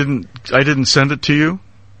I didn't send it to you,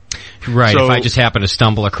 right? So, if I just happen to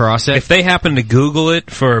stumble across it, if they happen to Google it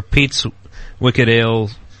for Pete's Wicked Ale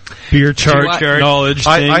beer chart knowledge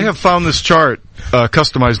thing. I have found this chart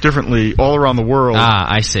customized differently all around the world.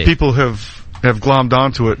 I see. People have glommed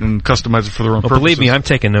onto it and customized it for their own purposes. Believe me, I'm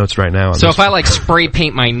taking notes right now. So if I spray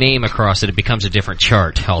paint my name across it, it becomes a different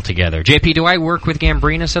chart altogether. JP, do I work with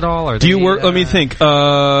Gambrinus at all? Or do you work? Let me think. There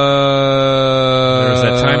was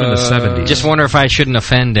that time in the 70s. Just wonder if I shouldn't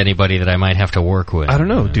offend anybody that I might have to work with. I don't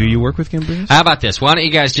know. Do you work with Gambrinus? How about this? Why don't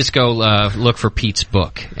you guys just go look for Pete's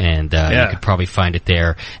book, and you could probably find it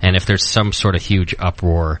there. And if there's some sort of huge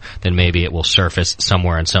uproar, then maybe it will surface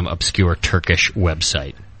somewhere on some obscure Turkish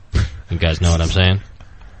website. You guys know what I'm saying?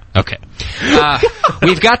 Okay.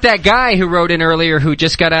 We've got that guy who wrote in earlier who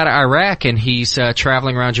just got out of Iraq, and he's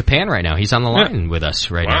traveling around Japan right now. He's on the line with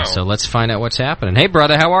us right now, so let's find out what's happening. Hey,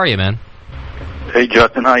 brother, how are you, man? Hey,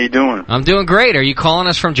 Justin, how you doing? I'm doing great. Are you calling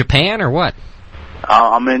us from Japan or what?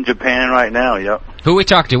 I'm in Japan right now, yep. Who we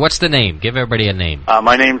talk to? What's the name? Give everybody a name.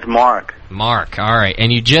 My name's Mark. Mark, all right.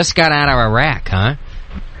 And you just got out of Iraq, huh?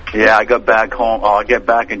 Yeah, I got back home. I'll get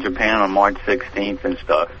back in Japan on March 16th and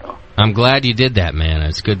stuff, so. I'm glad you did that, man.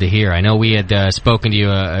 It's good to hear. I know we had spoken to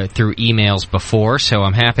you through emails before, so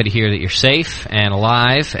I'm happy to hear that you're safe and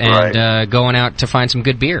alive and going out to find some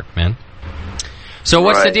good beer, man. So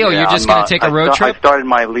what's the deal? You're just going to take a road trip? I started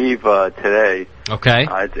my leave today. Okay.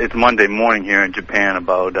 It's Monday morning here in Japan,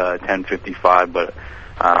 about 10:55, but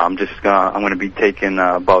I'm going to be taking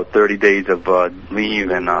about 30 days of leave,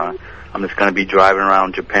 and I'm just going to be driving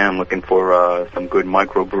around Japan looking for some good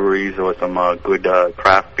microbreweries or some good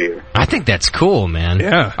craft beer. I think that's cool, man.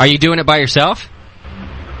 Yeah. Are you doing it by yourself?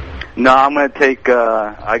 No, I'm going to take,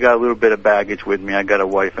 I got a little bit of baggage with me. I got a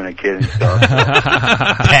wife and a kid and stuff.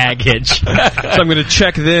 Baggage. So I'm going to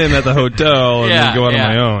check them at the hotel and then go out on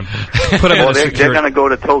my own. They're going to go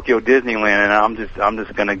to Tokyo Disneyland, and I'm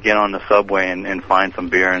just going to get on the subway and find some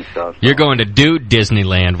beer and stuff. So. You're going to do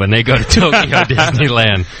Disneyland when they go to Tokyo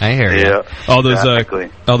Disneyland. I hear you. Yeah, all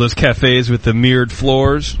those cafes with the mirrored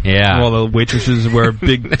floors. Yeah. All the waitresses wear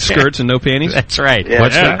big skirts and no panties. That's right. Yeah,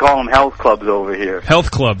 we call them health clubs over here.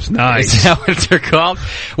 Health clubs. Nice. Is that what they're called?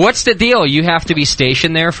 What's the deal? You have to be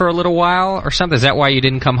stationed there for a little while or something? Is that why you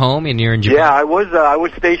didn't come home and you're in Japan? Yeah, I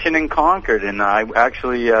was stationed in Concord, and I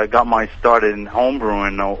actually got my start in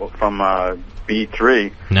homebrewing from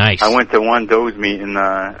B3. Nice. I went to one Doe's meeting.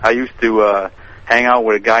 I used to hang out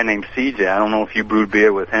with a guy named CJ. I don't know if you brewed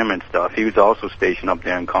beer with him and stuff. He was also stationed up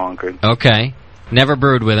there in Concord. Okay. Never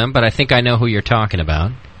brewed with him, but I think I know who you're talking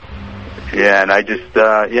about. Yeah, and I just,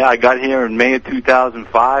 I got here in May of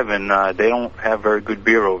 2005, and they don't have very good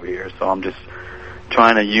beer over here, so I'm just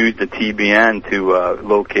trying to use the TBN to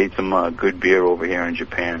locate some good beer over here in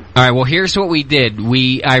Japan. All right, well, here's what we did.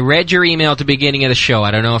 I read your email at the beginning of the show.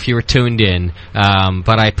 I don't know if you were tuned in,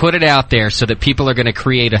 but I put it out there so that people are going to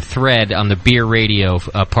create a thread on the Beer Radio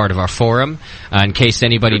part of our forum in case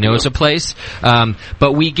anybody knows a place.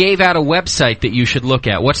 But we gave out a website that you should look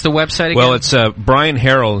at. What's the website again? Well, it's Brian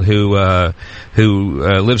Harrell, who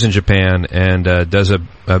lives in Japan and does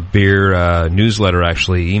a beer newsletter,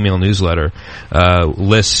 actually, email newsletter.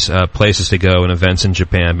 lists places to go and events in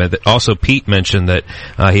Japan. But also, Pete mentioned that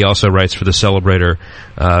he also writes for the Celebrator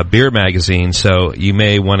beer magazine, so you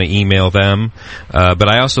may want to email them. But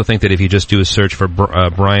I also think that if you just do a search for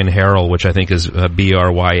Brian Harrell, which I think is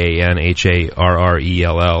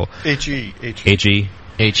BryanHarrell.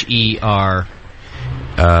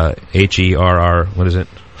 H-E-R-R. What is it?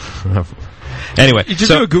 Anyway. You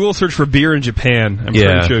just do a Google search for beer in Japan. I'm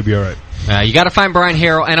pretty sure you'll be alright. You got to find Brian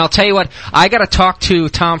Harrell, and I'll tell you what, I got to talk to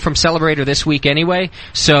Tom from Celebrator this week anyway,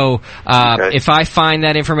 so if I find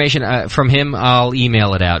that information from him, I'll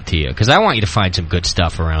email it out to you, because I want you to find some good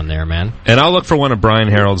stuff around there, man. And I'll look for one of Brian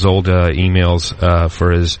Harrell's old emails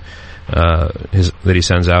for his that he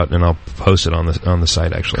sends out, and I'll post it on the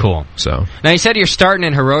site, actually. Cool. So now, you said you're starting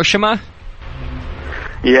in Hiroshima?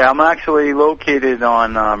 Yeah, I'm actually located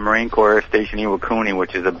on Marine Corps Air Station Iwakuni,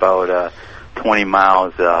 which is about 20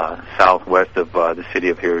 miles southwest of the city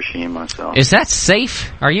of Hiroshima. So, is that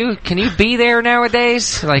safe? Can you be there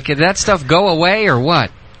nowadays? Like, did that stuff go away or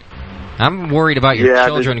what? I'm worried about your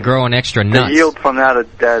children growing extra nuts. The yield from that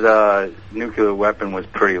nuclear weapon was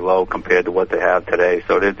pretty low compared to what they have today,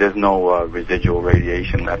 so there's no residual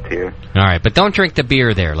radiation left here. All right, but don't drink the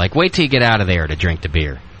beer there. Like, wait till you get out of there to drink the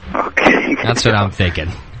beer. Okay. That's what I'm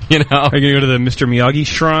thinking. You know, are you going to go to the Mr. Miyagi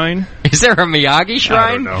shrine? Is there a Miyagi shrine?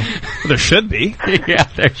 I don't know. Well, there should be. Yeah,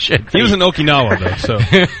 there should be. He was in Okinawa, though, so.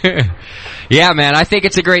 Yeah, man, I think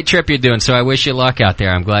it's a great trip you're doing, so I wish you luck out there.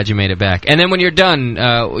 I'm glad you made it back. And then when you're done,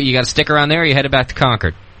 you got to stick around there, or you headed back to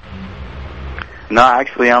Concord? No,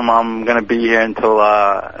 actually, I'm going to be here until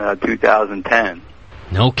 2010.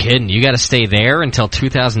 No kidding. You got to stay there until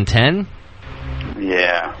 2010?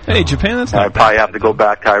 Yeah. Hey, Japan, that's not I probably have to go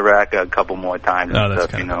back to Iraq a couple more times and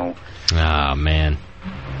stuff, you know. Oh, man.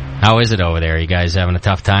 How is it over there? You guys having a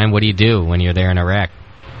tough time? What do you do when you're there in Iraq?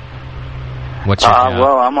 What's your job?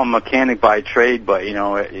 Well, I'm a mechanic by trade, but, you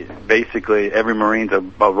know, basically every Marine's a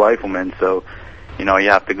rifleman, so, you know,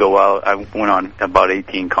 you have to go out. I went on about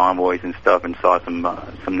 18 convoys and stuff and saw some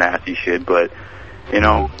nasty shit, but, you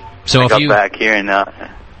know, so I got back here and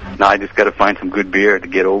now I just got to find some good beer to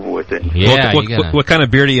get over with it. Yeah. What kind of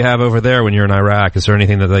beer do you have over there when you're in Iraq? Is there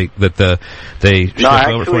anything that they no,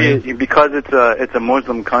 actually, because it's a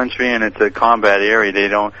Muslim country and it's a combat area, they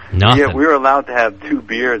don't. Nothing. Yeah, we were allowed to have 2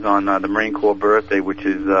 beers on the Marine Corps birthday, which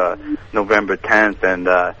is November 10th, and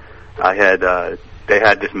they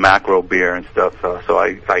had this macro beer and stuff, so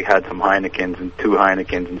I had some Heinekens and 2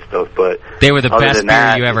 Heinekens and stuff, but they were the best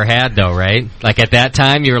beer you ever had, though, right? Like, at that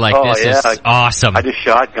time, you were like, this is awesome. I just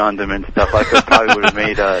shotgunned them and stuff. I probably would have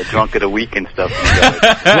made Drunk of the Week and stuff.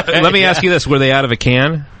 Let me ask you this, were they out of a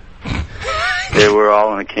can? They were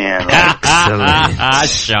all in a can. Excellent.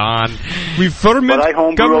 Sean. But I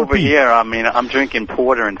homebrew over here. I mean, I'm drinking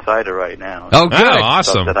porter and cider right now. Oh, good.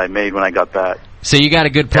 Awesome. Stuff that I made when I got back. So you got a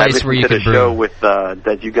good place where you can brew. I listened to the show with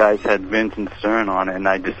that you guys had Vince and Stern on it, and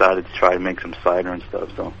I decided to try to make some cider and stuff.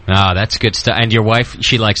 So. Oh, that's good stuff. And your wife,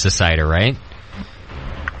 she likes the cider, right?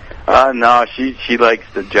 No, she likes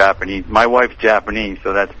the Japanese. My wife's Japanese,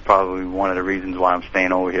 so that's probably one of the reasons why I'm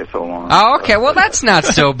staying over here so long. Oh, okay. Well, that's not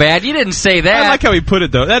so bad. You didn't say that. I like how he put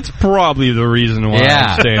it, though. That's probably the reason why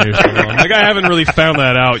I'm staying here so long. Like, I haven't really found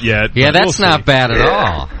that out yet. Yeah, that's not bad at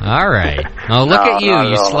all. All right. Oh, look at you.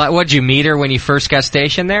 What'd you meet her when you first got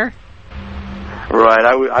stationed there?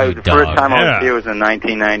 Right. The first time I was here was in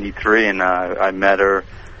 1993, and I met her.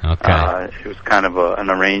 Okay. It was kind of an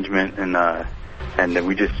arrangement, and then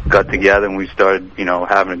we just got together and we started, you know,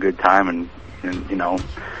 having a good time, and you know,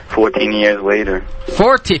 14 years later.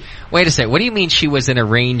 14? Wait a second. What do you mean she was an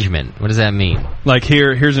arrangement? What does that mean? Like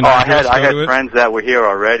here's an address. I had friends that were here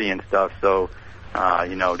already and stuff, so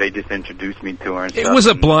you know, they just introduced me to her and stuff. It was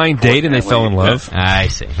a blind date and they fell in love. I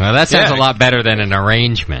see. Well, that sounds a lot better than an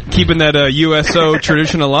arrangement. Keeping that USO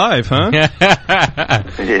tradition alive, huh?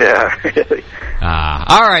 Yeah.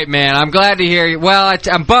 All right, man. I'm glad to hear you. Well,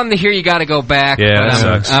 I'm bummed to hear you got to go back. Yeah, that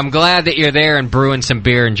sucks. I'm glad that you're there and brewing some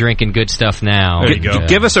beer and drinking good stuff now. There you go.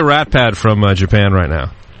 Give us a Rat Pad from Japan right now.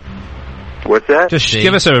 What's that? Just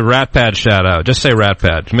give us a Rat Pad shout out. Just say Rat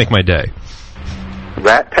Pad to make my day.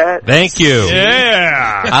 Rat Pad? Thank you.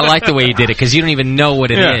 Yeah. I like the way you did it because you don't even know what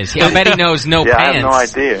it is. I bet he knows no pants. I have no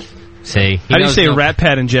idea. See, how do you say Rat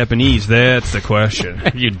Pad in Japanese? That's the question.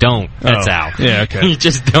 You don't. That's out. Yeah, okay. You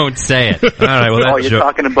just don't say it. All right. Well, you're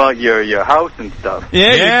talking about your house and stuff.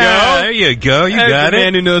 Yeah, there you go. You got it. it.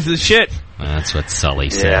 Man who knows his shit. That's what Sully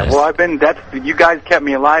says. Yeah. Well, you guys kept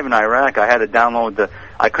me alive in Iraq. I had to download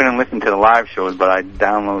I couldn't listen to the live shows, but I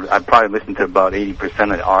probably listened to about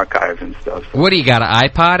 80% of the archives and stuff. So. What do you got, an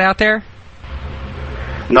iPod out there?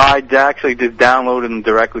 No, I actually just downloaded them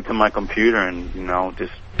directly to my computer and, you know,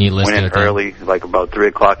 just You listen went in to them early, like about 3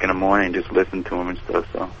 o'clock in the morning, and just listened to them and stuff.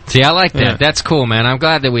 So. See, I like that. Yeah. That's cool, man. I'm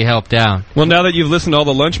glad that we helped out. Well, now that you've listened to all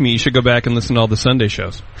the lunch meat, you should go back and listen to all the Sunday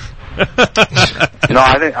shows. No,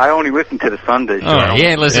 I only listen to the Sunday show. Oh,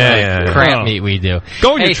 yeah, listen to the crap meat we do.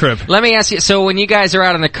 Go on your trip. Let me ask you, so when you guys are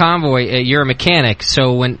out on the convoy, you're a mechanic,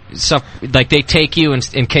 so when stuff, like they take you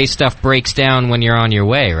in case stuff breaks down when you're on your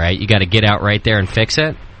way, right? You got to get out right there and fix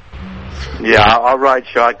it? Yeah, I'll ride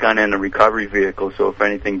shotgun in a recovery vehicle, so if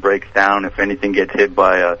anything breaks down, if anything gets hit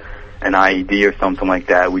by an IED or something like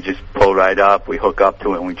that, we just pull right up, we hook up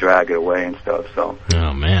to it, and we drag it away and stuff, so.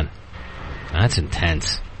 Oh, man. That's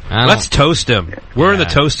intense. Let's toast him. We're in the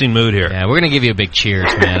toasting mood here. Yeah, we're going to give you a big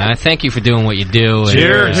cheers, man. I thank you for doing what you do.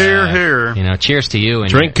 Cheers. Here. You know, cheers to you. And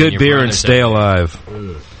drink your, good beer and stay alive.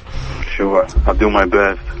 Sure. I'll do my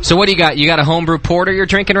best. So what do you got? You got a homebrew porter you're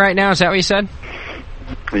drinking right now? Is that what you said?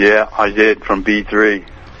 Yeah, I did, from B3.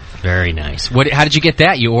 Very nice. How did you get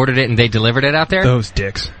that? You ordered it and they delivered it out there? Those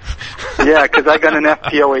dicks. Yeah, because I got an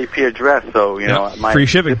FPOAP address, so, my free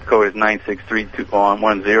shipping. zip code is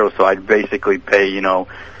 96310, so I'd basically pay,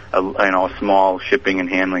 a small shipping and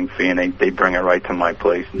handling fee, and they bring it right to my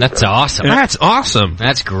place. That's awesome. That's awesome.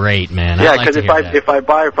 That's great, man. Yeah, because if I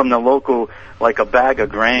buy it from the local, like a bag of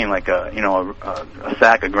grain, like a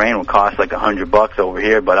sack of grain will cost like $100 over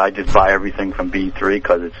here, but I just buy everything from B3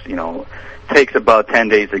 because it's takes about 10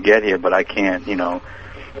 days to get here, but I can't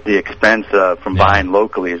the expense from buying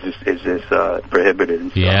locally is just prohibited.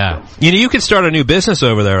 And stuff, so. You can start a new business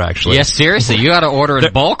over there, actually. Yes, seriously. You got to order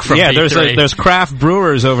in bulk from B3. there's craft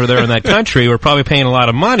brewers over there in that country who are probably paying a lot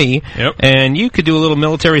of money, and you could do a little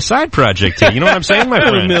military side project here. You know what I'm saying, my friend?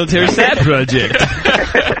 A little military side project.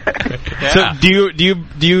 So, do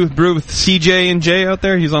you brew with CJ and Jay out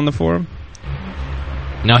there? He's on the forum.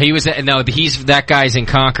 No, he's that guy's in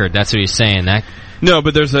Concord. That's what he's saying. No,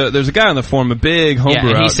 but there's a guy on the forum, a big homebrewer.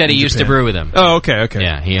 Yeah, and he said he used to brew with him. Oh, okay.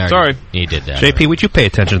 Yeah, he did that. JP, would you pay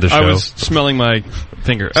attention to the show? I was smelling my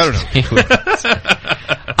finger. I don't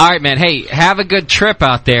know. All right, man. Hey, have a good trip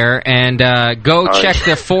out there, and go check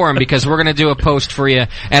the forum because we're going to do a post for you,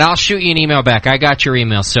 and I'll shoot you an email back. I got your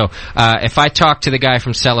email, so if I talk to the guy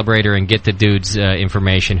from Celebrator and get the dude's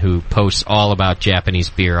information who posts all about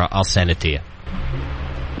Japanese beer, I'll send it to you.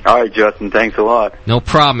 All right, Justin, thanks a lot. No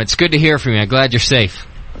problem. It's good to hear from you. I'm glad you're safe.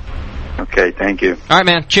 Okay, thank you. All right,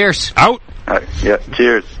 man. Cheers. Out. All right, yeah,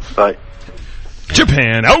 cheers. Bye.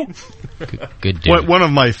 Japan, out. Good dude. One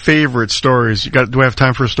of my favorite stories. Do I have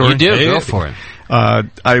time for a story? You do. Go for it.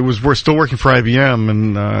 We're still working for IBM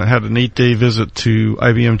and had an 8-day visit to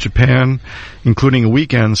IBM Japan, including a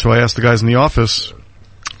weekend. So I asked the guys in the office,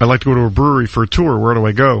 I'd like to go to a brewery for a tour. Where do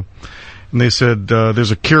I go? And they said, there's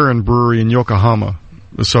a Kirin brewery in Yokohama,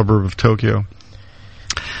 a suburb of Tokyo.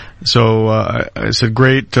 So I said,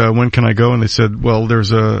 great, when can I go? And they said, well,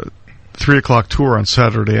 there's a 3 o'clock tour on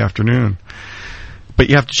Saturday afternoon. But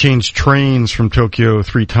you have to change trains from Tokyo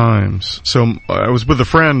 3 times. So I was with a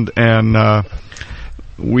friend, and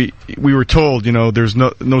we were told, there's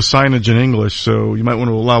no signage in English, so you might want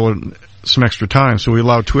to allow some extra time. So we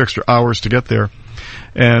allowed 2 extra hours to get there.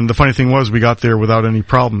 And the funny thing was, we got there without any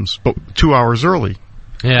problems, but 2 hours early.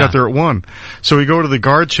 Yeah. Got there at 1. So we go to the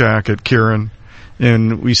guard shack at Kirin,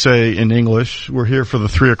 and we say in English, we're here for the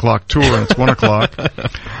 3 o'clock tour, and it's 1 o'clock.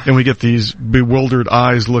 And we get these bewildered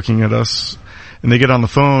eyes looking at us, and they get on the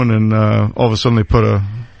phone, and all of a sudden they put a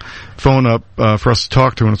phone up for us to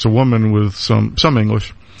talk to, and it's a woman with some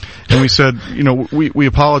English. And we said, we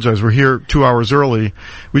apologize. We're here 2 hours early.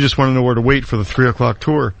 We just want to know where to wait for the 3 o'clock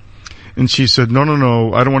tour. And she said,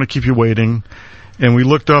 no, I don't want to keep you waiting. And we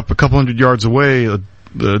looked up a couple hundred yards away.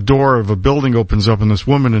 The door of a building opens up, and this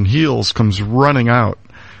woman in heels comes running out,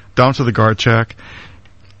 down to the guard shack.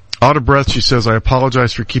 Out of breath, she says, I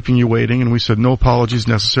apologize for keeping you waiting. And we said, no apologies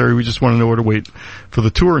necessary. We just want to know where to wait for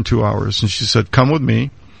the tour in 2 hours. And she said, come with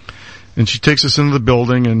me. And she takes us into the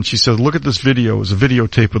building, and she said, look at this video. It's a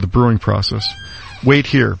videotape of the brewing process. Wait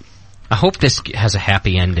here. I hope this has a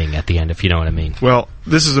happy ending at the end, if you know what I mean. Well,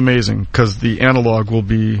 this is amazing, because the analog will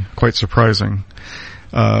be quite surprising.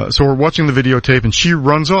 So we're watching the videotape, and she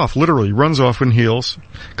literally runs off in heels.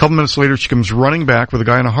 A couple minutes later, she comes running back with a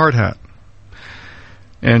guy in a hard hat.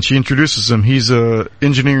 And she introduces him. He's a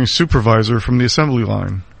engineering supervisor from the assembly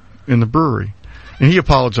line in the brewery. And he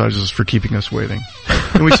apologizes for keeping us waiting.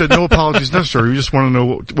 And we said, no apologies necessary. We just want to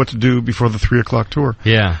know what to do before the 3 o'clock tour.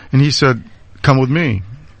 Yeah. And he said, come with me.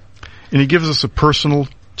 And he gives us a personal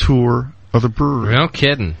tour of the brewery. No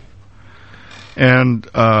kidding. And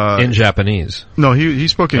in Japanese. No, he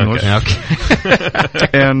spoke English. Okay.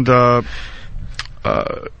 And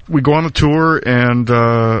we go on the tour, and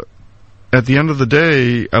at the end of the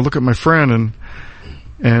day, I look at my friend, and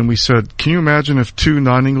And we said, can you imagine if 2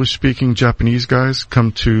 non-English speaking Japanese guys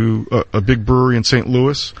come to a big brewery in St.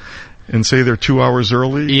 Louis and say they're 2 hours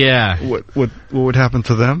early? Yeah. What would happen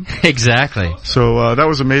to them? Exactly. So that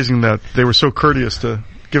was amazing that they were so courteous to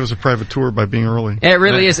give us a private tour by being early. It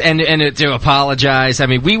really is, and to apologize. I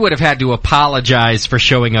mean, we would have had to apologize for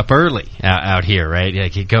showing up early out here, right?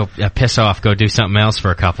 Like, you go piss off, go do something else for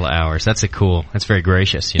a couple of hours. That's very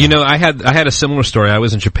gracious. You know, I had a similar story. I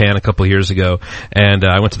was in Japan a couple of years ago, and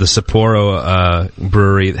I went to the Sapporo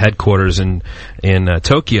brewery headquarters in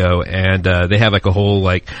Tokyo, and they have like a whole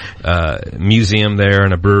museum there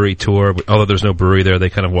and a brewery tour. Although there's no brewery there, they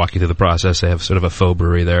kind of walk you through the process. They have sort of a faux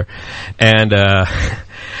brewery there, and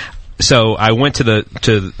so I went to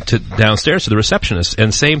downstairs to the receptionist,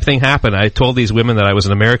 and same thing happened. I told these women that I was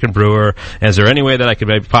an American brewer, and is there any way that I could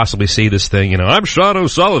maybe possibly see this thing? You know, I'm Sean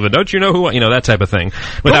O'Sullivan. Don't you know who I, that type of thing.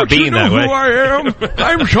 Without being that way. Who I am?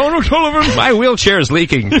 I'm Sean O'Sullivan. My wheelchair is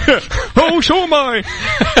leaking. Oh, so am I.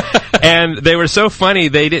 And they were so funny.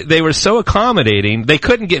 They were so accommodating. They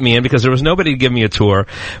couldn't get me in because there was nobody to give me a tour,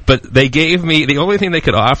 but they gave me, the only thing they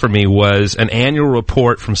could offer me was an annual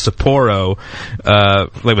report from Sapporo.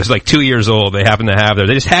 It was like 2 years old. They happened to have there.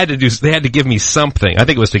 They just had to give me something. I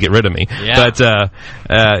think it was to get rid of me. Yeah. But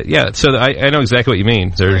so I know exactly what you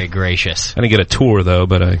mean. Very gracious. I didn't get a tour though,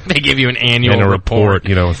 but they give you an annual report,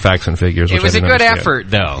 with facts and figures. It was a good effort,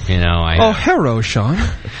 though. Hello, Sean. All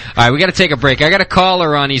right, we got to take a break. I got a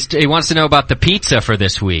caller on. He wants to know about the pizza for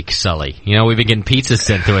this week, Sully. We've been getting pizza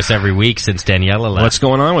sent to us every week since Daniela left. What's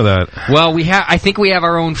going on with that? Well, I think we have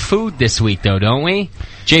our own food this week, though, don't we?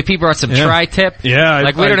 JP brought some tri-tip. Yeah.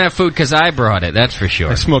 We don't have food because I brought it, that's for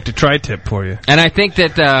sure. I smoked a tri-tip for you. And I think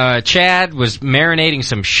that Chad was marinating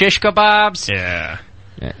some shish kebabs. Yeah.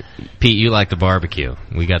 Pete, you like the barbecue.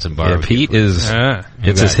 We got some barbecue. Yeah, Pete is...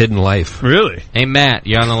 it's his hidden life. Really? Hey, Matt,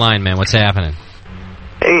 you're on the line, man. What's happening?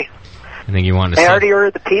 Hey. I think you wanted to say... I already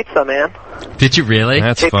ordered the pizza, man. Did you really?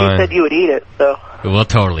 That's JP fine. said you would eat it, so... We'll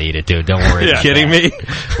totally eat it, dude. Don't worry about kidding that. me?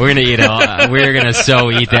 We're gonna eat it. We're gonna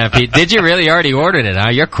so eat that pizza. Did you really already ordered it,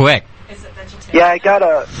 huh? You're quick. Yeah, I got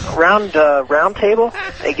a round table.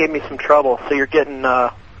 They gave me some trouble, so you're getting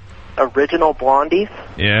original blondies.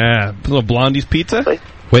 Yeah, a little blondies pizza.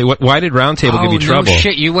 Wait, why did Round Table give you trouble? Oh, no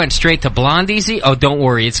shit, you went straight to Blondie's? Oh, don't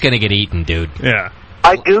worry, it's gonna get eaten, dude. Yeah.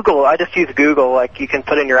 I just use Google, you can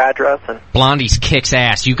put in your address and... Blondie's kicks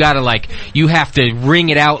ass. You gotta, you have to wring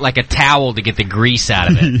it out like a towel to get the grease out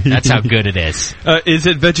of it. That's how good it is. Is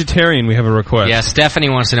it vegetarian? We have a request. Yeah, Stephanie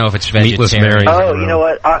wants to know if it's vegetarian. Meatless Mary. Oh, you know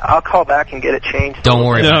what? I'll call back and get it changed. Don't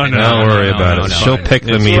worry about it. Don't worry about it. She'll pick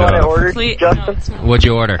the meat You know what I up. ordered, Justin? What'd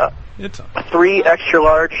you order? 3 extra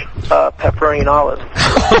large pepperoni and olives.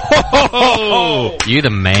 You the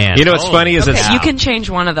man. You know what's funny is You can change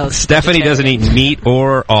one of those. Stephanie doesn't eat meat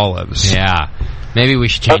or olives. Yeah. Maybe we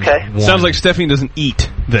should change one. Sounds like Stephanie doesn't eat,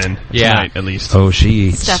 then. Yeah. Tonight, at least. Oh, she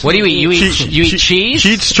eats. Stephanie What do you eat? You eat cheese?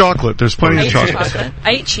 She eats chocolate. There's plenty of chocolate.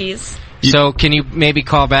 I eat cheese. So can you maybe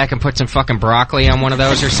call back and put some fucking broccoli on one of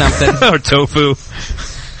those or something? Or tofu.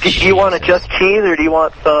 Do you want it just cheese, or do you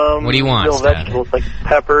want some What do you want, real Stan? vegetables like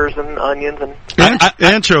peppers and onions and...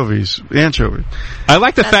 Anchovies. I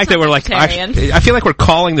like the fact that we're I feel like we're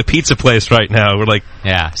calling the pizza place right now. We're like...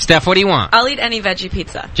 Yeah. Steph, what do you want? I'll eat any veggie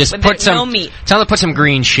pizza. Just with put some... no meat. Tell her to put some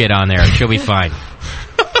green shit on there. She'll be fine.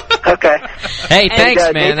 Okay. Hey, thanks,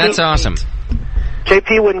 man. JP, That's awesome.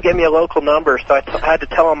 JP wouldn't give me a local number, so I had to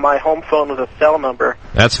tell him my home phone was a cell number.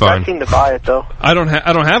 That's fine. I seem to buy it, though. I don't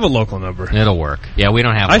have a local number. It'll work. Yeah, we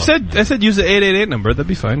don't have I said use the 888 number. That'd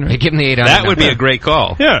be fine, right? Hey, give him the 800 That would be number. a great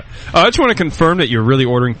call. Yeah. I just want to confirm that you're really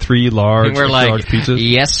ordering 3 large, And we're extra large pizzas.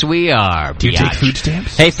 yes, we are. Do you take food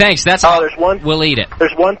stamps? Hey, thanks. That's all. We'll eat it.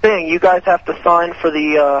 There's one thing. You guys have to sign for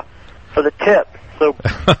the tip. So,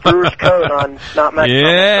 Brewer's Code on not matching.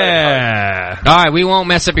 Yeah. All right, we won't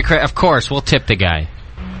mess up your credit. Of course, we'll tip the guy.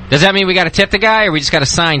 Does that mean we got to tip the guy, or we just got to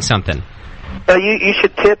sign something? No, you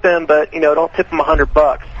should tip him, but don't tip him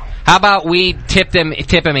 $100. How about we tip him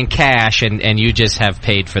in cash, and you just have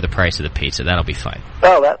paid for the price of the pizza? That'll be fine.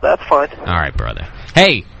 Oh, that's fine. All right, brother.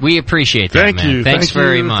 Hey, we appreciate that, Thank man. you. Thanks Thank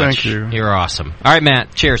very you. much. Thank you. You're awesome. All right,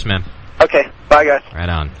 Matt. Cheers, man. Okay. Bye, guys. Right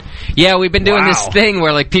on. Yeah, we've been doing this thing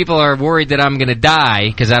where people are worried that I'm going to die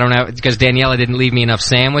because Daniela didn't leave me enough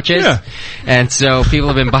sandwiches. Yeah. And so people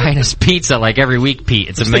have been buying us pizza every week, Pete.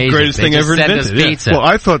 It's amazing. The greatest thing ever send us invented. pizza. Well,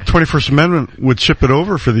 I thought 21st Amendment would ship it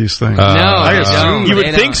over for these things. I assume you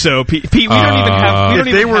would think so, Pete. We don't even have.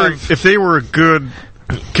 If they were a good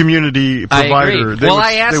community provider,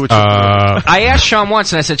 I asked Sean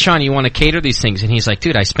once, and I said, Sean, you want to cater these things? And he's like,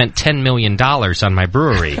 dude, I spent $10 million on my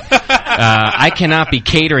brewery. I cannot be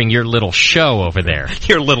catering your little show over there.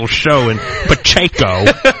 Your little show in Pacheco.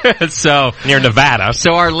 So near Nevada.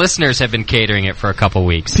 So our listeners have been catering it for a couple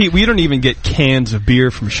weeks. Pete, we don't even get cans of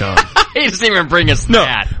beer from Sean. He doesn't even bring us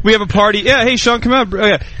that. We have a party. Yeah, hey, Sean, come out.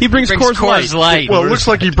 Yeah. He brings Coors Light. Well, it looks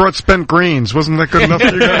like he brought spent greens. Wasn't that good enough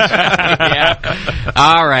for you guys? Yeah.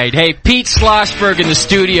 All right. Hey, Pete Slosberg in the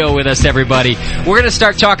studio with us, everybody. We're going to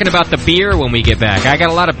start talking about the beer when we get back. I got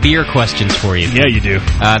a lot of beer questions for you. Yeah, you do.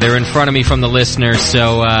 They're in front of me from the listeners,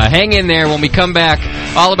 so hang in there. When we come back,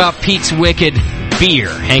 all about Pete's Wicked beer.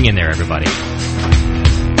 Hang in there, everybody.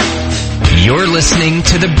 You're listening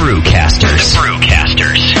to the Brewcasters.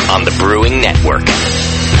 On the Brewing Network.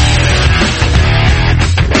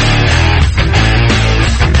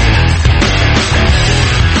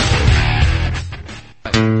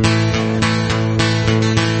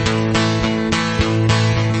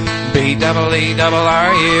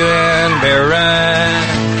 B-double-E-double-R-U-N, beer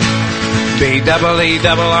run.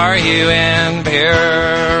 B-double-E-double-R-U-N,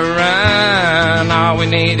 beer run. All we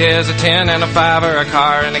need is a 10 and a 5 or a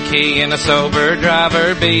car and a key and a sober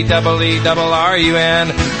driver.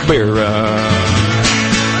 B-double-E-double-R-U-N, beer run.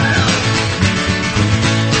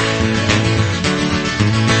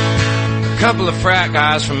 A couple of frat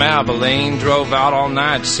guys from Abilene drove out all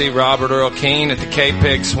night to see Robert Earl Keen at the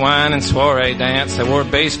K-Pig Swine and soiree dance. They wore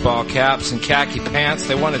baseball caps and khaki pants.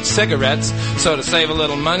 They wanted cigarettes, so to save a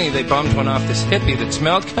little money, they bummed one off this hippie that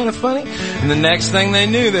smelled kind of funny. And the next thing they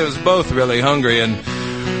knew, they was both really hungry and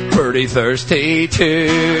pretty thirsty too.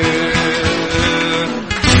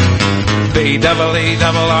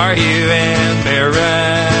 B-double-E-double-R-U-N, beer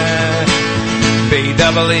run.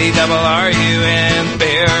 B-double-E-double-R-U-N,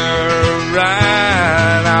 beer run.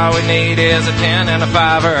 All we need is a 10 and a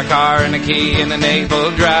 5 or a car and a key and an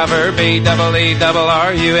able driver.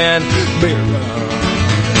 B-double-E-double-R-U-N, beer run.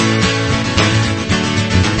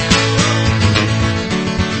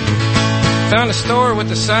 Found a store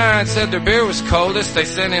with a sign, said their beer was coldest. They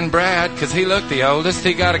sent in Brad, cause he looked the oldest.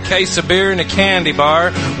 He got a case of beer and a candy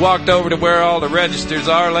bar. Walked over to where all the registers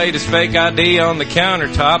are, laid his fake ID on the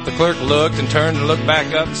countertop. The clerk looked and turned and looked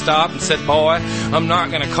back up and stopped and said, boy, I'm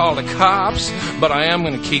not gonna call the cops, but I am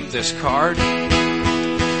gonna keep this card.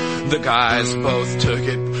 The guys both took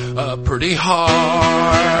it pretty hard.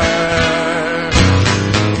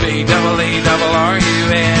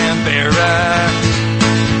 B-double-E-double-R-U-N, beer run.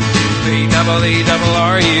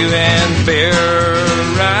 B-double-E-double-R-U-N, beer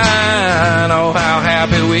run. Oh, how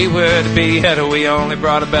happy we would be had we only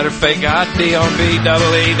brought a better fake ID on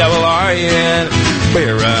B-double-E-double-R-U-N,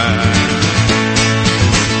 beer run.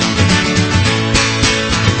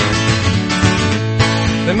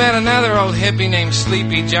 They met another old hippie named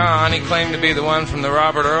Sleepy John. He claimed to be the one from the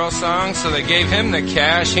Robert Earl song, so they gave him the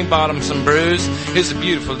cash. He bought him some brews. It was a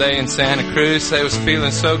beautiful day in Santa Cruz. They was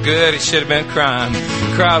feeling so good, it should have been crime.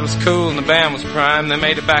 The crowd was cool and the band was prime. They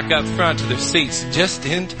made it back up front to their seats just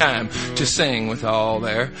in time to sing with all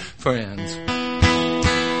their friends.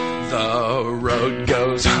 The road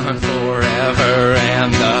goes on forever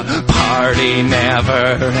and the party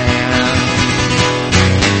never ends.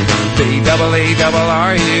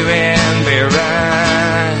 B-double-E-double-R-U-N, beer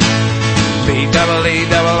run.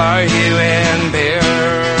 B-double-E-double-R-U-N, beer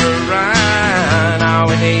run. All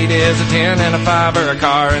we need is a 10 and a 5 or a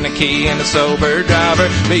car and a key and a sober driver.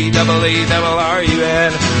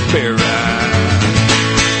 B-double-E-double-R-U-N, beer run.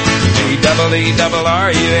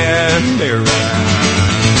 B-double-E-double-R-U-N, beer run.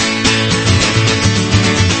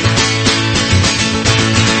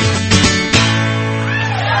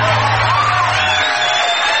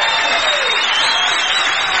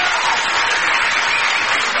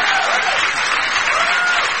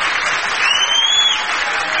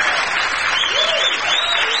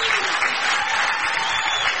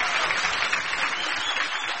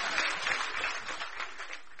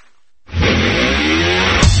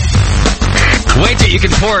 Wait till you can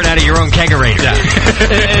pour it out of your own kegerator. Yeah.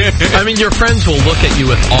 I mean, your friends will look at you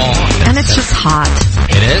with awe. And it's just hot.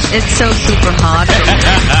 It is? It's so super hot.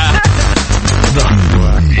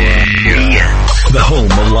 The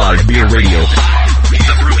home of live beer radio.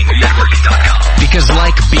 TheBrewingNetwork.com. Because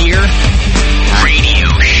like beer, radio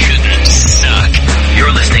shouldn't suck.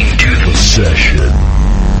 You're listening to The Session.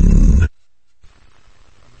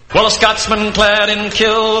 Well, a Scotsman clad in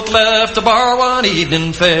kilt left the bar one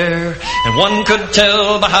evening fair, and one could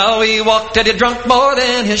tell by how he walked that he'd drunk more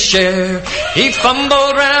than his share. He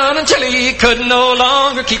fumbled round until he could no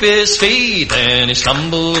longer keep his feet, then he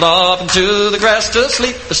stumbled off into the grass to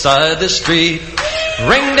sleep beside the street.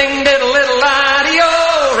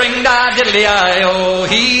 Ring-ding-diddle-diddle-I-D-O, ring-di-diddle-I-O.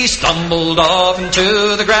 He stumbled off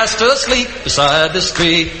into the grass to sleep beside the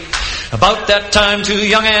street. About that time, two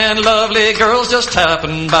young and lovely girls just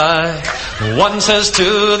happened by. One says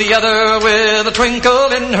to the other with a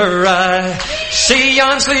twinkle in her eye, see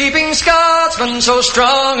yon sleeping Scotsman, so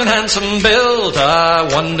strong and handsome built, I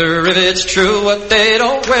wonder if it's true what they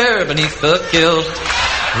don't wear beneath the kilt.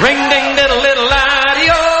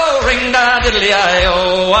 Ring-ding-diddle-diddle-I-O,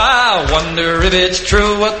 ring-da-diddle-I-O, I wonder if it's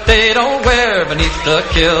true what they don't wear beneath the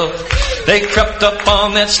kilt. They crept up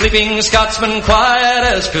on that sleeping Scotsman quiet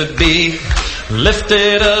as could be,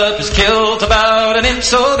 lifted up his kilt about an inch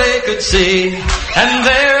so they could see, and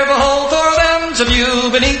there, behold, for them to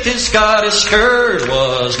view beneath his Scottish skirt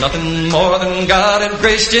was nothing more than God had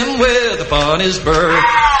graced him with upon his birth.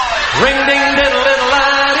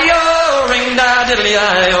 Ring-ding-diddle-diddle-I-O,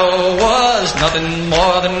 ring-da-diddle-I-O, was nothing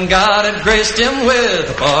more than God had graced him with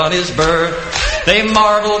upon his birth. They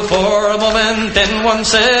marveled for a moment, then one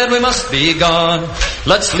said, we must be gone.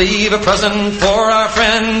 Let's leave a present for our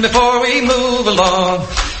friend before we move along.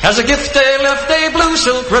 As a gift they left a blue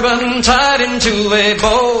silk ribbon tied into a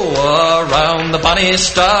bow. Around the bonny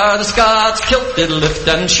star the Scots kilt did lift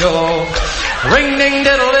and show.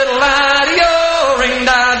 Ring-ding-diddle-diddle-I-O,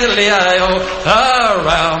 ring-da-diddle-I-O,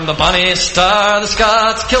 around the bonny star the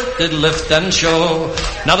Scots kilt did lift and show.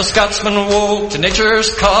 Now the Scotsman woke to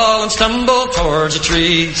nature's call and stumbled towards the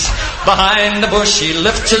trees. Behind the bush he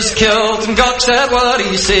lifts his kilt and gawks at what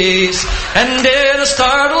he sees, and in a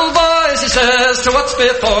startled voice he says to what's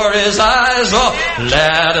before his eyes, oh,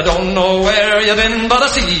 lad, I don't know where you've been, but I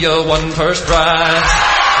see you won first prize.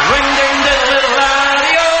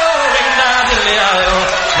 Ring-ding-diddle-diddle-I-O, ring-da-diddle-I-O,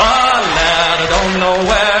 oh, lad, I don't know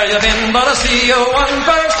where you've been, but I see you won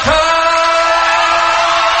first prize.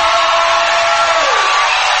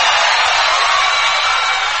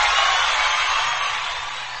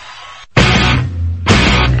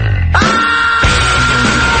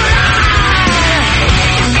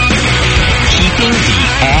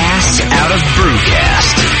 Out of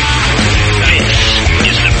Brewcast. This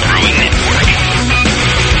is the Brewing Network.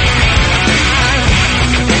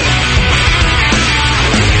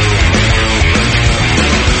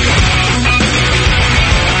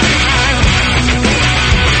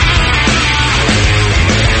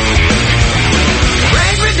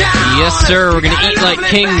 Yes, sir. We're going to eat like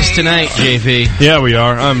kings tonight, JP. Yeah, we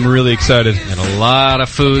are. I'm really excited. Got a lot of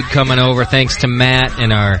food coming over thanks to Matt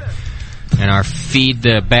and our Feed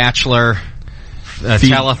the Bachelor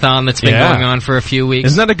telethon that's been going on for a few weeks.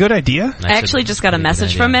 Isn't that a good idea? I actually just got a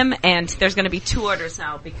message from him, and there's going to be 2 orders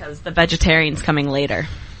now because the vegetarian's coming later.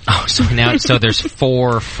 Oh, so there's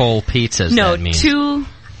 4 full pizzas. No, that means 2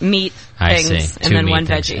 meat things, and then 1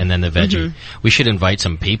 veggie. And then the veggie. Mm-hmm. We should invite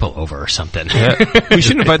some people over or something. Yeah. We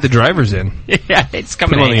should invite the drivers in. Yeah, it's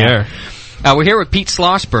coming on the air. We're here with Pete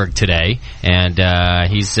Slosberg today, and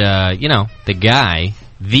he's, the guy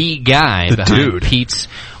behind dude. Pete's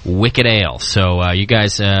Wicked Ale. So, you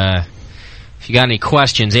guys, if you got any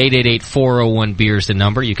questions, 888-401-BEER is the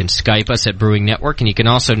number. You can Skype us at Brewing Network, and you can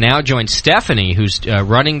also now join Stephanie, who's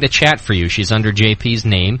running the chat for you. She's under JP's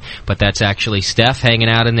name, but that's actually Steph hanging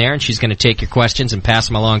out in there, and she's going to take your questions and pass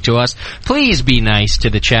them along to us. Please be nice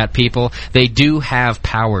to the chat people. They do have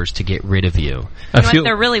powers to get rid of you.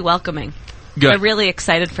 They're really welcoming. Good. They're really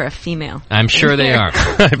excited for a female. I'm sure they are.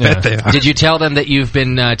 I bet they are. Did you tell them that you've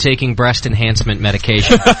been taking breast enhancement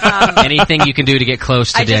medication? Anything you can do to get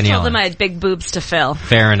close to Danielle? I just told them I had big boobs to fill.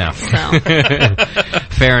 Fair enough. So.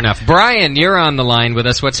 Fair enough. Brian, you're on the line with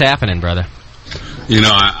us. What's happening, brother? You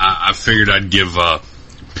know, I figured I'd give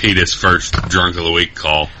Pete his first Drunk of the Week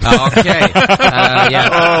call. Okay.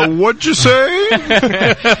 What'd you say?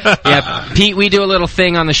 Yeah, Pete, we do a little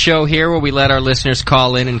thing on the show here where we let our listeners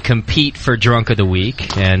call in and compete for Drunk of the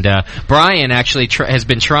Week. And Brian actually has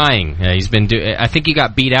been trying. He's been I think you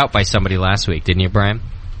got beat out by somebody last week, didn't you, Brian?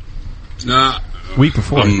 Week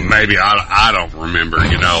before. Maybe. I don't remember.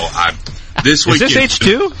 You know, this week. Is this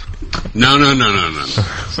H2? No.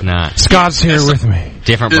 It's not. Scott's here with me.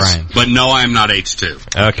 Different Brian. But no, I am not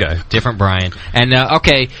H2. Okay. Different Brian. And,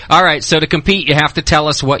 okay. All right. So to compete, you have to tell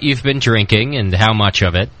us what you've been drinking and how much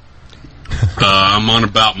of it. I'm on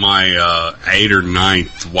about my 8th or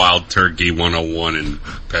 9th Wild Turkey 101 and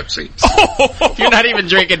Pepsi. Oh, you're not even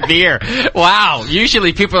drinking beer. Wow.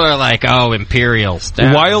 Usually people are like, oh, Imperials.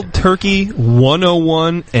 Wild Turkey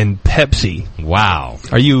 101 and Pepsi. Wow.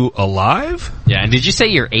 Are you alive? Yeah. And did you say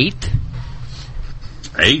you're 8th?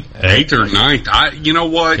 8th or 9th. You know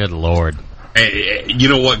what? Good Lord. You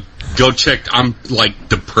know what? Go check. I'm like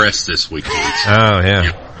depressed this weekend. Oh,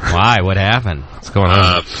 yeah. Why? What happened? What's going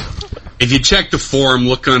on? If you check the forum,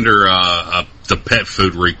 look under the pet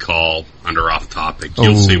food recall under off topic.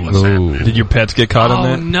 You'll see what's happening. Did your pets get caught in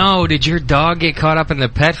that? Oh no! Did your dog get caught up in the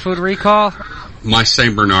pet food recall? My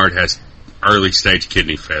Saint Bernard has early stage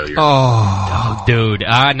kidney failure. Oh, dude!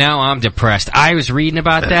 Now I'm depressed. I was reading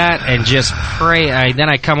about that and just pray. Then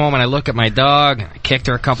I come home and I look at my dog. I kicked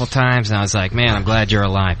her a couple times, and I was like, "Man, I'm glad you're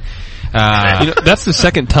alive." That's the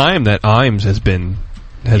second time that IMS has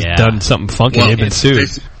done something funky. Well, they've been sued.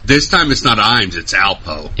 This time it's not IMS, it's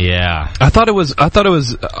Alpo. Yeah, I thought it was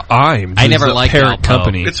IMS. I never liked parent Alpo.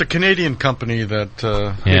 company. It's a Canadian company that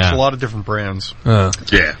makes a lot of different brands.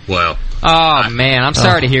 Yeah, well. Oh man, I'm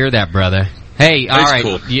sorry to hear that, brother. Hey, all right,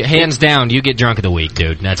 cool. hands down, you get drunk of the week,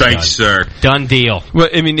 dude. That's Thanks, done. sir. Done deal. Well,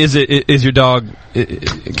 I mean, is your dog?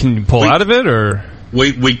 Can you pull out of it, or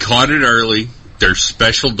we caught it early? There's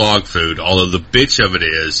special dog food. Although the bitch of it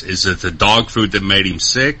is that the dog food that made him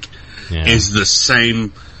sick is the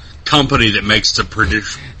same company that makes the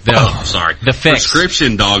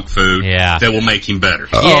prescription dog food that will make him better.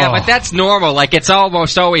 Yeah, but that's normal. Like, it's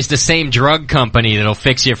almost always the same drug company that'll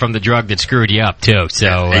fix you from the drug that screwed you up, too.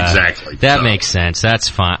 So exactly. That makes sense. That's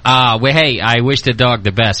fine. Well, hey, I wish the dog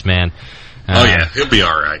the best, man. He'll be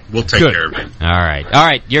all right. We'll take care of him. All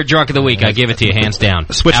right. You're drunk of the week. I give it to you, hands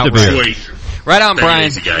down. Switch to beer. Sweet. Right on, Take it Brian.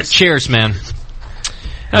 easy, guys. Cheers, man.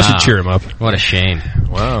 I should cheer him up. What a shame.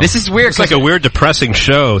 Wow. This is weird. It's like a weird, depressing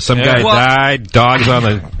show. Some guy died, dog's on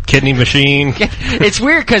the kidney machine. It's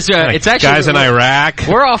weird because it's actually... Guys in Iraq.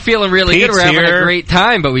 We're all feeling really good. Pete's We're having here. a great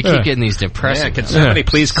time, but we keep getting these depressing... Can somebody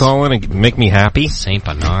please call in and make me happy? St.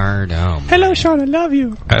 Bernard. Oh, man. Hello, Sean. I love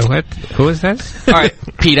you. What? Who is that? All right,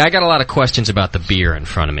 Pete, I got a lot of questions about the beer in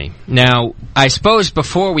front of me. Now, I suppose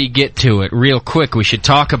before we get to it, real quick, we should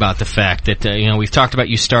talk about the fact that, we've talked about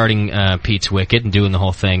you starting Pete's Wicked and doing the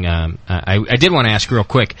whole thing. I did want to ask real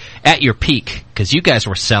quick, at your peak, because you guys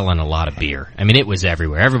were selling a lot of beer. I mean, it was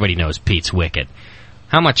everywhere. Everybody knows Pete's Wicked.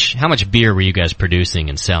 How much beer were you guys producing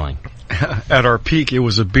and selling? At our peak, it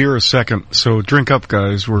was a beer a second, so drink up,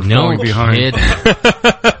 guys. We're falling behind. Kid.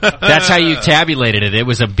 That's how you tabulated it. It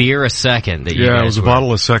was a beer a second that you guys it was a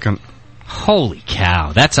bottle a second. Holy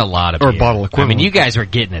cow, that's a lot of beer. Or bottle equivalent. I mean, you guys were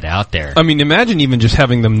getting it out there. I mean, imagine even just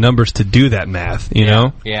having them numbers to do that math, you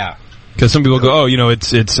know? Yeah. Because some people go,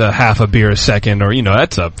 it's a half a beer a second, or,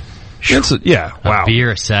 that's a wow. A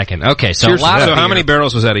beer a second. Okay, so Cheers a lot of So how beer. many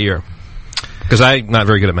barrels was that a year? Because I'm not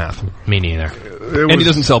very good at math. Me neither. And he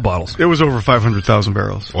doesn't sell bottles. It was over 500,000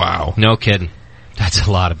 barrels. Wow. No kidding. That's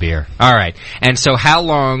a lot of beer. All right. And so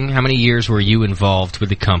how many years were you involved with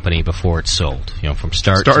the company before it sold? From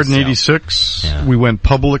start to Started in sale? 86. Yeah. We went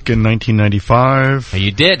public in 1995. Oh,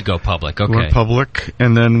 you did go public. Okay. We went public,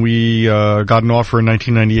 and then we got an offer in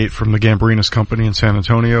 1998 from the Gambrinus company in San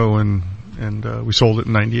Antonio, and we sold it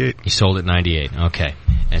in 98. You sold it in 98. Okay.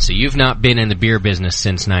 And so you've not been in the beer business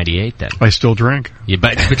since 98 then? I still drink. You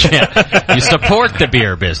support the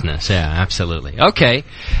beer business. Yeah, absolutely. Okay.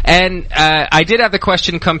 And I did have the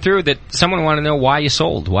question come through that someone wanted to know why you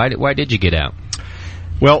sold. Why did you get out?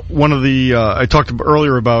 Well, one of the I talked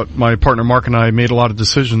earlier about my partner Mark and I made a lot of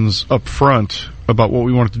decisions up front about what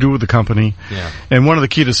we wanted to do with the company. Yeah. And one of the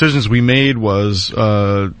key decisions we made was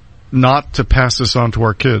not to pass this on to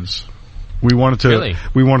our kids. We wanted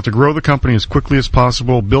to grow the company as quickly as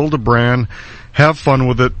possible, build a brand, have fun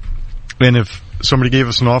with it, and if somebody gave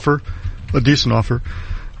us an offer, a decent offer,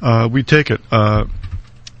 we'd take it. I'm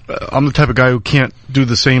the type of guy who can't do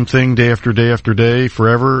the same thing day after day after day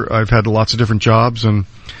forever. I've had lots of different jobs, and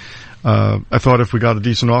I thought if we got a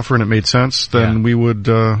decent offer and it made sense, then we would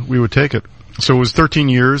take it. So it was 13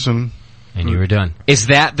 years, and you were done. Is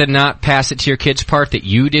that the not pass it to your kids part, that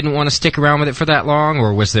you didn't want to stick around with it for that long,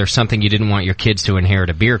 or was there something you didn't want your kids to inherit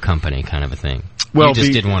a beer company kind of a thing? Well, you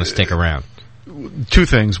just didn't want to stick around. Two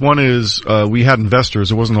things. One is we had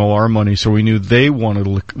investors. It wasn't all our money, so we knew they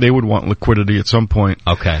would want liquidity at some point.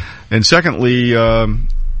 Okay. And secondly, I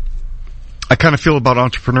kind of feel about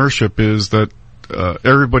entrepreneurship is that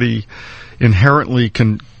everybody inherently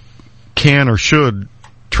can or should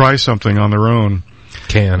try something on their own.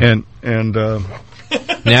 Can. And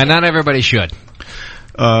yeah, not everybody should.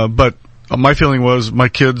 But my feeling was my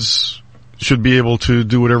kids should be able to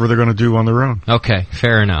do whatever they're going to do on their own. Okay,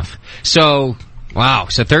 fair enough. So, wow,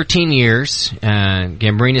 so 13 years,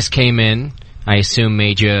 Gambrinus came in, I assume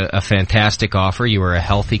made you a fantastic offer. You were a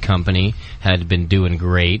healthy company, had been doing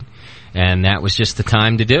great, and that was just the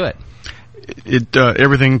time to do it.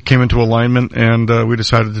 Everything came into alignment, and we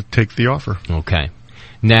decided to take the offer. Okay.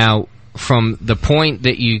 Now, from the point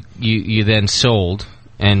that you then sold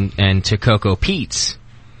and to Cocoa Pete's,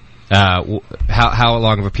 how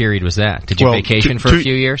long of a period was that? Did you vacation for a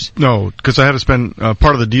few years? No, because I had to spend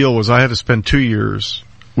part of the deal was I had to spend 2 years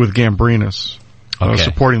with Gambrinus.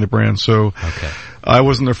 supporting the brand. So I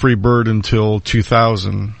wasn't a free bird until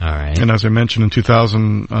 2000. All right. And as I mentioned, in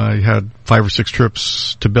 2000, I had 5 or 6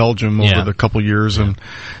 trips to Belgium over the couple years and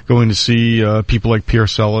going to see people like Pierre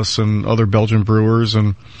Celis and other Belgian brewers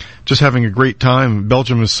and just having a great time.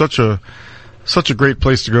 Belgium is such a great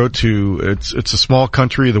place to go to. It's a small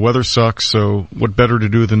country. The weather sucks, so what better to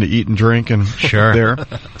do than to eat and drink and there.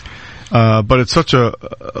 But it's such a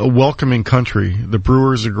welcoming country. The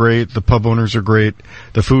brewers are great. The pub owners are great.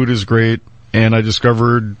 The food is great. And I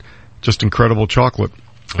discovered just incredible chocolate.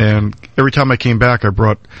 And every time I came back, I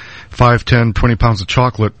brought 5, 10, 20 pounds of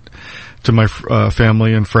chocolate to my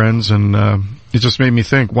family and friends. And it just made me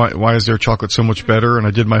think, why is their chocolate so much better? And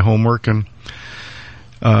I did my homework. And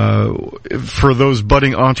for those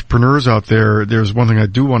budding entrepreneurs out there, there's one thing I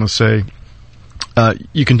do want to say.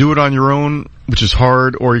 You can do it on your own, which is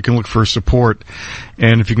hard, or you can look for support.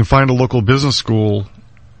 And if you can find a local business school,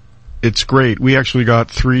 it's great. We actually got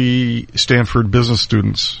 3 Stanford business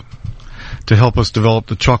students to help us develop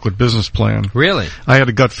the chocolate business plan. Really? I had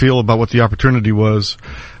a gut feel about what the opportunity was,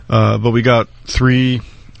 but we got 3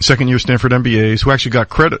 second-year Stanford MBAs who actually got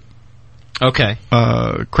credit. Okay.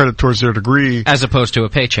 Credit towards their degree. As opposed to a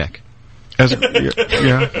paycheck.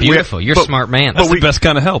 Yeah. Beautiful. You're a smart man. That's the best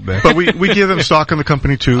kind of help, man. But we give them stock in the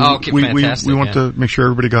company too. Oh, okay, fantastic. We want to make sure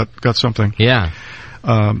everybody got something. Yeah.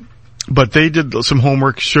 But they did some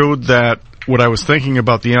homework, showed that what I was thinking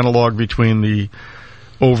about the analog between the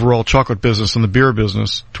overall chocolate business and the beer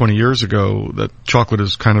business 20 years ago, that chocolate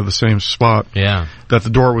is kind of the same spot. Yeah. That the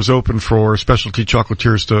door was open for specialty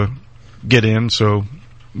chocolatiers to get in, so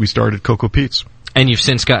we started Cocoa Pete's. And you've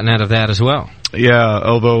since gotten out of that as well. Yeah,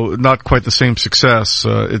 although not quite the same success.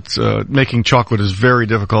 It's making chocolate is very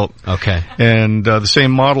difficult. Okay. And the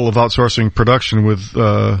same model of outsourcing production with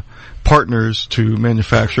partners to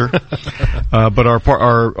manufacture, but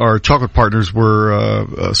our chocolate partners were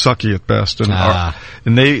sucky at best,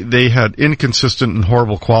 and they had inconsistent and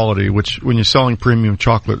horrible quality. Which, when you're selling premium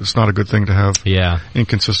chocolate, it's not a good thing to have. Yeah.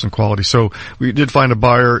 Inconsistent quality. So we did find a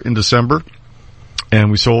buyer in December,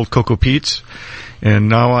 and we sold Cocoa Pete's. And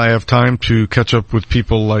now I have time to catch up with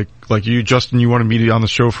people like you. Justin, you wanted me to be on the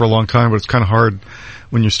show for a long time, but it's kind of hard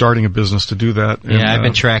when you're starting a business to do that. And, I've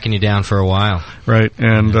been tracking you down for a while. Right.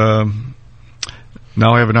 And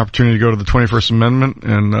now I have an opportunity to go to the 21st Amendment,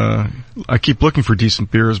 and I keep looking for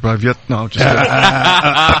decent beers, but I've yet... No, just...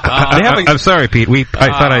 I'm sorry, Pete. I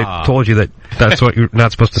thought I told you that that's what you're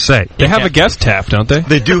not supposed to say. They have a guest tap, don't they?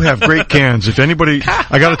 They do have great cans. If anybody...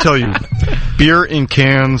 I gotta tell you, beer in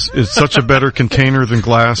cans is such a better container than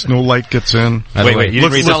glass. No light gets in.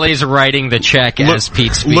 Wait. Sully's writing the check as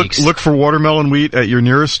Pete speaks. Look for watermelon wheat at your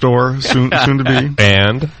nearest store, soon to be.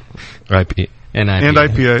 And IPA. And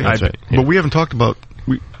IPA. That's right. But we haven't talked about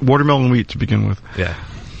watermelon wheat to begin with. Yeah.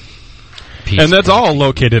 And that's all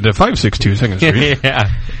located at 562 2nd Street. Yeah.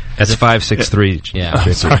 That's 563. Yeah.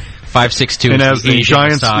 562. And as the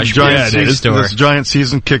giant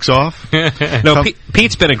season kicks off. No,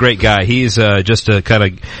 Pete's been a great guy. He's just to kind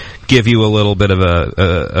of give you a little bit of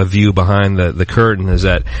a view behind the curtain, is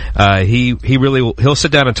that he'll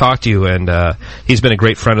sit down and talk to you, and he's been a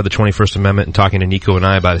great friend of the 21st Amendment and talking to Nico and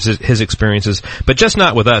I about his experiences, but just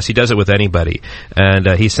not with us. He does it with anybody. And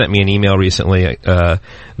he sent me an email recently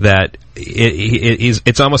that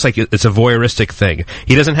it's almost like it's a voyeuristic thing.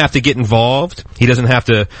 He doesn't have to get involved. He doesn't have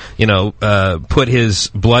to, put his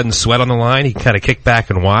blood and sweat on the line. He can kind of kick back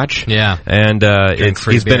and watch. Yeah. And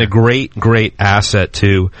he's been a great asset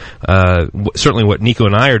to certainly what Nico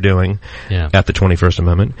and I are doing at the 21st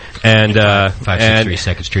Amendment. And 563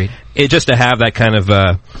 2nd Street. Just to have that kind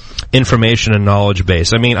of information and knowledge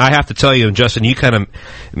base. I mean, I have to tell you, and Justin, you kind of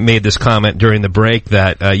made this comment during the break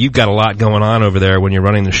that you've got a lot going on over there when you're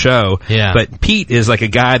running the show. Yeah. But Pete is like a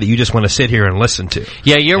guy that you just want to sit here and listen to.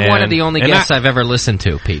 Yeah, you're one of the only guests I've ever listened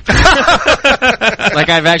to, Pete. Like,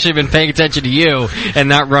 I've actually been paying attention to you and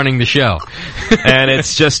not running the show. And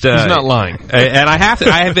it's just... He's not lying. And I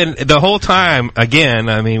have been, the whole time, again,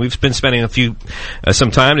 I mean, we've been spending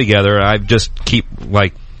some time together. I just keep,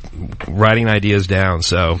 writing ideas down,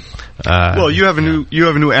 so... well, you have a new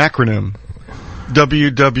acronym.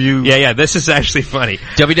 WW. Yeah, this is actually funny.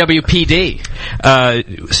 WWPD.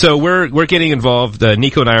 So we're getting involved.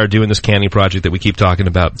 Nico and I are doing this canning project that we keep talking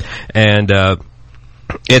about, and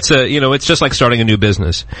it's just like starting a new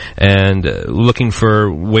business and looking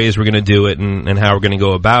for ways we're going to do it and how we're going to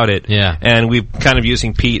go about it. Yeah. And we're kind of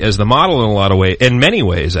using Pete as the model in a lot of ways, in many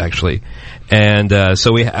ways actually. And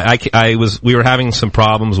so we were having some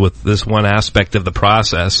problems with this one aspect of the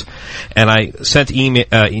process, and I sent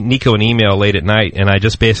Nico an email late at night, and I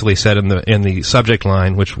just basically said in the subject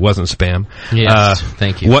line, which wasn't spam. Yes,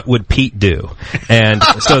 thank you. What would Pete do? And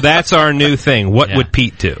so that's our new thing. What would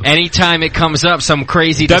Pete do? Anytime it comes up, some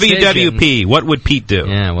crazy decision. WWP. What would Pete do?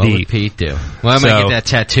 Yeah, what would Pete do? Well, I'm gonna get that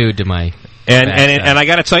tattooed to my. And I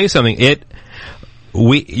got to tell you something.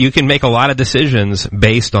 You can make a lot of decisions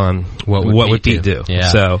based on what would Pete do. Yeah.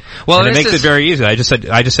 So, and it makes it very easy. I just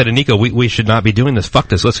said to Nico, we should not be doing this. Fuck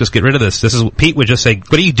this. Let's just get rid of this. Pete would just say,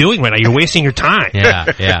 what are you doing right now? You're wasting your time. Yeah.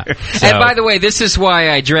 So. And by the way, this is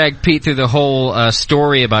why I dragged Pete through the whole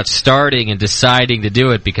story about starting and deciding to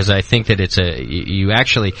do it, because I think that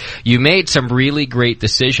you made some really great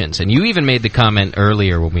decisions, and you even made the comment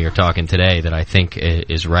earlier when we were talking today that I think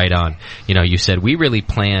is right on. You said we really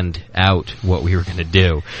planned out what we were going to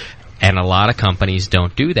do, and a lot of companies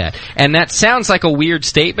don't do that, and that sounds like a weird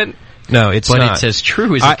statement. No, it's not. But it's as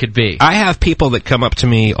true as it could be. I have people that come up to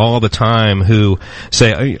me all the time who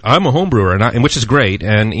say, "I'm a home brewer," and which is great,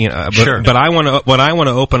 and but I want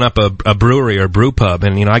to open up a brewery or brew pub,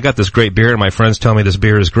 and I got this great beer, and my friends tell me this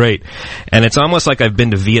beer is great, and it's almost like I've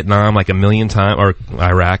been to Vietnam like a million times, or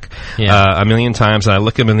Iraq, a million times, and I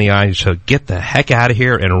look them in the eye and say, "Get the heck out of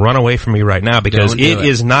here and run away from me right now," because it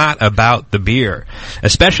is not about the beer,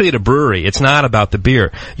 especially at a brewery. It's not about the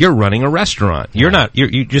beer. You're running a restaurant. You're not.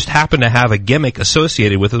 You just happen to have a gimmick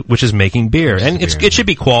associated with it, which is making beer, and it should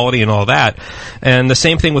be quality and all that. And the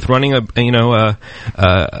same thing with running a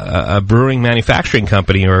brewing manufacturing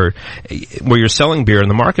company, or where you're selling beer in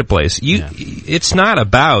the marketplace. It's not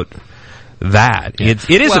about that. Yeah.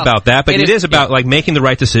 It is about that, but it is about like making the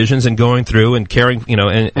right decisions and going through and caring,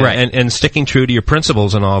 and sticking true to your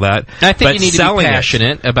principles and all that. I think you need to be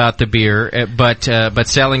passionate about the beer, but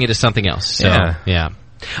selling it is something else. So, yeah.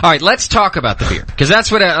 All right, let's talk about the beer, because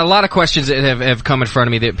that's what a lot of questions have come in front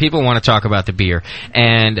of me, that people want to talk about the beer.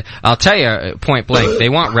 And I'll tell you, point blank, they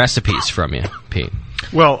want recipes from you, Pete.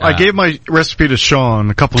 Well, I gave my recipe to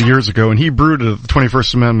Sean a couple of years ago, and he brewed the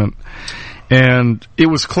 21st Amendment, and it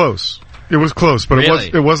was close. It was close, but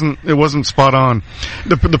it wasn't spot on.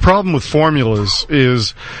 The problem with formulas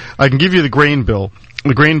is, I can give you the grain bill.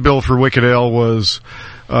 The grain bill for Wicked Ale was,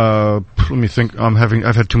 let me think.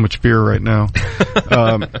 I've had too much beer right now.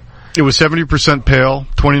 It was 70% pale,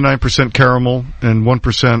 29% caramel, and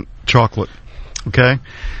 1% chocolate. Okay?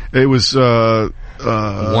 It was, 1%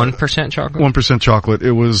 chocolate? 1% chocolate.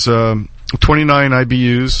 It was, 29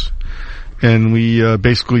 IBUs, and we,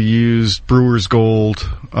 basically used Brewer's Gold,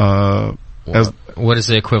 what is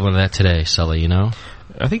the equivalent of that today, Sully, I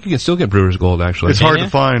think you can still get Brewer's Gold, actually. It's hard to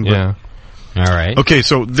find, but. Yeah. All right. Okay,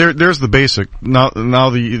 so there's the basic. Now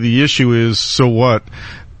the issue is, so what?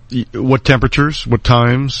 What temperatures? What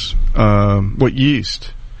times? What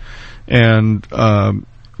yeast? And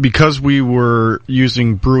because we were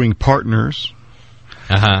using brewing partners,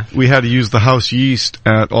 we had to use the house yeast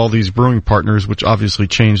at all these brewing partners, which obviously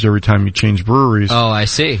changed every time you change breweries. Oh, I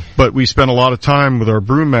see. But we spent a lot of time with our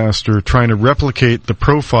brewmaster trying to replicate the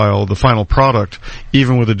profile, the final product,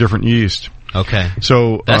 even with a different yeast. Okay.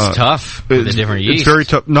 So that's tough with the different yeast. It's very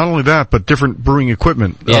tough. Not only that, but different brewing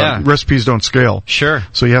equipment. Recipes don't scale. Sure.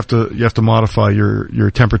 So you have to modify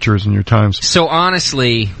your temperatures and your times. So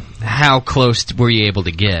honestly, how close were you able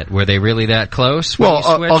to get? Were they really that close? Well,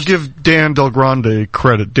 I'll give Dan Del Grande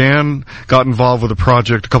credit. Dan got involved with a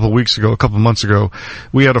project a couple of months ago.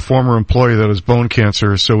 We had a former employee that has bone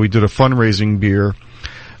cancer, so we did a fundraising beer.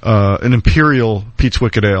 An Imperial Pete's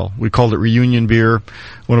Wicked Ale. We called it Reunion Beer.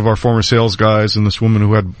 One of our former sales guys and this woman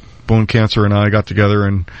who had bone cancer and I got together,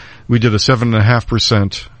 and we did a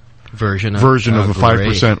 7.5% version of a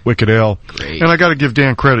 5% Wicked Ale. Great. And I got to give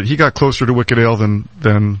Dan credit. He got closer to Wicked Ale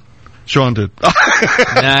than Sean did.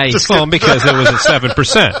 Nice. Well, because it was at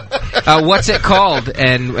 7%. What's it called,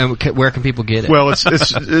 and where can people get it? Well,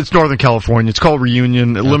 it's Northern California. It's called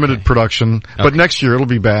Reunion, limited production. But next year it'll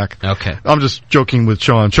be back. Okay. I'm just joking with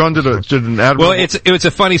Sean. Sean did an admirable. Well, it's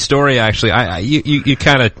a funny story actually.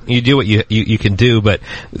 You do what you can do, but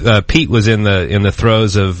Pete was in the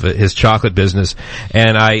throes of his chocolate business,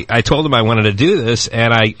 and I told him I wanted to do this,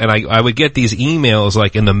 and I would get these emails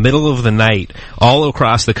like in the middle of the night all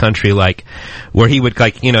across the country, like, where he would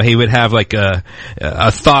like, you know, he would have like a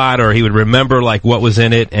thought, or he would remember like what was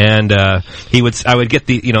in it, and I would get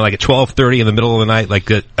the, you know, like at 12:30 in the middle of the night, like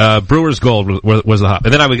Brewer's Gold was the hop,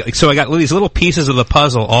 and then I got these little pieces of the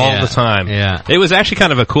puzzle all the time. Yeah, it was actually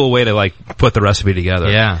kind of a cool way to like put the recipe together.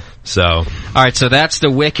 Yeah. So, all right, so that's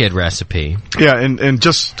the Wicked recipe. Yeah, and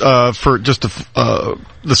just for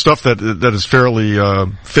the stuff that is fairly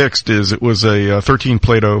fixed is it was a 13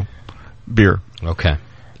 Plato beer. Okay.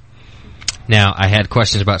 Now, I had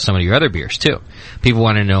questions about some of your other beers, too. People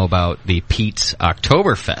want to know about the Pete's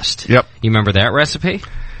Oktoberfest. Yep. You remember that recipe?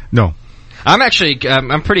 No. I'm actually,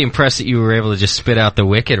 I'm pretty impressed that you were able to just spit out the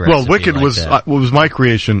Wicked recipe. Well, Wicked like was my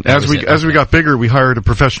creation. As we got bigger, we hired a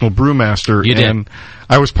professional brewmaster. You did. And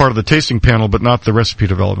I was part of the tasting panel, but not the recipe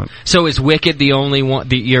development. So is Wicked the only one?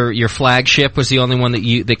 Your flagship was the only one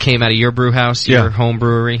that came out of your brew house, your home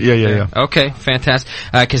brewery? Yeah. Okay, fantastic.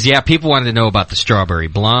 Because people wanted to know about the Strawberry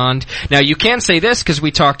Blonde. Now you can say this because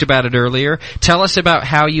we talked about it earlier. Tell us about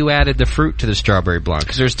how you added the fruit to the Strawberry Blonde,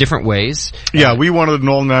 because there's different ways. Yeah, we wanted an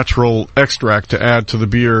all-natural extract to add to the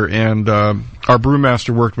beer, and our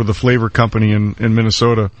brewmaster worked with a flavor company in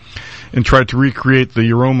Minnesota and tried to recreate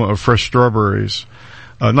the aroma of fresh strawberries.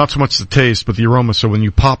 Not so much the taste, but the aroma. So when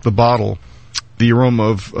you pop the bottle, the aroma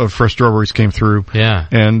of fresh strawberries came through. Yeah.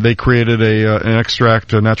 And they created an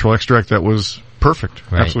extract, a natural extract that was perfect.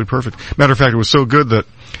 Right. Absolutely perfect. Matter of fact, it was so good that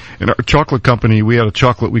in our chocolate company, we had a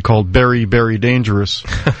chocolate we called Berry Dangerous,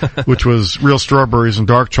 which was real strawberries and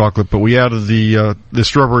dark chocolate, but we added the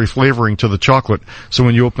strawberry flavoring to the chocolate. So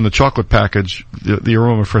when you open the chocolate package, the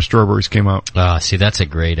aroma of fresh strawberries came out. See, that's a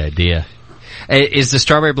great idea. Is the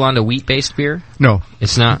Strawberry Blonde a wheat-based beer? No.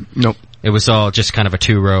 It's not? Nope. It was all just kind of a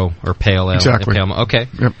two-row or pale ale? Exactly. Okay.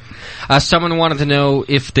 Yep. Someone wanted to know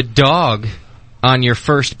if the dog on your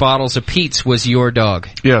first bottles of Pete's was your dog.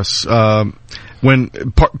 Yes. When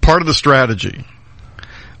part of the strategy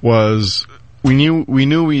was we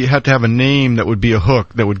knew we had to have a name that would be a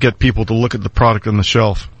hook that would get people to look at the product on the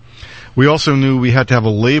shelf. We also knew we had to have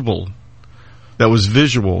a label that was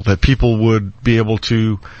visual, that people would be able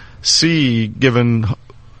to see, given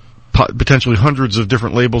potentially hundreds of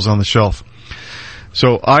different labels on the shelf.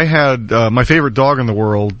 So I had my favorite dog in the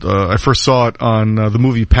world. I first saw it on the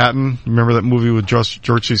movie Patton. Remember that movie with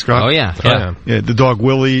George C. Scott? Oh, yeah. The dog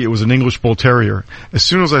Willie. It was an English Bull Terrier. As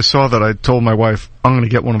soon as I saw that, I told my wife, I'm going to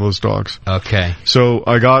get one of those dogs. Okay. So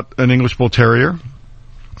I got an English Bull Terrier.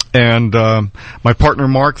 And my partner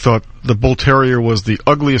Mark thought the Bull Terrier was the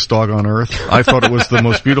ugliest dog on earth. I thought it was the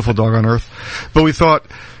most beautiful dog on earth. But we thought,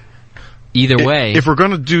 either way, if we're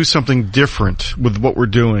going to do something different with what we're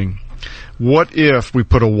doing, what if we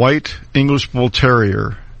put a white English Bull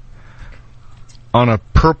Terrier on a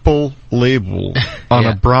purple label on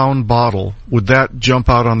a brown bottle? Would that jump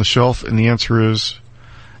out on the shelf? And the answer is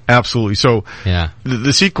absolutely. So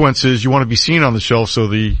the sequence is you want to be seen on the shelf, so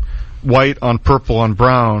the white on purple on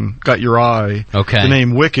brown got your eye. Okay. The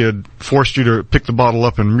name Wicked forced you to pick the bottle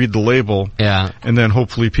up and read the label. Yeah. And then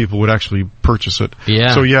hopefully people would actually purchase it.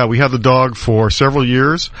 Yeah. So we had the dog for several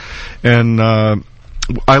years, and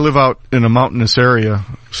I live out in a mountainous area,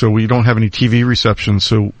 so we don't have any TV reception,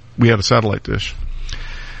 so we had a satellite dish.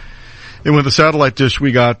 And with the satellite dish,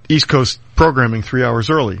 we got East Coast programming 3 hours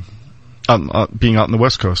early, being out in the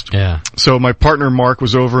West Coast. Yeah. So my partner Mark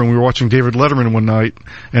was over, and we were watching David Letterman one night,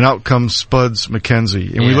 and out comes Spuds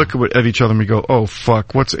McKenzie. And we look at each other and we go, oh,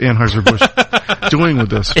 fuck, what's Anheuser-Busch doing with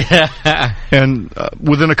this? And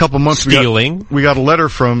within a couple months, we got a letter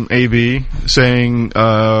from AB saying,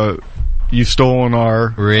 you've stolen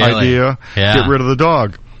our idea. Get rid of the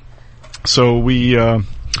dog. So we had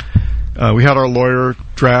our lawyer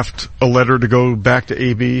draft a letter to go back to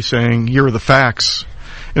AB saying, here are the facts.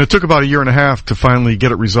 And it took about a year and a half to finally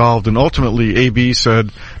get it resolved. And ultimately, AB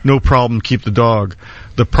said, no problem, keep the dog.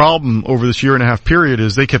 The problem over this year and a half period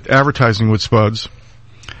is they kept advertising with Spuds,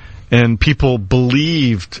 and people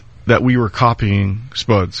believed that we were copying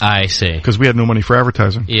Spuds. I see. Because we had no money for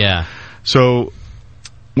advertising. Yeah. So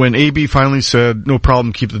when AB finally said, no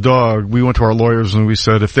problem, keep the dog, we went to our lawyers and we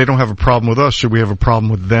said, if they don't have a problem with us, should we have a problem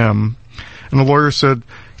with them? And the lawyer said,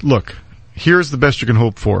 look, here's the best you can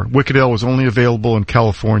hope for. Wicked Ale was only available in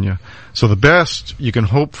California. So the best you can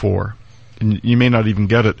hope for, and you may not even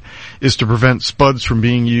get it, is to prevent Spuds from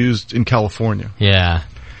being used in California. Yeah.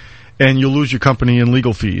 And you'll lose your company in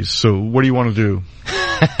legal fees. So what do you want to do?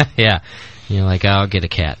 Yeah. You're like, I'll get a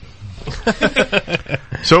cat.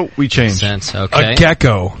 So we changed. Sense. Okay. A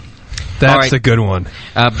gecko. That's a good one.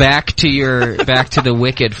 Back to the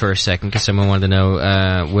Wicked for a second, because someone wanted to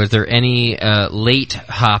know, was there any late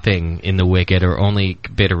hopping in the Wicked or only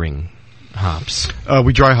bittering hops?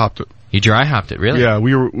 We dry hopped it. You dry hopped it, really? Yeah,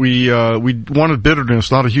 we wanted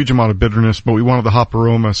bitterness, not a huge amount of bitterness, but we wanted the hop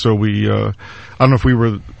aroma. So I don't know if we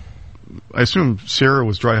were. I assume Sarah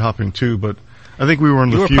was dry hopping too, but I think we were one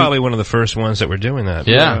of the few. You were probably one of the first ones that were doing that.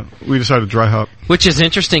 Yeah. We decided to dry hop. Which is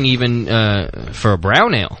interesting, even for a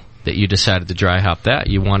brown ale, that you decided to dry hop that.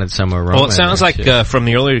 You wanted some aroma. Well, it sounds like from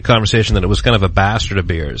the earlier conversation that it was kind of a bastard of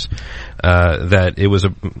beers. That it was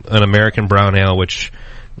an American brown ale, which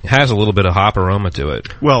has a little bit of hop aroma to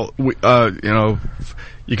it. Well,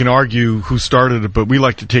 you can argue who started it, but we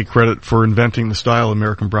like to take credit for inventing the style of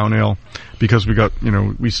American brown ale because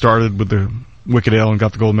we started with the Wicked Ale and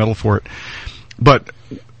got the gold medal for it. But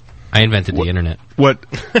I invented the internet. What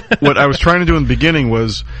I was trying to do in the beginning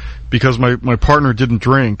was, because my partner didn't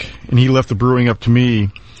drink and he left the brewing up to me,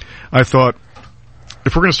 I thought,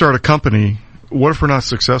 if we're going to start a company, what if we're not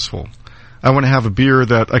successful? I want to have a beer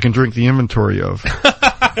that I can drink the inventory of.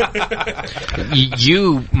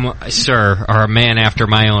 You, sir, are a man after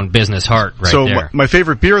my own business heart there. So my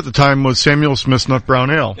favorite beer at the time was Samuel Smith's Nut Brown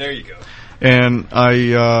Ale. There you go. And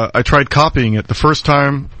I tried copying it. The first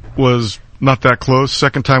time was not that close.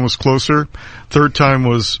 Second time was closer. Third time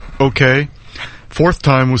was okay. Fourth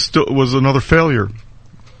time was another failure.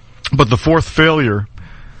 But the fourth failure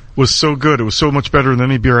was so good. It was so much better than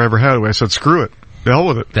any beer I ever had. I said, screw it. The hell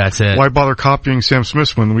with it. That's it. Why bother copying Sam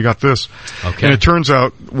Smith's when we got this? Okay. And it turns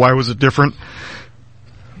out, why was it different?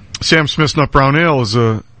 Sam Smith's Nut Brown Ale is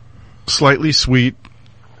a slightly sweet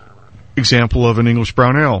example of an English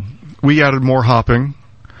brown ale. We added more hopping,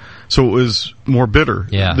 so it was more bitter.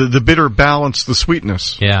 Yeah. The bitter balanced the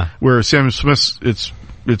sweetness. Yeah. Where Sam Smith's,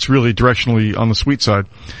 it's really directionally on the sweet side.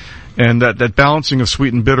 And that balancing of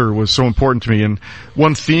sweet and bitter was so important to me. And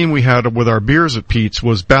one theme we had with our beers at Pete's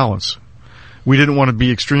was balance. We didn't want to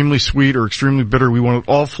be extremely sweet or extremely bitter. We wanted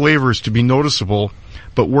all flavors to be noticeable,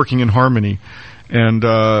 but working in harmony. And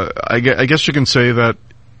I guess you can say that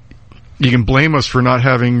you can blame us for not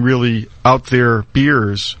having really out there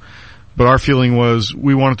beers, but our feeling was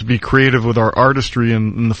we wanted to be creative with our artistry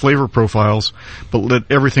and the flavor profiles, but let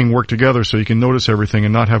everything work together so you can notice everything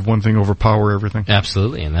and not have one thing overpower everything.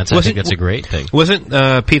 Absolutely, and I think that's a great thing. Wasn't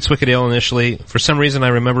Pete's Wicked Ale initially, for some reason I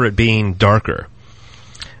remember it being darker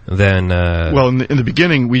than... Well, in the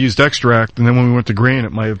beginning we used extract, and then when we went to grain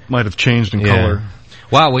it might have changed in color.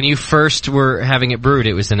 Wow, when you first were having it brewed,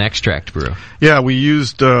 it was an extract brew. Yeah, we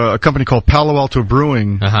used a company called Palo Alto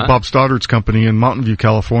Brewing, Bob Stoddard's company in Mountain View,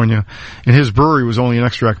 California, and his brewery was only an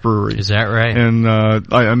extract brewery. Is that right? And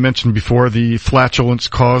I mentioned before the flatulence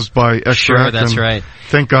caused by extract. Sure, that's right.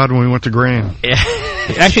 Thank God when we went to grain. Yeah.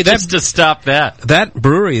 Actually, just to stop that. That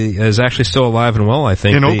brewery is actually still alive and well, I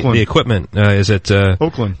think. In Oakland. The equipment is at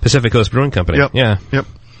Oakland. Pacific Coast Brewing Company. Yep. Yeah. Yep.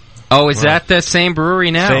 Oh, is that the same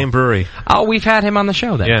brewery now? Same brewery. Oh, we've had him on the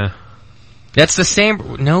show then. Yeah. That's the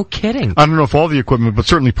same. No kidding. I don't know if all the equipment, but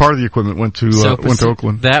certainly part of the equipment went to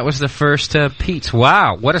Oakland. That was the first Pete's.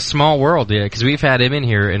 Wow, what a small world! Yeah, because we've had him in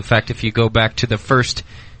here. In fact, if you go back to the first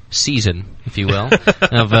season, if you will,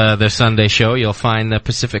 of the Sunday show, you'll find the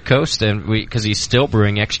Pacific Coast, and because he's still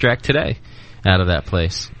brewing extract today out of that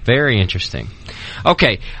place. Very interesting.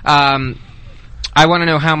 Okay. I want to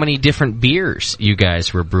know how many different beers you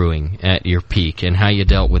guys were brewing at your peak and how you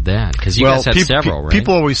dealt with that. Because you guys had several, right?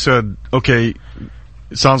 People always said, okay,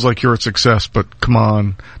 it sounds like you're a success, but come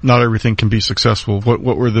on, not everything can be successful. What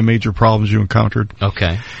were the major problems you encountered?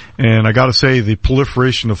 Okay. And I got to say, the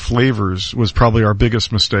proliferation of flavors was probably our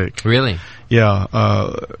biggest mistake. Really? Yeah.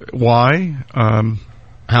 Why?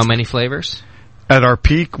 How many flavors? At our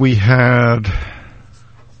peak, we had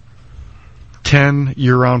 10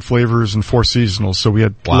 year-round flavors and 4 seasonals, so we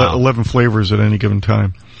had 11 flavors at any given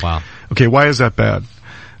time. Wow. Okay, why is that bad?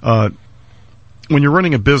 When you're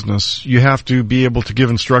running a business, you have to be able to give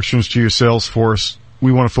instructions to your sales force.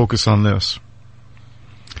 We want to focus on this.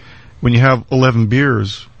 When you have 11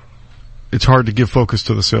 beers, it's hard to give focus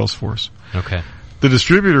to the sales force. Okay. The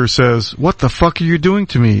distributor says, what the fuck are you doing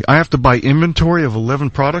to me? I have to buy inventory of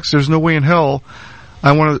 11 products? There's no way in hell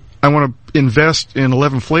I want to invest in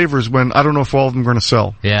 11 flavors when I don't know if all of them are going to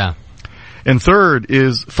sell. Yeah. And third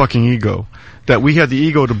is fucking ego. That we had the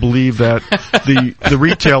ego to believe that the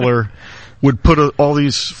retailer would put all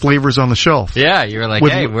these flavors on the shelf. Yeah, you were like,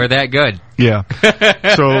 hey, we're that good. Yeah.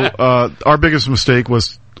 So our biggest mistake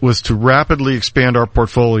was to rapidly expand our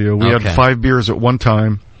portfolio. We had 5 beers at one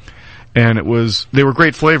time. And they were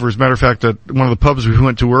great flavors. Matter of fact, at one of the pubs we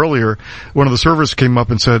went to earlier, one of the servers came up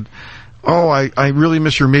and said, oh, I really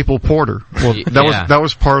miss your maple porter. Well, that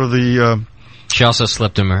was part of the, She also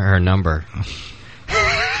slipped him her number.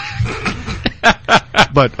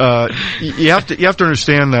 But, you have to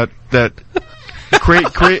understand that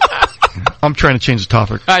create, I'm trying to change the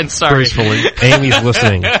topic. I'm sorry. Gracefully. Amy's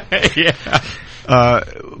listening. Yeah.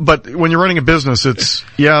 But when you're running a business, it's,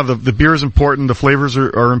 the beer is important, the flavors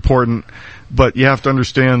are important, but you have to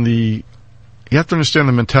understand the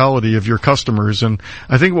mentality of your customers. And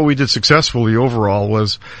I think what we did successfully overall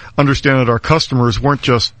was understand that our customers weren't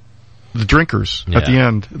just the drinkers at the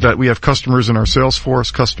end, that we have customers in our sales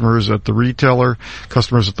force, customers at the retailer,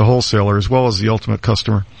 customers at the wholesaler, as well as the ultimate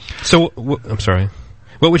customer. So, I'm sorry.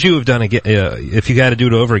 What would you have done again, if you had to do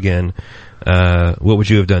it over again? What would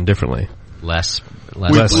you have done differently? Less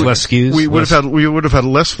SKUs. We would have had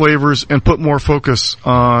less flavors and put more focus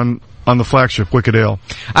on the flagship Wicked Ale.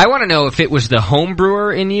 I want to know if it was the home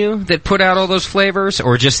brewer in you that put out all those flavors,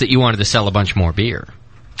 or just that you wanted to sell a bunch more beer.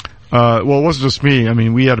 Well, it wasn't just me. I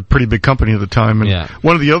mean, we had a pretty big company at the time, and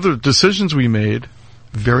one of the other decisions we made,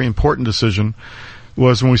 very important decision,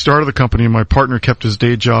 was when we started the company, my partner kept his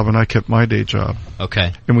day job and I kept my day job.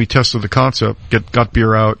 Okay. And we tested the concept, got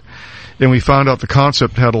beer out, and we found out the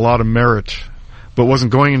concept had a lot of merit, but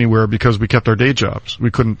wasn't going anywhere because we kept our day jobs. We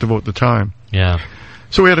couldn't devote the time. Yeah.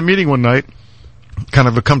 So we had a meeting one night, kind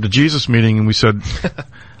of a come to Jesus meeting, and we said,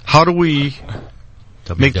 how do we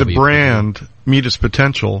make the brand meet its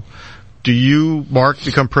potential? Do you, Mark,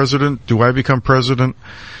 become president? Do I become president?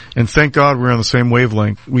 And thank God we're on the same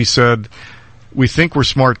wavelength. We said, we think we're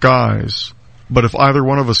smart guys, but if either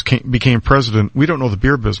one of us became president, we don't know the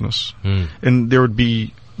beer business. And there would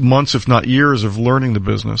be months, if not years, of learning the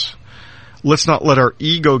business. Let's not let our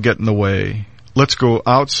ego get in the way. Let's go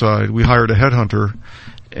outside. We hired a headhunter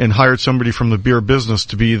and hired somebody from the beer business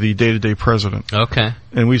to be the day-to-day president. Okay.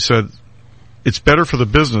 And we said, it's better for the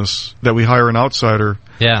business that we hire an outsider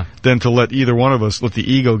than to let either one of us let the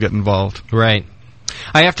ego get involved. Right.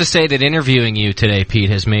 I have to say that interviewing you today, Pete,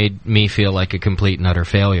 has made me feel like a complete and utter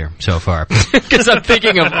failure so far. Because I'm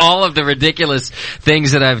thinking of all of the ridiculous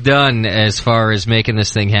things that I've done as far as making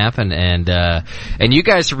this thing happen. And you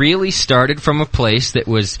guys really started from a place that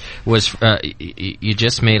was you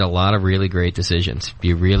just made a lot of really great decisions.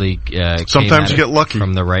 You really sometimes you get lucky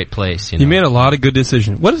from the right place. You made a lot of good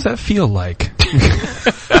decisions. What does that feel like?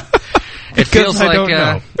 It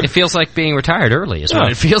feels like being retired early is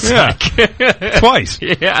what it feels like. Twice.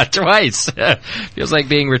 Yeah, twice. Feels like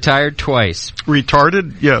being retired twice.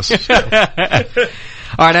 Retarded? Yes.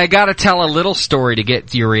 All right, I got to tell a little story to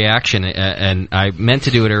get your reaction, and I meant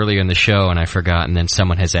to do it earlier in the show, and I forgot, and then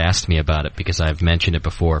someone has asked me about it because I've mentioned it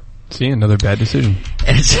before. See, another bad decision.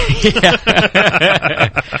 And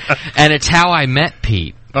it's how I met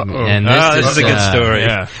Pete. Uh-oh. And this is a good story.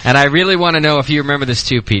 And I really want to know if you remember this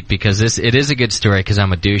too, Pete, because it is a good story because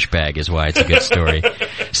I'm a douchebag is why it's a good story.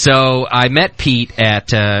 So I met Pete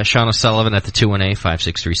at Sean O'Sullivan at the 218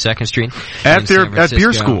 563 2nd Street. At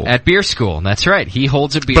beer school. At beer school, that's right. He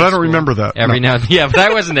holds a beer school. But I don't remember that. Every now and then. Yeah, but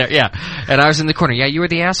I wasn't there. Yeah. And I was in the corner. Yeah, you were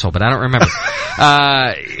the asshole, but I don't remember.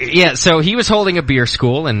 So he was holding a beer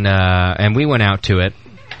school and we went out to it.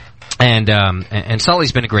 And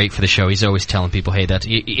Sully's been great for the show. He's always telling people, hey,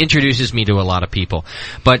 he introduces me to a lot of people.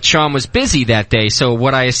 But Sean was busy that day, so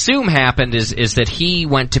what I assume happened is that he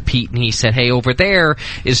went to Pete and he said, hey, over there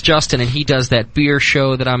is Justin and he does that beer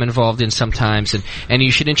show that I'm involved in sometimes and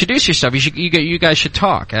you should introduce yourself. You guys should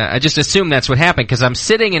talk. I just assume that's what happened because I'm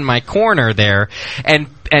sitting in my corner there and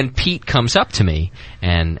Pete comes up to me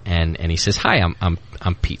and he says, hi, I'm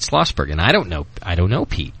Pete Slosberg, and I don't know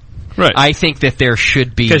Pete. Right. I think that there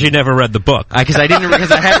should be... Because you never read the book. Because I hadn't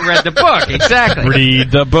read the book. Exactly.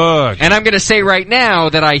 Read the book. And I'm going to say right now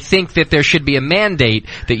that I think that there should be a mandate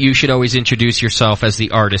that you should always introduce yourself as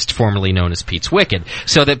the artist formerly known as Pete's Wicked.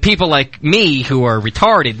 So that people like me who are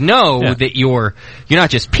retarded know that you're not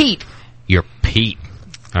just Pete, you're Pete.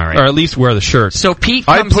 All right. Or at least wear the shirt. So Pete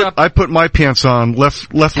comes up... I put my pants on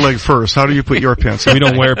left leg first. How do you put your pants on? We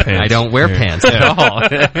don't wear pants. I don't wear pants at all.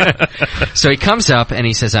 So he comes up and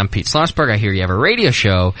he says, I'm Pete Slosberg. I hear you have a radio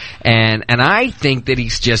show. And I think that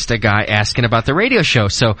he's just a guy asking about the radio show.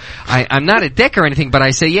 So I'm not a dick or anything, but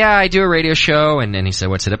I say, yeah, I do a radio show. And then he said,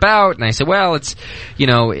 what's it about? And I said, well, it's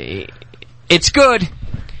good.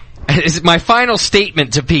 My final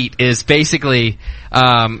statement to Pete is basically,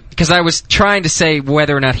 because I was trying to say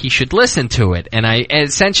whether or not he should listen to it, and I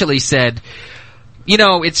essentially said,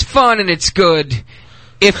 it's fun and it's good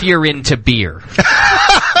if you're into beer.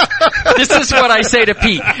 This is what I say to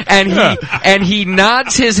Pete, and he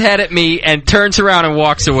nods his head at me and turns around and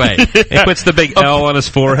walks away. He puts the big L on his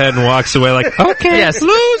forehead and walks away like, okay, yes,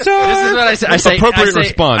 loser. This is what I say. Appropriate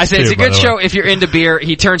response. I say, it's a good show if you're into beer.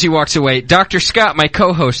 He turns, he walks away. Dr. Scott, my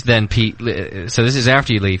co-host then, Pete, so this is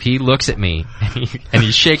after you leave, he looks at me, and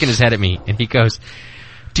he's shaking his head at me, and he goes,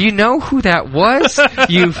 Do you know who that was?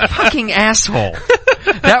 You fucking asshole.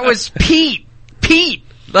 That was Pete. Pete.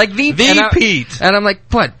 Like the Pete. And I'm like,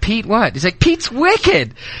 what? Pete what? He's like, Pete's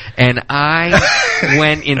Wicked. And I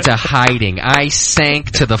went into hiding. I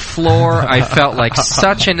sank to the floor. I felt like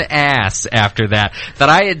such an ass after that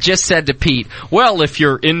I had just said to Pete, well, if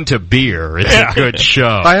you're into beer, it's a good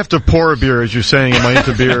show. I have to pour a beer, as you're saying. Am I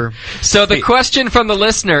into beer? So the question from the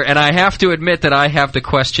listener, and I have to admit that I have the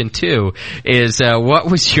question too, is what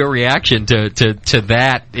was your reaction to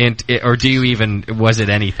that? Or do you even, was it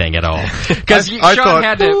anything at all? Because Sean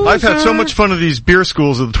had I've had so much fun of these beer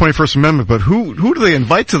schools of the 21st Amendment, but who do they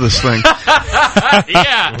invite to this thing?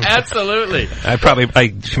 Yeah, absolutely. I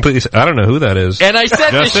completely, I don't know who that is. And I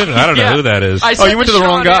said, Justin, I don't know who that is. I said you went to the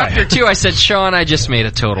wrong guy. After too, I said, Sean, I just made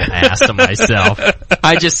a total ass of myself.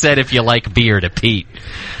 I just said, if you like beer, to Pete.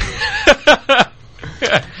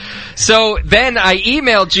 So then I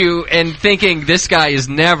emailed you and thinking this guy is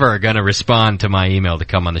never going to respond to my email to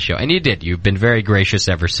come on the show. And you did. You've been very gracious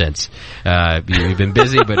ever since. You've been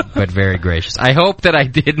busy, but very gracious. I hope that I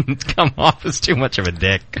didn't come off as too much of a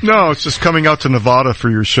dick. No, it's just coming out to Nevada for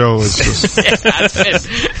your show. It's just...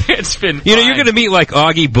 It's been You know, you're going to meet like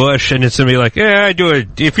Augie Bush and it's going to be like, yeah, I do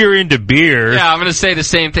it. If you're into beer. Yeah, I'm going to say the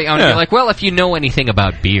same thing. I'm going to be like, well, if you know anything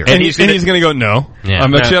about beer. And he's going to go, no. Yeah.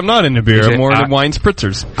 I'm not into beer. I'm more into wine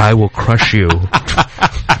spritzers. I will crush you.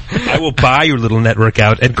 I will buy your little network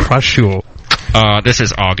out and crush you. This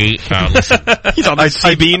is Augie. Listen. He's on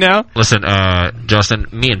IB now? Listen, Justin,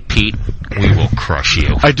 me and Pete, we will crush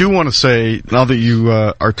you. I do want to say, now that you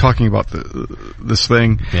are talking about this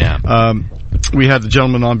thing, we had the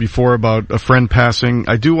gentleman on before about a friend passing.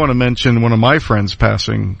 I do want to mention one of my friends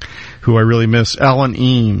passing, who I really miss, Alan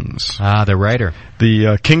Eames. The writer.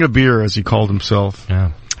 The king of beer, as he called himself.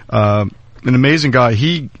 Yeah. An amazing guy.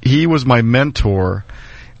 He was my mentor.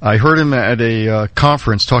 I heard him at a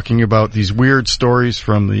conference talking about these weird stories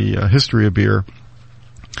from the history of beer.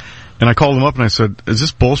 And I called him up and I said, is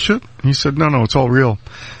this bullshit? He said, no, it's all real.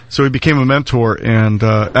 So he became a mentor and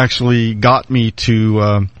actually got me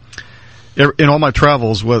to, in all my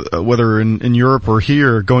travels, whether in Europe or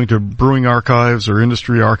here, going to brewing archives or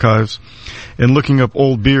industry archives and looking up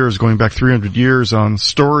old beers going back 300 years on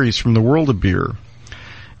stories from the world of beer.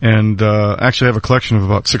 And actually I have a collection of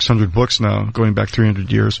about 600 books now, going back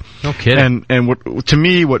 300 years. No kidding. And what to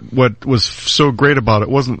me, what was so great about it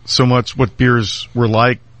wasn't so much what beers were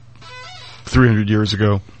like 300 years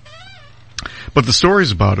ago, but the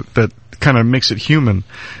stories about it that kind of makes it human.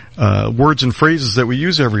 Words and phrases that we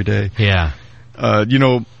use every day. Yeah.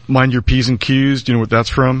 Mind your P's and Q's. Do you know what that's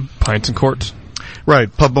from? Pints and quarts.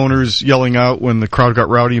 Right. Pub owners yelling out when the crowd got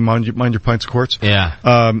rowdy, mind your pints and quarts.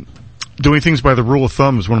 Yeah. Doing things by the rule of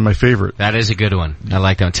thumb is one of my favorite. That is a good one. I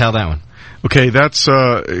like that one. Tell that one. Okay, that's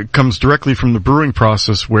it comes directly from the brewing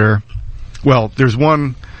process where, well, there's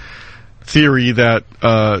one theory that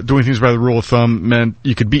doing things by the rule of thumb meant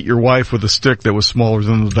you could beat your wife with a stick that was smaller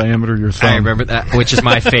than the diameter of your thumb. I remember that, which is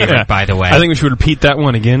my favorite, by the way. I think we should repeat that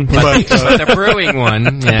one again. But the brewing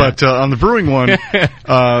one. Yeah. But on the brewing one,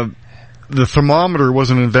 the thermometer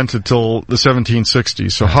wasn't invented till the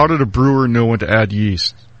 1760s. So how did a brewer know when to add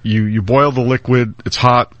yeast? You boil the liquid, it's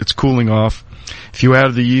hot, it's cooling off. If you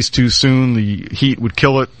added the yeast too soon, the heat would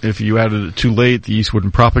kill it. If you added it too late, the yeast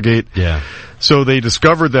wouldn't propagate. Yeah. So they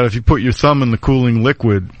discovered that if you put your thumb in the cooling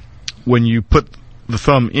liquid, when you put the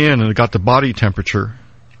thumb in and it got to body temperature,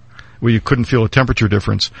 where you couldn't feel a temperature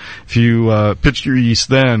difference, if you pitched your yeast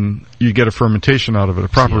then, you get a fermentation out of it, a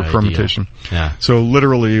proper fermentation. Yeah. So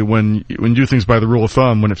literally, when you do things by the rule of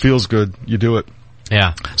thumb, when it feels good, you do it.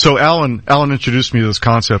 Yeah. So Alan introduced me to this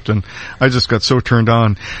concept, and I just got so turned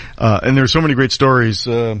on. And there's so many great stories.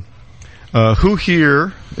 Who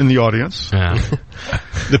here in the audience,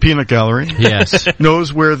 the Peanut Gallery, yes,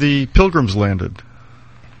 knows where the Pilgrims landed?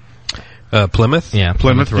 Plymouth? Yeah,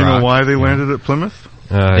 Plymouth. You know why they landed at Plymouth?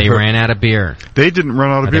 They ran out of beer. They didn't run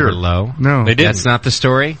out of beer. They were low? No. They didn't. That's not the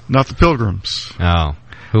story? Not the Pilgrims. Oh.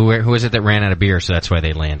 Who is it that ran out of beer, so that's why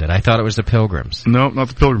they landed? I thought it was the Pilgrims. No, not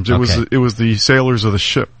the Pilgrims. It was the sailors of the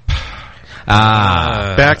ship.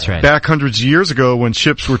 That's right. Back hundreds of years ago, when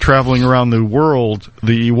ships were traveling around the world,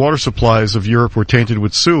 the water supplies of Europe were tainted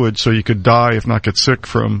with sewage, so you could die, if not get sick,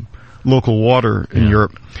 from local water in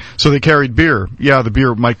Europe. So they carried beer. Yeah, the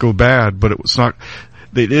beer might go bad, but it was not.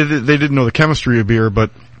 They didn't know the chemistry of beer,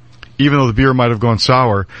 but even though the beer might have gone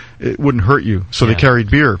sour, it wouldn't hurt you. So they carried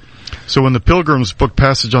beer. So when the Pilgrims booked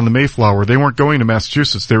passage on the Mayflower, they weren't going to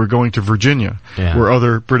Massachusetts. They were going to Virginia, where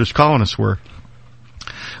other British colonists were.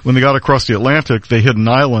 When they got across the Atlantic, they hit an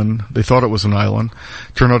island. They thought it was an island.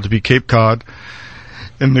 Turned out to be Cape Cod.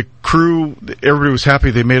 And the crew, everybody was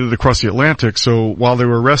happy they made it across the Atlantic, so while they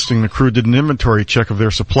were resting, the crew did an inventory check of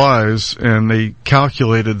their supplies, and they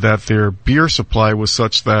calculated that their beer supply was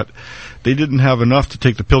such that they didn't have enough to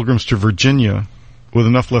take the Pilgrims to Virginia with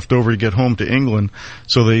enough left over to get home to England.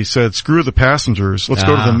 So they said, screw the passengers, let's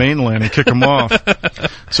go to the mainland and kick them off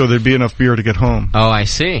so there'd be enough beer to get home. Oh, I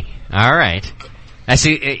see. All right. I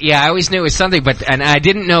see. Yeah, I always knew it was something, and I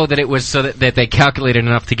didn't know that it was so that they calculated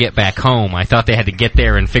enough to get back home. I thought they had to get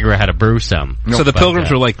there and figure out how to brew some. So the Pilgrims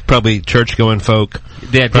were like probably church-going folk.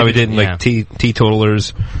 They probably didn't like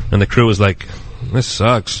teetotalers, and the crew was like, this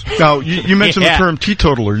sucks. Now, you mentioned the term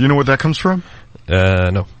teetotaler. You know what that comes from?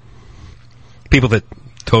 No. People that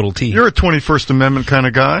total tea. You're a 21st Amendment kind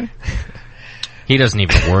of guy. He doesn't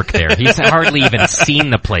even work there. He's hardly even seen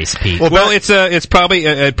the place, Pete. Well,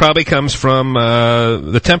 it probably comes from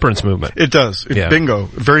the temperance movement. It does. Bingo.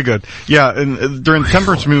 Very good. Yeah, and during the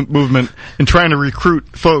temperance movement, in trying to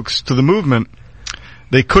recruit folks to the movement,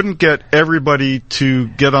 they couldn't get everybody to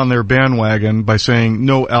get on their bandwagon by saying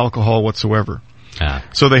no alcohol whatsoever.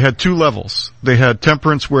 So they had two levels. They had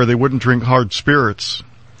temperance where they wouldn't drink hard spirits,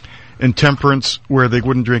 and temperance where they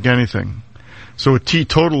wouldn't drink anything. So a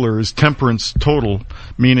teetotaler is temperance total,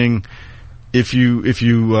 meaning if you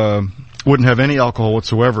wouldn't have any alcohol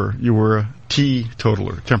whatsoever, you were a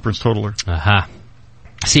teetotaler, temperance totaler. Aha.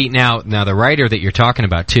 See, now the writer that you're talking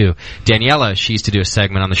about, too, Daniela, she used to do a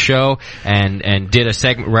segment on the show and did a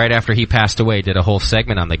segment right after he passed away, did a whole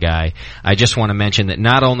segment on the guy. I just want to mention that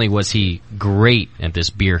not only was he great at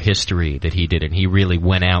this beer history that he did, and he really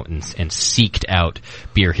went out and seeked out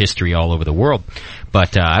beer history all over the world,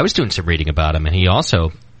 but I was doing some reading about him, and he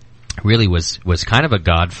also really was kind of a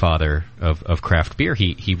godfather of craft beer.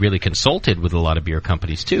 He really consulted with a lot of beer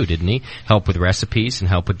companies too, didn't he? Help with recipes and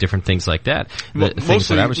help with different things like that.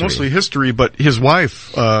 Mostly history, but his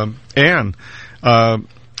wife, Anne, Alan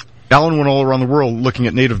went all around the world looking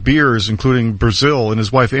at native beers, including Brazil, and his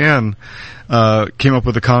wife Anne came up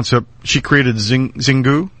with the concept. She created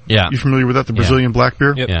Zingu. Yeah. You familiar with that? The Brazilian black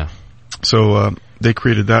beer? Yep. Yeah. So they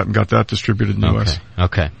created that and got that distributed in the U.S.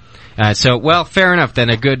 Okay. Fair enough then.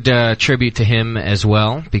 A good tribute to him as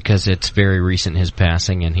well, because it's very recent, his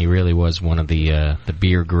passing, and he really was one of the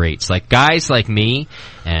beer greats. Like guys like me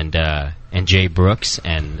and Jay Brooks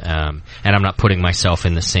and I'm not putting myself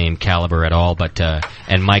in the same caliber at all, but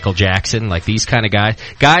and Michael Jackson, like these kind of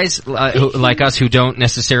guys who, like us, who don't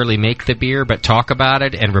necessarily make the beer but talk about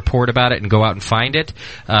it and report about it and go out and find it.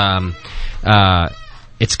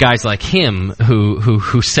 It's guys like him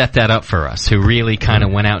who set that up for us, who really kind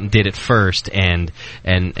of went out and did it first and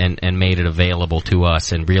made it available to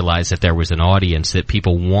us, and realized that there was an audience, that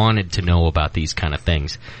people wanted to know about these kind of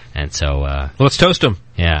things. And so let's toast him.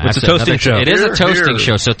 Yeah, it's a toasting show. It is a toasting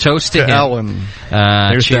show, so toast to him. Alan.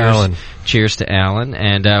 Cheers to Alan. Cheers to Alan.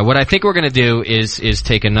 And what I think we're going to do is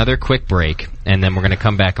take another quick break, and then we're going to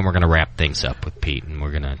come back and we're going to wrap things up with Pete, and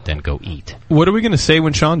we're going to then go eat. What are we going to say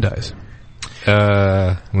when Sean dies?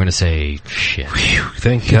 I'm going to say shit. Whew,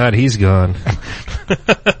 thank God he's gone.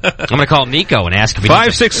 I'm going to call Nico and ask if he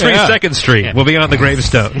 563 2nd Street. Yeah. We'll be on the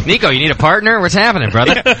gravestone. Nico, you need a partner? What's happening,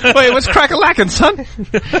 brother? Wait, what's crack-a-lackin', son?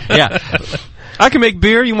 Yeah. I can make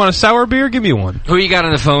beer. You want a sour beer? Give me one. Who you got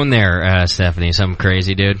on the phone there, Stephanie? Some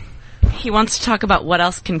crazy dude? He wants to talk about what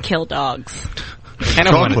else can kill dogs.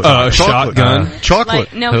 Shotgun. Chocolate.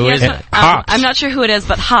 Like, no, who is it? Hops. I'm not sure who it is,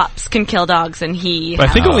 but hops can kill dogs, and he... But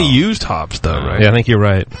I think only used hops, though, right? Yeah, I think you're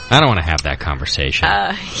right. I don't want to have that conversation.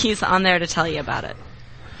 He's on there to tell you about it.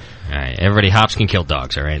 All right, everybody, hops can kill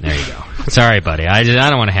dogs, all right? There you go. Sorry, buddy. I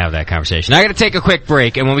don't want to have that conversation. I got to take a quick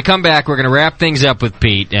break, and when we come back, we're going to wrap things up with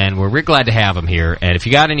Pete, and we're glad to have him here. And if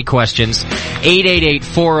you got any questions,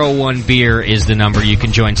 888-401-BEER is the number. You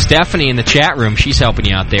can join Stephanie in the chat room. She's helping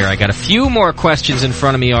you out there. I got a few more questions in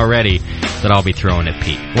front of me already that I'll be throwing at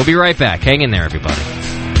Pete. We'll be right back. Hang in there, everybody.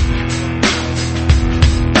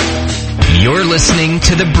 You're listening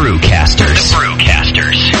to the Brewcasters. The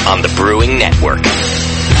Brewcasters on the Brewing Network.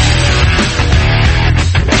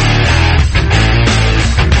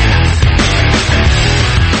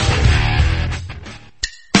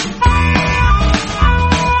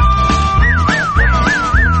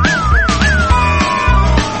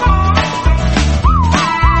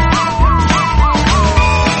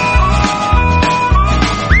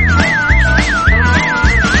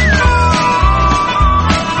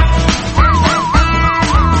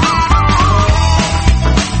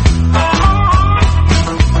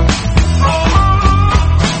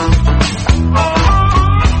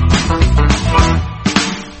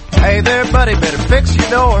 Fix your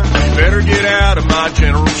door. Better get out of my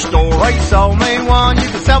general store. Well, you sold me one, you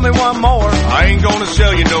can sell me one more. I ain't gonna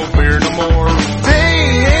sell you no beer no more.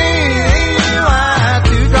 Tea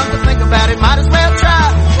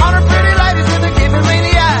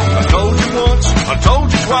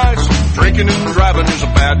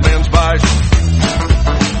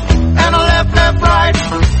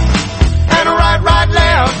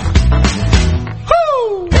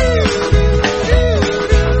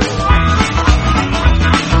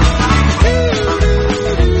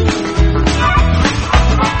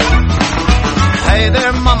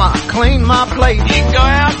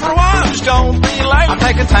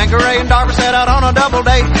taking Tanqueray and Darby set out on a double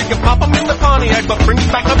date. You can pop 'em in the Pontiac, but bring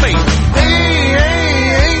it back to me.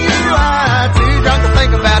 Hey, you are too drunk to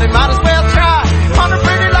think about it, might as well try. 100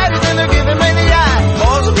 pretty ladies and they're giving me the eye.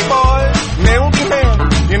 Boys will be boys, men will be men.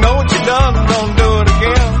 You know what you done, don't do it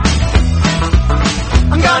again.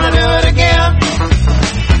 I'm gonna do it again.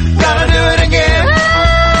 Gonna do it again.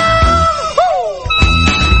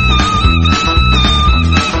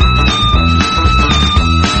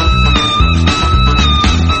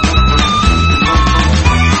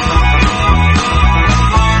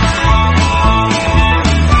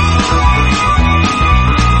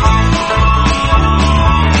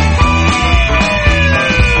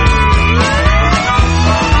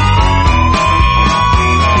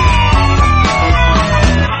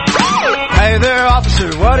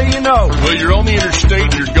 What do you know? Well, you're on the interstate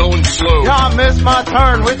and you're going slow. Yeah, I missed my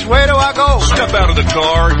turn. Which way do I go? Step out of the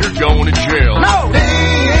car, you're going to jail. No! I'm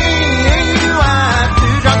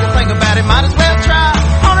too drunk to think about it. Might as well try.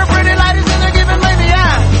 100 pretty ladies and they're giving me the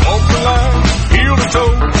eye. Walk the line, heel to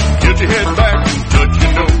toe. Tilt your head back and touch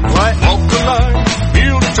your nose. What? Walk the line,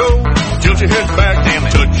 heel to toe. Tilt your head back and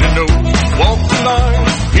touch your nose. Walk the line,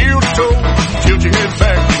 heel to toe. Tilt your head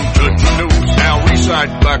back and touch your nose. Now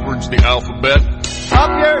recite backwards the alphabet. Up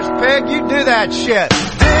yours, pig, you do that shit. I'm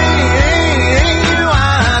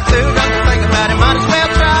too drunk to think about it, might as well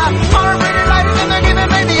try. 100 pretty ladies and they're giving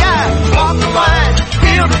me the eye. Walk the line,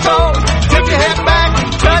 heel to toe. Tip your head back and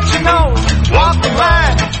touch your nose. Walk the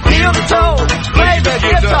line, heel to toe. Play the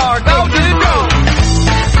guitar, go do go.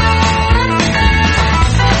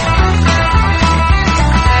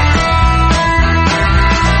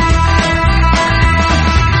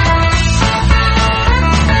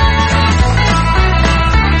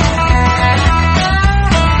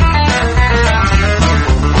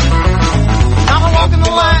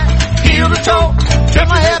 Tip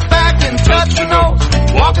my head back and touch your nose.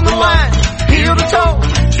 Walking the line, heel to toe.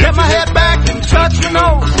 Tip my head back and touch your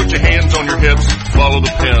nose. Put your hands on your hips, follow the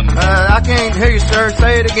pen. I can't hear you, sir.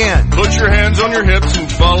 Say it again. Put your hands on your hips and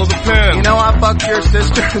follow the pen. You know I fucked your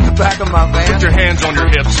sister in the back of my van. Put your hands on your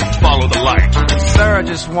hips and follow the light. Sir, I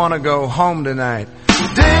just want to go home tonight. I'm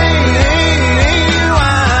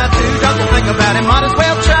too drunk to think about it. Might as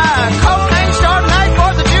well try. Cold ain't starting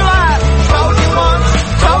 4th of July. Told you once,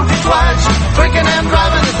 told you twice. Drinking and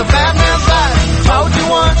driving is a bad man's vice. Told you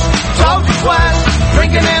once, told you twice.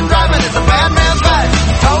 Drinking and driving is a bad man's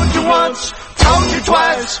vice. Told you once, told you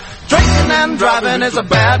twice. Drinking and driving is a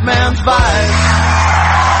bad man's vice.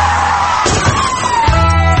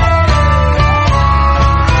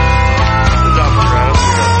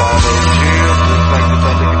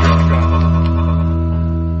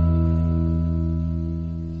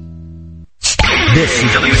 This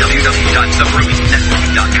is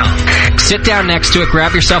www.thebrewingnetwork.com. Sit down next to it,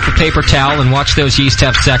 grab yourself a paper towel, and watch those yeast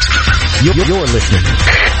have sex. You're listening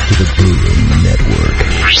to the Brewing Network.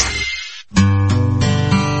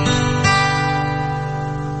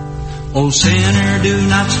 O sinner, do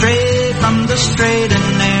not stray from the straight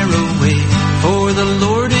and narrow way, for the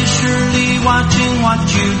Lord is surely watching what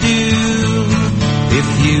you do. If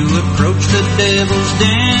you approach the devil's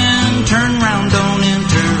den, turn round, don't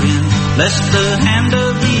enter in, lest the hand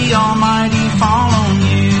of the Almighty fall on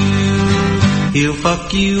you. He'll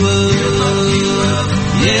fuck you up.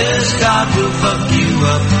 Yes, God will fuck you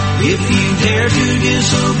up if you dare to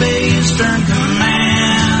disobey His stern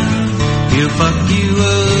command. He'll fuck you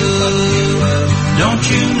up. Don't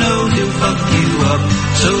you know He'll fuck you up?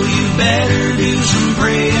 So you better do some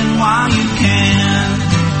praying while you can.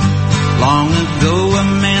 Long ago a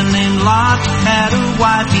man named Lot had a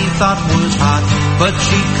wife he thought was hot, but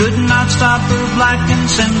she could not stop her black and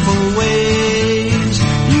sinful ways.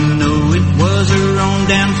 You know it was her own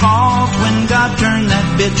damn fault when God turned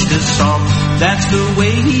that bitch to salt. That's the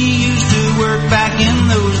way He used to work back in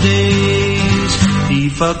those days. He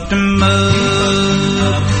fucked him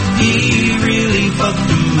up. He really fucked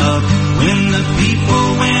him up when the people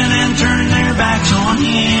went and turned their backs on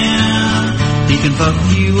Him. He can fuck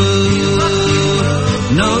you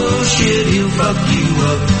up. No shit, He'll fuck you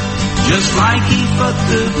up. Just like He fucked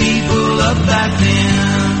the people up back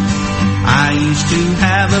then. I used to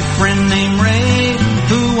have a friend named Ray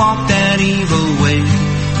who walked that evil way.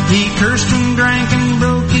 He cursed and drank and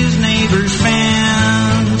broke his neighbor's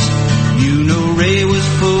fence. You know Ray was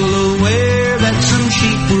full aware that some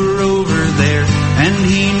sheep were over there, and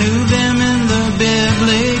he knew them in the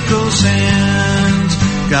biblical sense.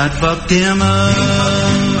 God fucked him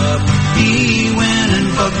up. He went and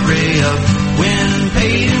fucked Ray up, went and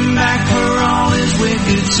paid him back for all his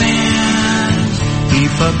wicked sins. He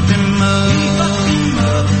fucked him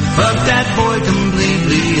up. Fucked that boy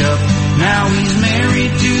completely up. Now he's married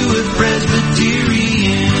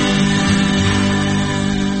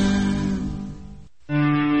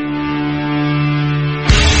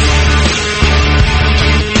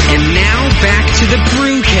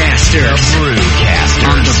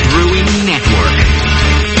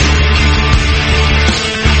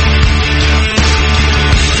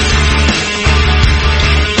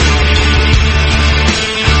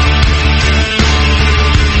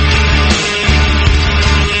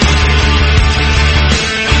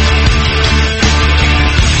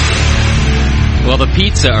the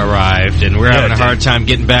pizza arrived, and we're having a hard time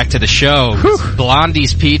getting back to the show.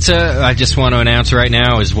 Blondie's Pizza, I just want to announce right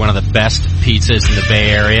now, is one of the best pizzas in the Bay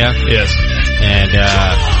Area. Yes. And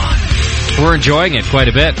we're enjoying it quite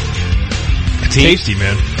a bit. Tasty,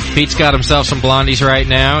 man. Pete's got himself some Blondies right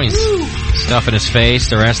now. He's stuffing his face.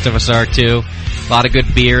 The rest of us are, too. A lot of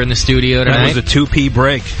good beer in the studio tonight. That was a 2p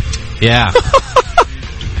break. Yeah.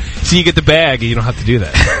 So you get the bag, and you don't have to do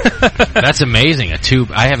that. That's amazing.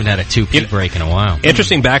 I haven't had a 2p break in a while.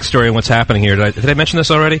 Interesting backstory on what's happening here. Did I mention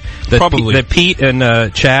this already? Probably. That Pete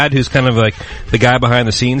and Chad, who's kind of like the guy behind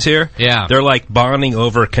the scenes here, they're like bonding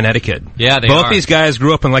over Connecticut. Yeah, they Both are. these guys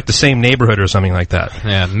grew up in like the same neighborhood or something like that.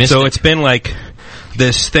 Yeah, so it's been like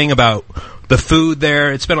this thing about the food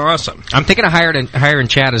there. It's been awesome. I'm thinking of hiring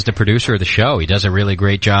Chad as the producer of the show. He does a really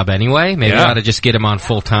great job anyway. Maybe I ought to just get him on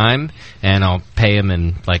full time, and I'll pay him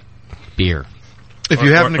in, like, beer. If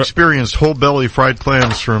you haven't experienced whole belly fried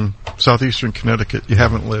clams from southeastern Connecticut, you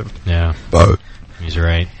haven't lived. Yeah. He's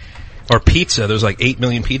right. Or pizza. There's like 8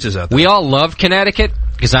 million pizzas out there. We all love Connecticut,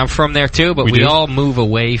 because I'm from there too, but we all move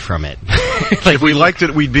away from it. If we liked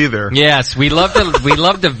it, we'd be there. Yes, we love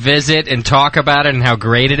to visit and talk about it and how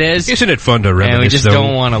great it is. Isn't it fun to reminisce? And we just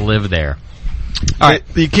don't want to live there. All right.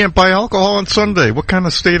 You can't buy alcohol on Sunday. What kind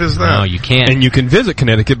of state is that? No, you can't. And you can visit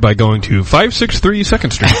Connecticut by going to 563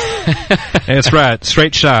 2nd Street. That's right.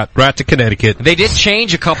 Straight shot. Right to Connecticut. They did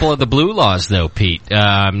change a couple of the blue laws, though, Pete.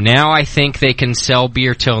 Now I think they can sell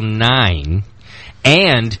beer till 9.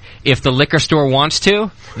 And if the liquor store wants to,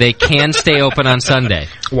 they can stay open on Sunday.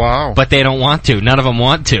 Wow. But they don't want to. None of them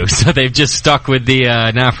want to. So they've just stuck with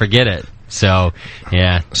the, forget it. So,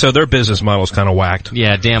 yeah. So their business model's kind of whacked.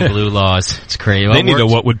 Yeah, damn blue laws. It's crazy. They need a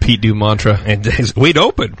what would Pete do mantra. And we'd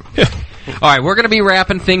open. All right, we're going to be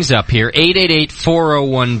wrapping things up here.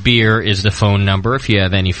 888-401-BEER is the phone number if you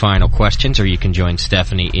have any final questions, or you can join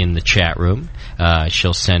Stephanie in the chat room.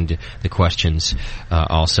 She'll send the questions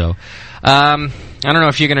also. I don't know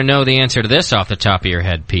if you're going to know the answer to this off the top of your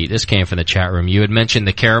head, Pete. This came from the chat room. You had mentioned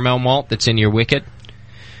the caramel malt that's in your Wicked.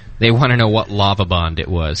 They want to know what lava bond it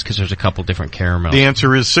was, because there's a couple different caramels. The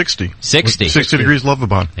answer is 60. 60. 60 degrees lava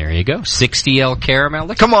bond. There you go. 60L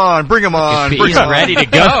caramel. Come on, bring him on. He's ready to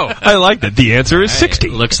go. I like that. The answer is 60.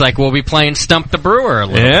 Looks like we'll be playing Stump the Brewer a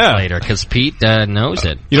little bit later, because Pete knows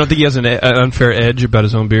it. You don't think he has an unfair edge about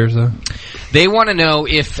his own beers, though? They want to know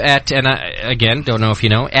if and again, don't know if you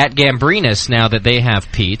know, at Gambrinus, now that they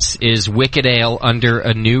have Pete's, is Wicked Ale under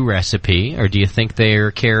a new recipe, or do you think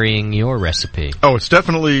they're carrying your recipe? Oh, it's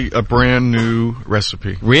definitely a brand new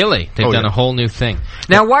recipe. Really? They've done a whole new thing.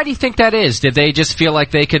 Now, why do you think that is? Did they just feel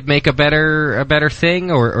like they could make a better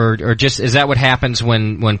thing, or just, is that what happens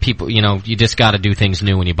when people, you just got to do things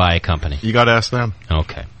new when you buy a company? You got to ask them.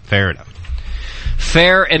 Okay, fair enough.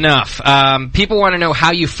 Fair enough. People want to know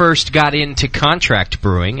how you first got into contract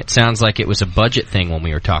brewing. It sounds like it was a budget thing when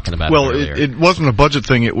we were talking about it earlier. Well, it wasn't a budget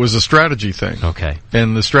thing. It was a strategy thing. Okay.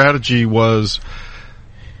 And the strategy was,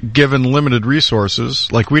 given limited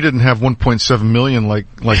resources, like we didn't have 1.7 million like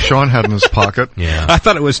Sean had in his pocket. Yeah. I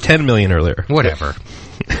thought it was 10 million earlier. Whatever.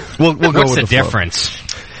 We'll go What's with the flow. difference?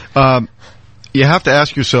 You have to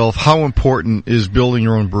ask yourself, how important is building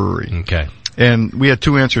your own brewery? Okay. And we had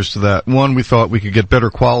two answers to that. One, we thought we could get better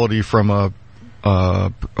quality from a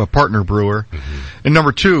partner brewer. Mm-hmm. And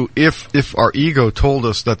number two, if our ego told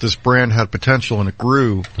us that this brand had potential and it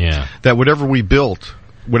grew, that whatever we built,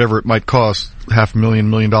 whatever it might cost, $500,000, $1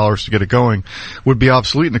 million to get it going, would be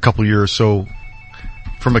obsolete in a couple of years. So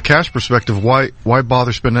from a cash perspective, why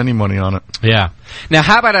bother spending any money on it? Yeah. Now,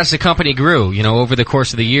 how about as the company grew, over the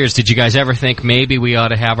course of the years, did you guys ever think maybe we ought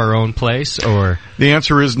to have our own place, or? The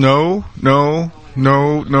answer is no,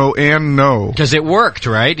 and no. Because it worked,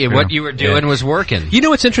 right? What you were doing was working. You know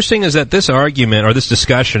what's interesting is that this argument, or this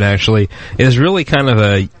discussion actually, is really kind of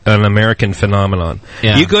an American phenomenon.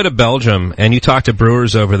 Yeah. You go to Belgium and you talk to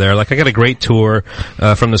brewers over there. Like, I got a great tour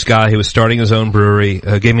from this guy who was starting his own brewery,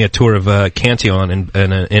 gave me a tour of Cantillon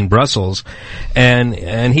in Brussels,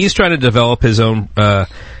 and he's trying to develop his own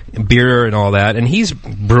beer and all that, and he's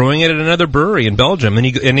brewing it at another brewery in Belgium. And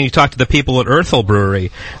you talk to the people at Earthel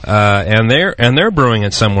Brewery, and they're brewing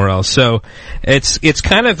it somewhere else. So it's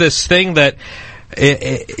kind of this thing that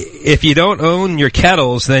if you don't own your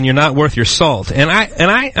kettles, then you're not worth your salt. And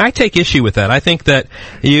I take issue with that. I think that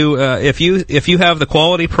if you have the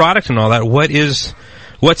quality product and all that,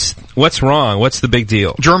 what's wrong? What's the big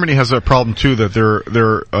deal? Germany has that problem too, that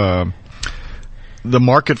the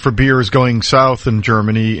market for beer is going south in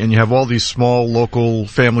Germany, and you have all these small local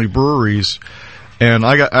family breweries. And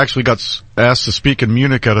I actually got asked to speak in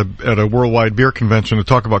Munich at a worldwide beer convention to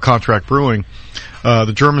talk about contract brewing.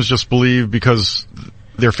 The Germans just believe because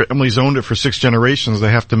their families owned it for 6 generations.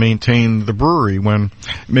 They have to maintain the brewery when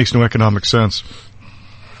it makes no economic sense.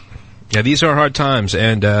 Yeah, these are hard times,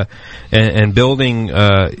 and building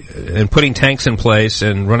and putting tanks in place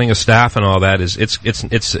and running a staff and all that is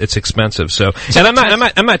it's expensive. So and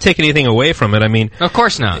I'm not taking anything away from it. I mean, of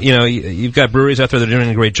course not. You know, you've got breweries out there that are doing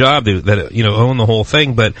a great job that own the whole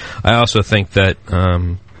thing. But I also think that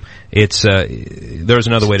there's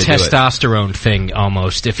another way to do it. Testosterone thing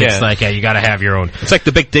almost. If it's like you got to have your own. It's like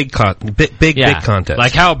the big dig contest.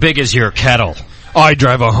 Like how big is your kettle? I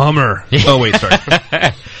drive a Hummer. Oh wait, sorry.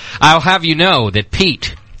 I'll have you know that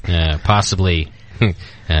Pete, possibly,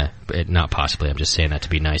 not possibly, I'm just saying that to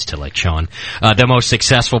be nice to like Sean, the most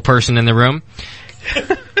successful person in the room,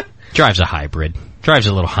 drives a hybrid. Drives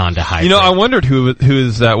a little Honda hybrid. You know, I wondered who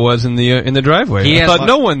that was in the driveway. I thought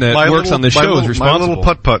no one that works on the show is responsible. My little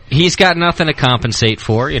putt-putt. He's got nothing to compensate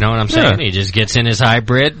for, you know what I'm saying? Yeah. He just gets in his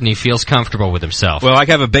hybrid and he feels comfortable with himself. Well, I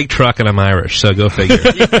have a big truck and I'm Irish, so go figure.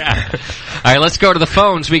 Yeah. All right, let's go to the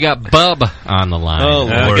phones. We got Bub on the line. Oh,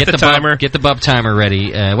 Lord. Get the timer. Get the Bub timer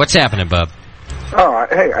ready. What's happening, Bub? Oh,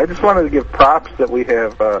 hey, I just wanted to give props that we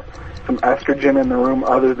have some estrogen in the room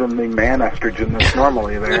other than the man estrogen that's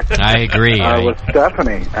normally there. I agree. With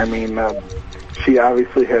Stephanie. I mean, she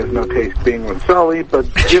obviously has no taste being with Sully, but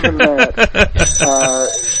given that,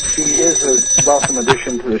 she is a welcome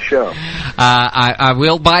addition to the show. I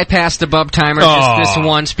will bypass the Bub timer just this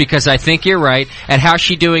once because I think you're right. And how's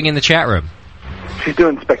she doing in the chat room? She's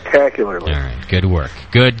doing spectacularly. All right, good work.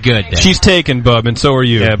 Good. Then. She's taken, Bub, and so are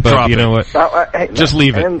you. Yeah, Bub, you know what? Just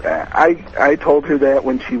leave it. And I told her that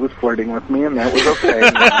when she was flirting with me, and that was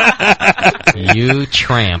okay. You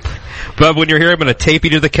tramp. Bub, when you're here, I'm going to tape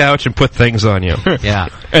you to the couch and put things on you. Yeah.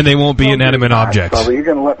 And they won't be inanimate objects. You're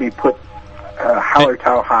going to let me put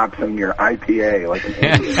Hallertau hops in your IPA like an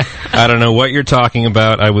idiot. I don't know what you're talking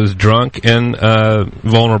about. I was drunk and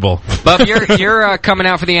vulnerable. Bub, you're coming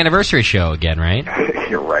out for the anniversary show again, right?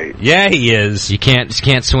 You're right. Yeah, he is. You can't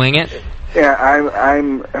swing it? Yeah,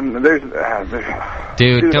 I'm there's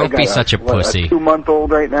Dude, don't be such a pussy. A 2-month-old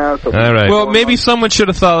right now. So all right. Well, maybe someone should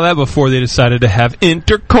have thought of that before they decided to have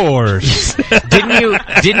intercourse.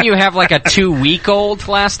 Didn't you have like a 2-week-old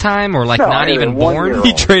last time, or like no, not even born?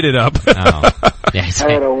 He traded up. Oh. Yeah,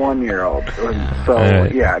 I had a 1-year-old. So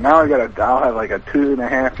yeah, now I'll have like a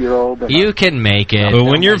 2.5-year-old. You can make it. Well,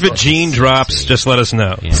 when your vagine drops, just let us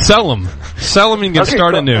know. Yeah. Sell them and get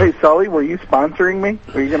started new. Hey, Sully, were you sponsoring me?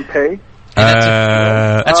 Were you going to pay?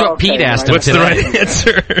 That's what Pete asked him. What's the right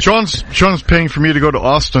answer? Sean's paying for me to go to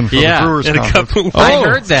Austin for the Brewers Conference. I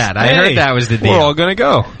heard that. I heard that was the deal. We're all going to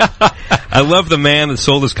go. I love the man that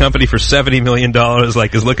sold his company for $70 million,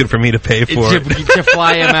 like, is looking for me to pay for it. To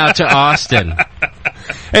fly him out to Austin.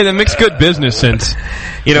 Hey, that makes good business sense.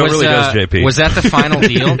 You know, it really does, JP. Was that the final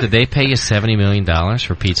deal? Did they pay you $70 million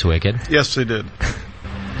for Pete's Wicked? Yes, they did.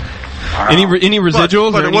 Any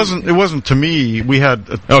residuals? But it wasn't to me. We had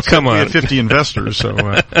we had 50 investors. So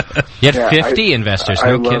you had 50 investors.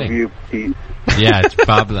 No kidding. I love you, Pete. Yeah, it's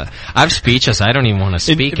Bob. I'm speechless. I don't even want to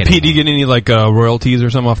speak anymore. Pete, do you get any like royalties or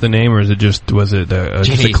something off the name, or is it just just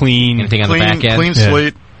a clean anything on the back end? Clean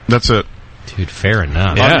slate. That's it. Dude, fair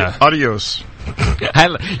enough. Yeah. Adios.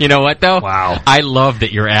 You know what, though? Wow. I love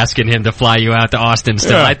that you're asking him to fly you out to Austin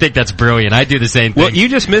still. Yeah. I think that's brilliant. I do the same thing. Well, you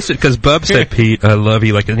just missed it because Bub said, Pete, I love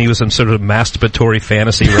you, and he was in some sort of masturbatory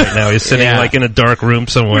fantasy right now. He's sitting, in a dark room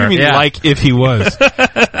somewhere. What do you mean, like if he was?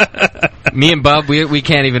 Me and Bub, we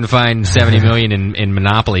can't even find $70 million in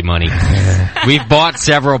Monopoly money. We've bought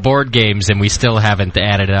several board games, and we still haven't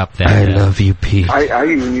added up that. I love you, Pete. I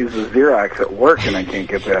even use the Xerox at work, and I can't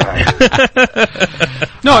get that high.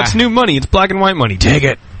 No, it's new money. It's black and white money. Take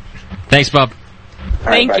it. Thanks, Bub.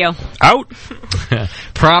 Thank you. Out.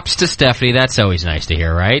 Props to Stephanie. That's always nice to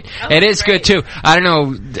hear, right? It is good, too. I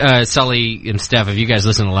don't know, Sully and Steph, if you guys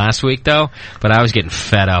listened to last week, though, but I was getting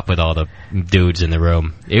fed up with all the dudes in the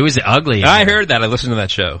room. It was ugly. I heard that. I listened to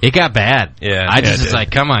that show. It got bad. Yeah. I just was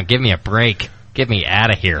like, come on, give me a break. Get me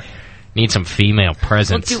out of here. Need some female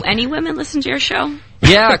presence. Well, do any women listen to your show?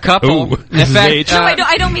 Yeah, a couple. In fact, no,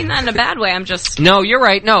 I don't mean that in a bad way. I'm just... No, you're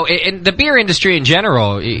right. No, in the beer industry in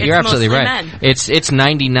general, you're absolutely right. Men. It's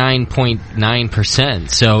 99.9%.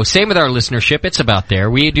 So same with our listenership. It's about there.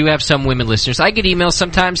 We do have some women listeners. I get emails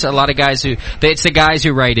sometimes. A lot of guys it's the guys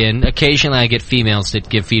who write in. Occasionally I get females that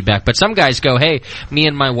give feedback. But some guys go, hey, me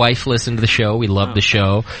and my wife listen to the show. We love the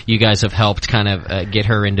show. You guys have helped kind of get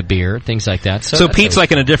her into beer, things like that. So Pete's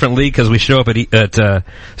like in a different league because we show up at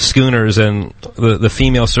Schooners and the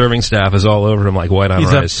female serving staff is all over him like white on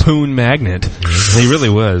rice. He's a poon magnet. He really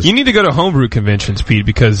was. You need to go to homebrew conventions, Pete,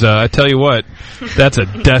 because I tell you what, that's a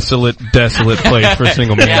desolate place for a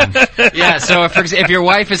single man. Yeah, so if your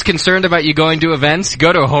wife is concerned about you going to events,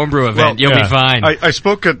 go to a homebrew event. You'll be fine. I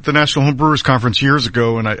spoke at the National Homebrewers Conference years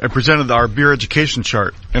ago, and I presented our beer education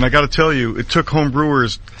chart. And I got to tell you, it took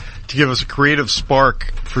homebrewers to give us a creative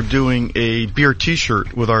spark for doing a beer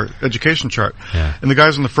T-shirt with our education chart. Yeah. And the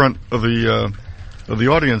guys in the front of the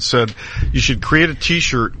audience said, you should create a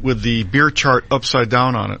T-shirt with the beer chart upside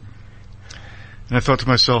down on it. And I thought to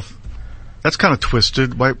myself, that's kind of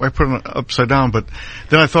twisted. Why put it upside down? But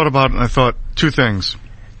then I thought about it, and I thought two things.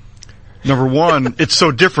 Number one, it's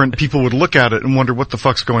so different, people would look at it and wonder what the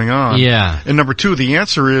fuck's going on. Yeah. And number two, the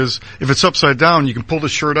answer is, if it's upside down, you can pull the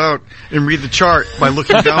shirt out and read the chart by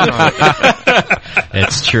looking down on it.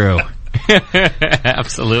 It's true.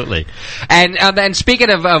 Absolutely. And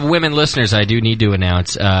speaking of women listeners, I do need to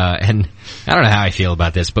announce, and I don't know how I feel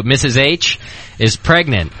about this, but Mrs. H is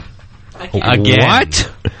pregnant. Again.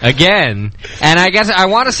 What? Again. And I guess I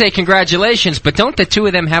want to say congratulations, but don't the two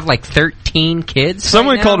of them have like 13 kids?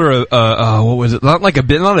 Someone called her what was it? Not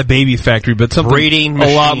a baby factory, but something breeding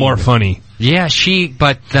a lot more funny. Yeah,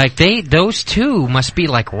 but like those two must be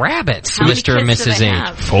like rabbits, How many Mr. and kids do Mrs. they H.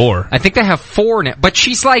 have? 4. I think they have 4 now, but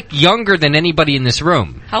she's like younger than anybody in this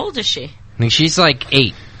room. How old is she? I think she's like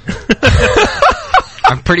 8.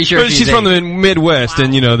 I'm pretty sure she's from the Midwest,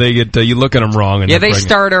 and they get you look at them wrong. And they pregnant.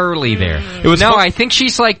 start early there. It was I think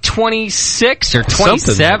she's like 26 or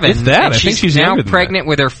 27. It's that. And I think she's now younger than pregnant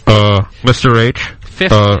with her. Mr. H.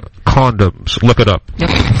 50. Condoms. Look it up.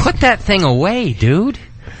 Put that thing away, dude.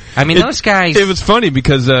 I mean, those guys. It was funny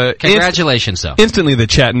because congratulations, though. Instantly, the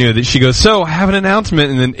chat knew that she goes, "So, I have an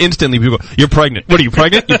announcement," and then instantly people go, "You're pregnant. What are you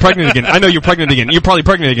pregnant? You're pregnant again. I know you're pregnant again. You're probably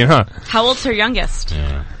pregnant again, huh?" How old's her youngest?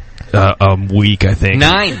 Yeah. A week, I think.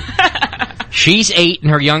 9. She's 8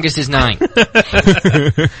 and her youngest is 9.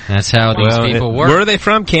 That's how these people work. Where are they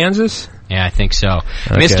from? Kansas? Yeah, I think so.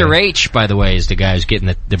 Okay. Mr. H, by the way, is the guy who's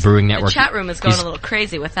getting the Brewing Network. The chat room is going a little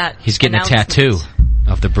crazy with that. He's getting a tattoo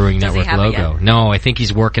of the Brewing Does he Network have it logo. yet? No, I think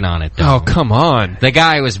he's working on it, though. Oh, come on. The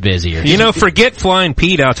guy was busy. Forget flying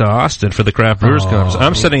Pete out to Austin for the Craft Brewers Conference.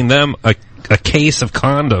 I'm sending them a case of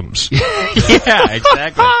condoms. Yeah,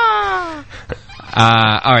 exactly.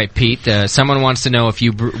 All right, Pete. Someone wants to know if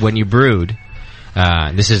when you brewed.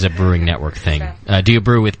 This is a Brewing Network thing. Do you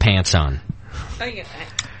brew with pants on? Oh, yeah.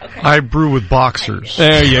 Okay. I brew with boxers.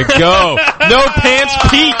 There you go. No pants,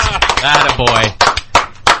 Pete. Attaboy.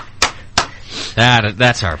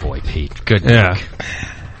 That's our boy, Pete. Good. Yeah.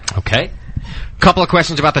 Okay. Couple of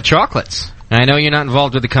questions about the chocolates. I know you're not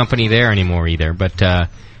involved with the company there anymore either, but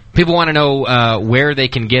people want to know where they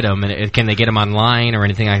can get them, and can they get them online or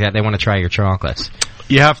anything like that? They want to try your chocolates.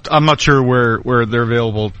 You have to, I'm not sure where they're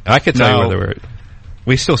available. I could tell you where they were.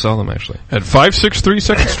 We still sell them, actually. At 563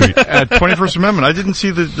 2nd Street. At 21st Amendment. I didn't see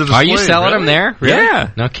the display. Are you selling them there? Really? Yeah.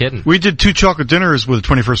 No kidding. We did 2 chocolate dinners with the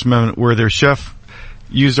 21st Amendment where their chef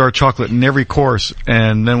used our chocolate in every course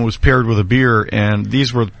and then was paired with a beer, and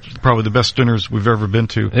these were probably the best dinners we've ever been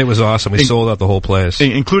to. It was awesome. We sold out the whole place.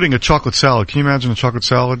 Including a chocolate salad. Can you imagine a chocolate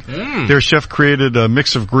salad? Their chef created a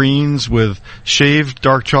mix of greens with shaved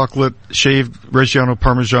dark chocolate, shaved Reggiano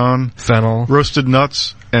Parmesan, fennel, roasted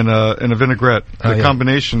nuts, and a vinaigrette. The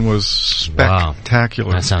combination was spectacular.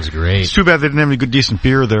 Wow. That sounds great. It's too bad they didn't have any good decent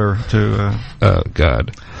beer there to oh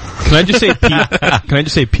God. Can I just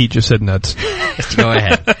say Pete just said nuts? Go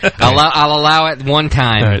ahead. I'll allow it one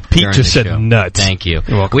time. All right. Pete just said nuts. Thank you.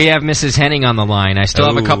 You're welcome. We have Mrs. Henning on the line. I still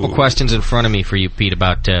have a couple questions in front of me for you, Pete,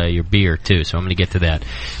 about your beer too, so I'm going to get to that.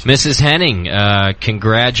 Mrs. Henning,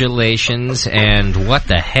 congratulations, and what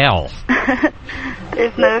the hell?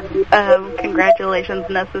 There's no congratulations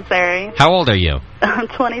necessary. How old are you? I'm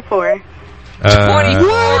 24.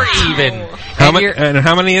 24 even. And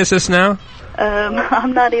how many is this now?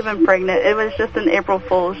 I'm not even pregnant. It was just an April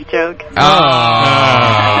Fool's joke.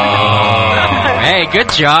 Hey,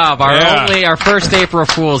 good job. Our first April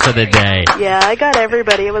Fool's of the day. Yeah, I got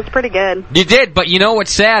everybody. It was pretty good. You did, but you know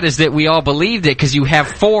what's sad is that we all believed it because you have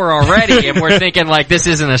 4 already, and we're thinking like this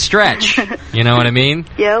isn't a stretch. You know what I mean?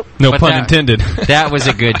 Yep. No pun intended. That was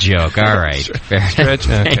a good joke. All right. Stretch.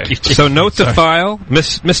 Thank you. So note to file,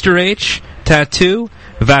 Mr. H, tattoo,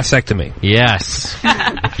 vasectomy. Yes.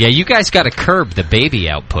 Yeah, you guys got to curb the baby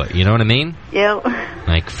output. You know what I mean? Yep.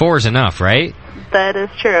 Like 4 is enough, right? That is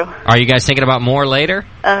true. Are you guys thinking about more later?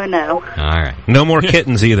 Oh, no. All right. No more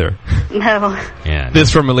kittens either. No. Yeah.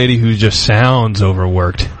 This from a lady who just sounds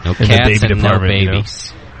overworked. No in cats the baby and department, no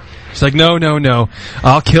babies. You know? She's like, no.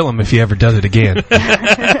 I'll kill him if he ever does it again.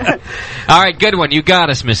 All right, good one. You got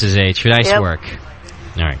us, Mrs. H. Nice work.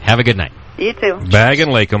 All right. Have a good night. You too. Bag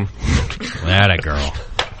and lake 'em. That a girl.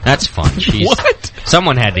 That's fun. Jeez. What?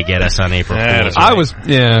 Someone had to get us on April Fool's. I was,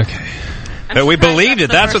 yeah, okay. But we believed it.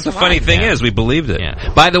 That's what the funny thing is. We believed it.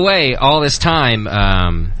 Yeah. By the way, all this time,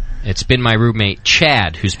 it's been my roommate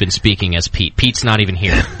Chad who's been speaking as Pete. Pete's not even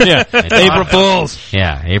here. Yeah. April Fools.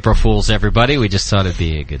 Yeah. April Fools, everybody. We just thought it'd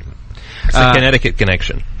be a good one. It's a Connecticut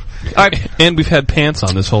connection. And we've had pants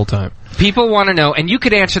on this whole time. People want to know, and you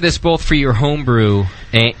could answer this both for your homebrew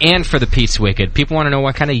and for the Pete's Wicked. People want to know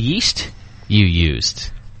what kind of yeast you used.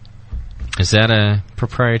 Is that a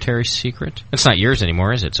proprietary secret? It's not yours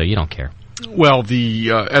anymore, is it? So you don't care. Well,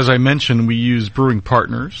 as I mentioned, we use Brewing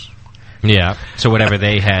Partners. Yeah. So whatever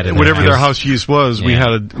they had, in whatever their house yeast was, we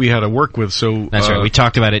had to work with. So that's right. We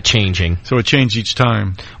talked about it changing. So it changed each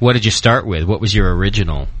time. What did you start with? What was your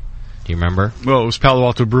original? Do you remember? Well, it was Palo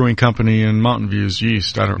Alto Brewing Company and Mountain View's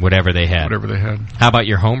yeast. Whatever they had. Whatever they had. How about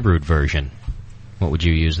your homebrewed version? What would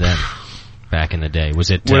you use then? Back in the day,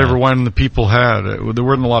 was it whatever wine the people had? There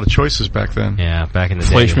weren't a lot of choices back then. Yeah, back in the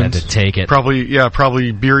day, you had to take it.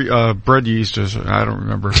 Probably beer, bread yeast. I don't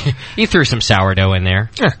remember. You threw some sourdough in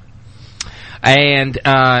there. Yeah. And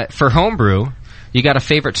for homebrew, you got a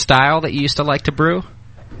favorite style that you used to like to brew?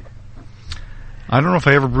 I don't know if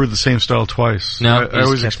I ever brewed the same style twice. No, I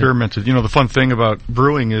always experimented. You know, the fun thing about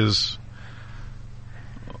brewing is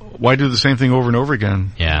why do the same thing over and over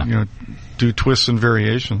again? Yeah. You know, do twists and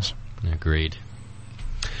variations. Agreed.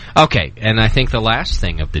 Okay, and I think the last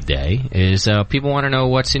thing of the day is people want to know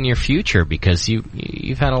what's in your future because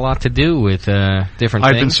you've had a lot to do with different things.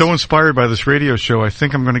 I've been so inspired by this radio show, I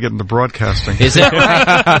think I'm going to get into broadcasting. Is it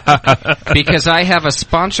right? Because I have a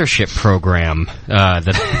sponsorship program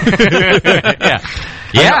that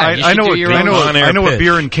I know a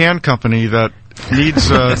beer and can company that needs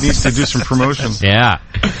to do some promotion. Yeah.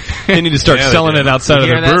 They need to start selling it outside of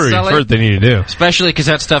the brewery. That's what they need to do. Especially because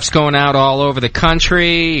that stuff's going out all over the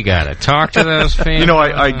country. You got to talk to those fans. You know,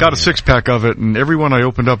 I got a 6-pack of it, and every one I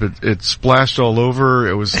opened up, it splashed all over.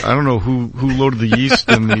 It was, I don't know who loaded the yeast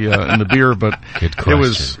in the beer, but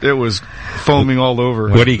it was foaming all over.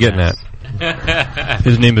 What are you getting at?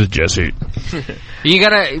 His name is Jesse.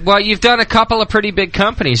 You've done a couple of pretty big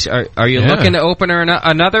companies. Are you looking to open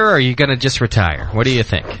another, or are you going to just retire? What do you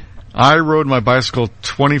think? I rode my bicycle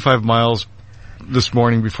 25 miles this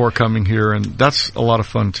morning before coming here, and that's a lot of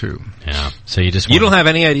fun too. Yeah. So you don't have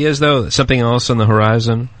any ideas though? Something else on the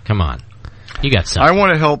horizon? Come on. You got something. I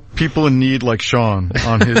want to help people in need like Sean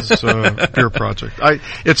on his beer project. Well,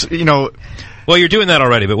 you're doing that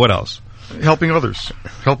already, but what else? Helping others.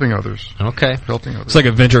 Okay. Helping others. It's like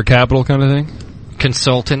a venture capital kind of thing?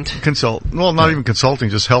 Consultant? Well, not even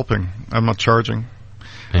consulting, just helping. I'm not charging.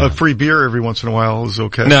 Yeah. Free beer every once in a while is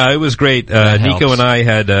okay. No, it was great. Nico and I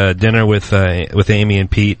had dinner with Amy and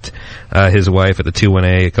Pete, his wife, at the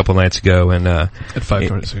 2-1A a couple nights ago, and at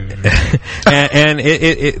 5:26. and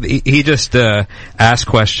he just asks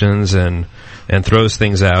questions and throws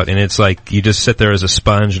things out, and it's like you just sit there as a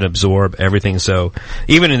sponge and absorb everything. So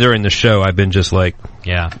even during the show, I've been just like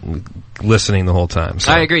listening the whole time.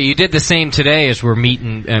 So. I agree. You did the same today as we're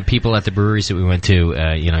meeting people at the breweries that we went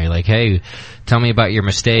to. You're like, hey, tell me about your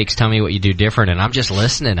mistakes. Tell me what you do different. And I'm just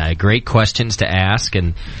listening. I had great questions to ask.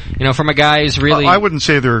 And, from a guy who's really... I wouldn't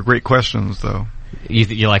say they're great questions, though.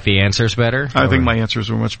 You like the answers better? I think my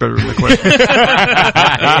answers were much better than the questions.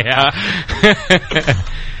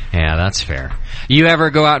 Yeah, that's fair. You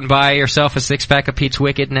ever go out and buy yourself a 6-pack of Pete's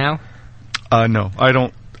Wicked now? No, I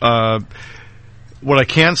don't. What I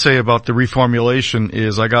can say about the reformulation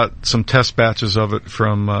is I got some test batches of it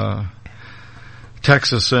from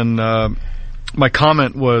Texas, and my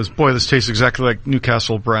comment was, boy, this tastes exactly like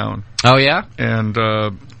Newcastle Brown. Oh, yeah? And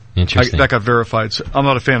interesting. That got verified. So I'm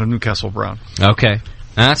not a fan of Newcastle Brown. Okay.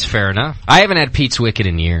 That's fair enough. I haven't had Pete's Wicked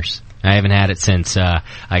in years. I haven't had it since I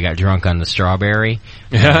got drunk on the strawberry.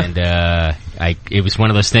 Yeah. And it was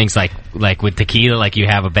one of those things like with tequila, like you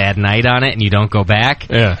have a bad night on it and you don't go back.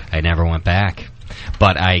 Yeah. I never went back.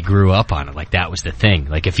 But I grew up on it. Like, that was the thing.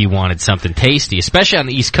 Like, if you wanted something tasty, especially on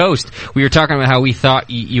the East Coast, we were talking about how we thought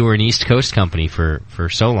you were an East Coast company for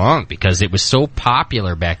so long because it was so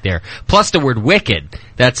popular back there. Plus the word wicked.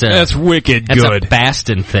 That's wicked that's good. A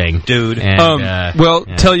Baston thing. Dude. And,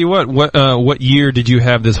 tell you what year did you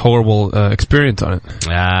have this horrible experience on it?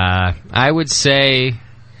 I would say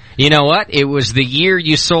You know what? It was the year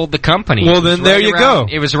you sold the company. Well, then there you go.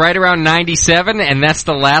 It was right around 97, and that's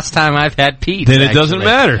the last time I've had Pete. Then it doesn't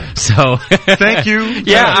matter. So, thank you.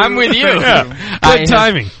 Yeah, I'm with you. Yeah. Good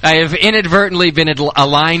timing. I have inadvertently been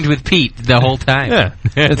aligned with Pete the whole time. Yeah,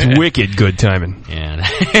 that's wicked good timing. Yeah,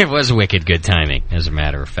 it was wicked good timing, as a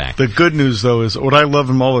matter of fact. The good news, though, is what I love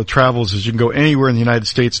in all the travels is you can go anywhere in the United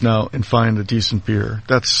States now and find a decent beer.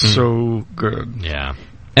 That's so good. Yeah.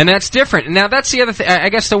 And that's different. Now, that's the other thing. I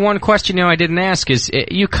guess the one question, I didn't ask is,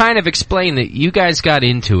 you kind of explained that you guys got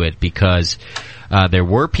into it because there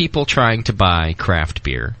were people trying to buy craft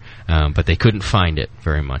beer, but they couldn't find it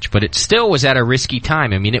very much. But it still was at a risky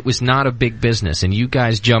time. I mean, it was not a big business, and you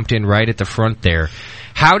guys jumped in right at the front there.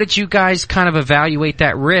 How did you guys kind of evaluate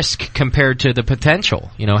that risk compared to the potential?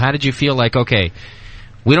 How did you feel like, okay,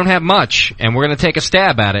 we don't have much, and we're going to take a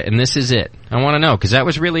stab at it, and this is it? I want to know, because that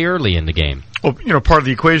was really early in the game. Well, part of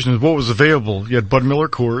the equation is what was available. You had Bud Miller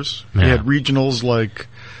Coors. Yeah. You had regionals like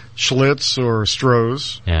Schlitz or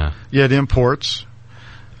Stroh's. Yeah. You had imports.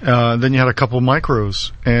 Then you had a couple of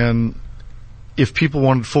micros. And if people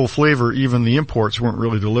wanted full flavor, even the imports weren't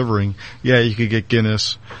really delivering. Yeah, you could get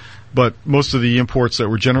Guinness. But most of the imports that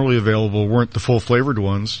were generally available weren't the full-flavored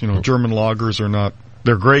ones. German lagers are not...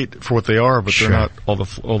 They're great for what they are, but they're not all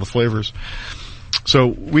the flavors. So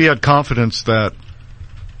we had confidence that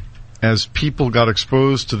as people got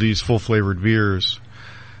exposed to these full-flavored beers,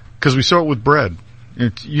 because we saw it with bread.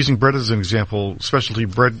 Using bread as an example, specialty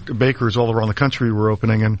bread bakers all around the country were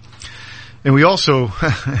opening, and we also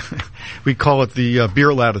we call it the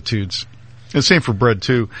beer latitudes. And same for bread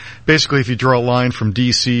too. Basically, if you draw a line from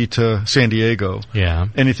D.C. to San Diego,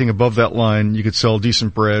 anything above that line, you could sell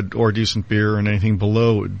decent bread or decent beer, and anything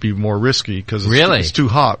below would be more risky because it's too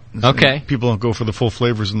hot. Okay. People don't go for the full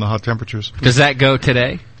flavors in the hot temperatures. Does that go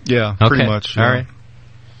today? Yeah, pretty much. All right.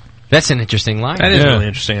 That's an interesting line. That is really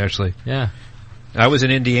interesting, actually. Yeah. I was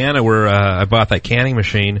in Indiana where I bought that canning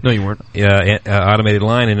machine. No, you weren't. Automated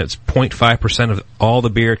line, and it's 0.5% of all the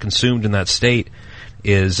beer consumed in that state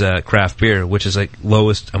is craft beer, which is like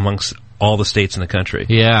lowest amongst all the states in the country.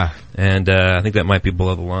 Yeah. And I think that might be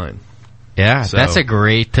below the line. Yeah, so, that's a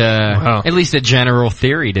great, at least a general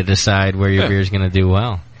theory to decide where your beer is going to do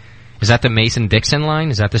well. Is that the Mason-Dixon line?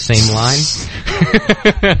 Is that the same line?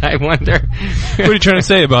 I wonder. What are you trying to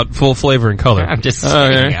say about full flavor and color? I'm just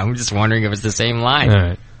saying, I'm just wondering if it's the same line. All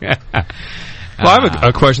right. Well, I have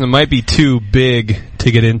a question that might be too big to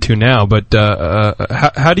get into now, but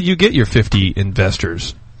how do you get your 50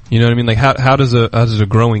 investors? You know what I mean? Like, how does a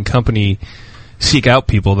growing company seek out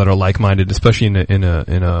people that are like-minded, especially in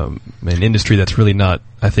an industry that's really not,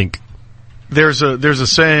 I think. There's a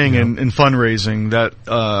saying in fundraising that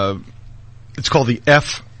it's called the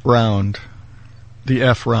F round. The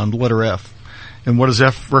F round, letter F. And what does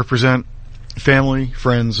F represent? Family,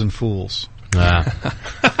 friends, and fools. And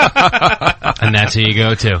that's who you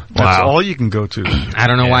go to. That's all you can go to. I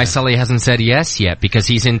don't know why Sully hasn't said yes yet, because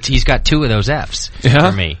he's got two of those F's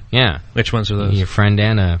for me. Yeah. Which ones are those? Your friend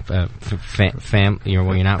and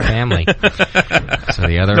you're not family. So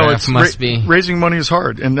the other F must be raising money is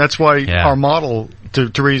hard, and that's why our model to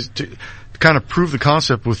kind of prove the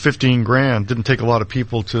concept with $15,000 didn't take a lot of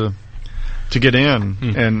people to get in.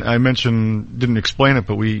 And I didn't explain it,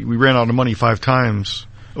 but we ran out of money 5 times.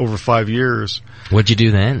 Over 5 years. What'd you do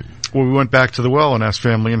then? Well, we went back to the well and asked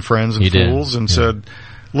family and friends and fools and said,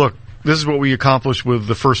 look, this is what we accomplished with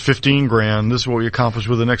the first $15,000. This is what we accomplished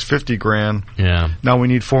with the next $50,000. Yeah. Now we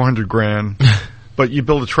need $400,000. But you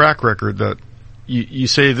build a track record that you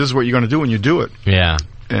say this is what you're going to do and you do it. Yeah.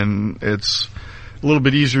 And it's a little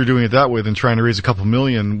bit easier doing it that way than trying to raise a couple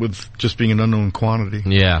million with just being an unknown quantity.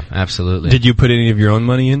 Yeah, absolutely. Did you put any of your own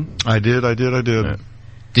money in? I did. Yeah.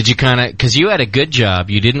 Did you because you had a good job,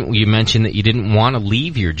 you mentioned that you didn't want to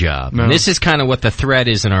leave your job. No. And this is kind of what the thread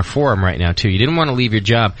is in our forum right now, too. You didn't want to leave your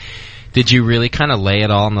job. Did you really kind of lay it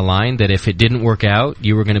all on the line that if it didn't work out,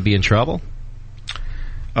 you were going to be in trouble?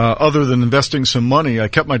 Other than investing some money, I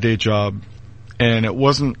kept my day job, and it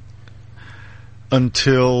wasn't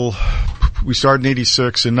until we started in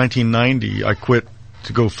 86. In 1990, I quit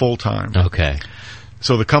to go full-time. Okay.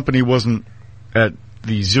 So the company wasn't at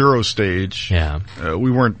the zero stage. Yeah. We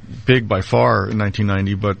weren't big by far in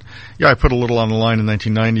 1990, but I put a little on the line in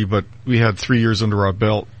 1990, but we had 3 years under our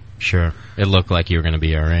belt. Sure. It looked like you were going to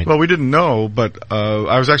be all right. Well, we didn't know, but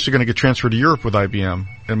I was actually going to get transferred to Europe with IBM,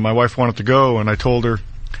 and my wife wanted to go, and I told her,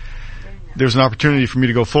 there's an opportunity for me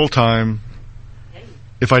to go full-time.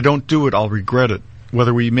 If I don't do it, I'll regret it.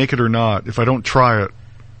 Whether we make it or not, if I don't try it,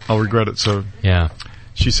 I'll regret it. So yeah.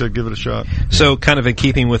 she said, give it a shot. So kind of in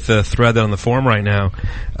keeping with the thread on the forum right now,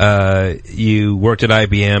 you worked at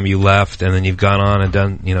IBM, you left, and then you've gone on and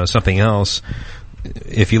done, something else.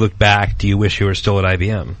 If you look back, do you wish you were still at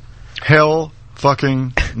IBM? Hell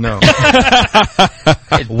fucking no.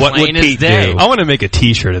 What would Pete do? I want to make a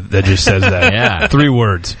T-shirt that just says that. Yeah. 3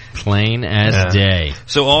 words. Plain as day.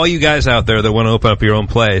 So all you guys out there that want to open up your own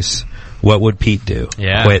place, what would Pete do?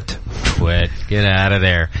 Yeah. Quit. Get out of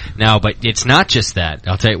there. No, but it's not just that.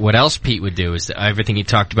 I'll tell you what else Pete would do is everything he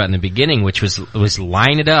talked about in the beginning, which was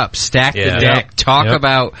line it up, stack the deck, talk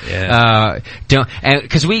about,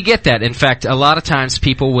 because we get that. In fact, a lot of times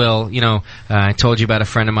people will, I told you about a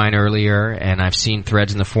friend of mine earlier, and I've seen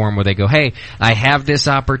threads in the forum where they go, hey, I have this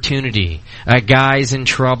opportunity. A guy's in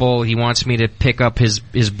trouble. He wants me to pick up his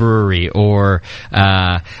brewery, or,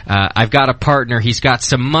 I've got a partner. He's got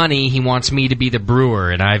some money. He wants me to be the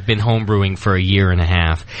brewer, and I've been homebrewing for a year and a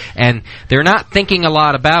half. And they're not thinking a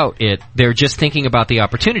lot about it. They're just thinking about the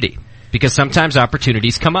opportunity. Because sometimes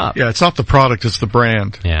opportunities come up. Yeah, it's not the product, it's the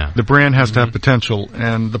brand. Yeah. The brand has to have potential.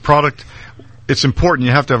 And the product, it's important.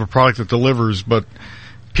 You have to have a product that delivers, but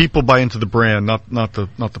people buy into the brand, not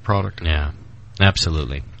the product. Yeah,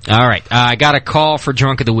 absolutely. All right, I got a call for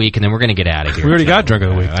Drunk of the Week, and then we're going to get out of here. We already got Drunk of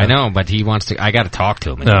the Week. I know, but he wants to. I got to talk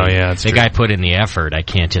to him. Oh, yeah, that's the true. guy put in the effort. I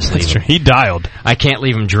can't just leave him. He dialed. I can't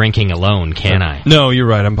leave him drinking alone, can I? No, you're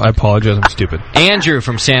right. I apologize. I'm stupid. Andrew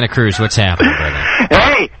from Santa Cruz, what's happening,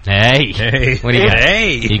 brother? Hey. What do you got?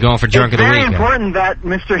 Hey. You going for Drunk of the Week? It's very important that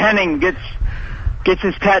Mr. Henning gets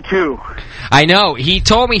his tattoo. I know. He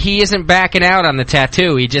told me he isn't backing out on the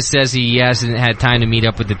tattoo. He just says he hasn't had time to meet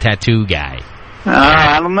up with the tattoo guy.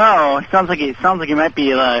 I don't know. It sounds like he might be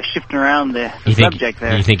shifting around the subject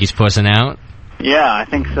there. You think he's pussing out? Yeah, I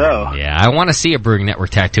think so. Yeah, I want to see a Brewing Network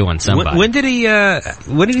tattoo on somebody. When did he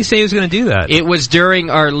say he was going to do that? It was during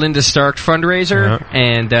our Linda Stark fundraiser,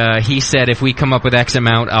 and he said if we come up with X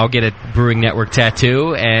amount, I'll get a Brewing Network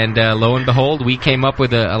tattoo, and lo and behold, we came up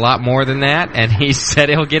with a lot more than that, and he said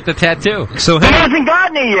he'll get the tattoo. So he hasn't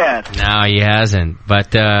gotten it yet. No, he hasn't.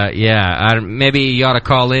 But, maybe you ought to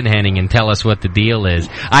call in, Henning, and tell us what the deal is.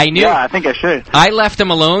 Yeah, I think I should. I left him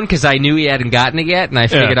alone because I knew he hadn't gotten it yet, and I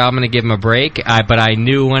figured I'm going to give him a break. But I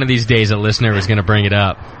knew one of these days a listener was going to bring it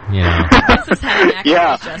up. Yeah,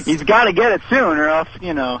 he's got to get it soon, or else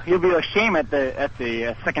he'll be ashamed at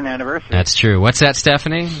the second anniversary. That's true. What's that,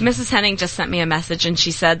 Stephanie? Mrs. Henning just sent me a message, and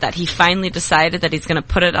she said that he finally decided that he's going to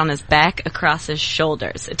put it on his back across his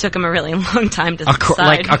shoulders. It took him a really long time to decide.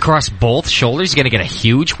 Like across both shoulders? He's going to get a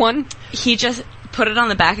huge one? He just put it on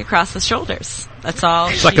the back across the shoulders. That's all.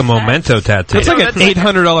 It's like a memento tattoo. It's like an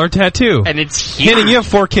 $800 tattoo. And it's huge. Henning, you have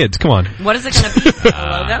 4 kids. Come on. What is it going to be?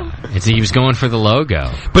 The logo? He was going for the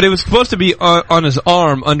logo. But it was supposed to be on his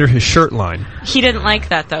arm under his shirt line. He didn't like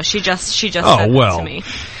that, though. She just said that to me.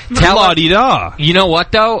 La-di-da. You know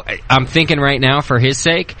what, though? I'm thinking right now, for his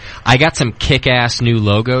sake, I got some kick-ass new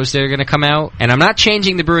logos that are going to come out. And I'm not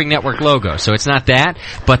changing the Brewing Network logo, so it's not that.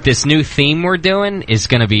 But this new theme we're doing is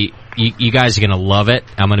going to be... You guys are going to love it.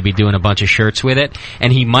 I'm going to be doing a bunch of shirts with it.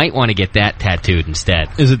 And he might want to get that tattooed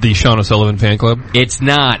instead. Is it the Sean O'Sullivan fan club? It's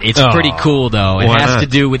not. It's pretty cool, though. It has to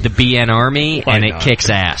do with the BN Army, and it kicks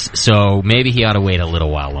ass. So maybe he ought to wait a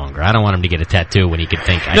little while longer. I don't want him to get a tattoo when he could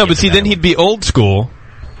think... No, but see, then he'd be old school.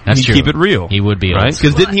 That's true. Keep it real. He would be right?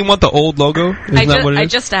 Because didn't he want the old logo? Isn't that what it is? I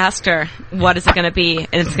just asked her, what is it going to be? And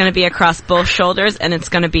it's going to be across both shoulders, and it's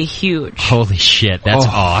going to be huge. Holy shit, that's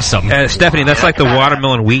awesome. Stephanie, that's like the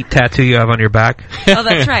watermelon wheat tattoo you have on your back? Oh,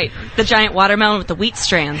 that's right. The giant watermelon with the wheat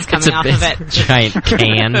strands coming off of it. Giant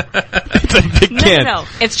can. It's a big can. No.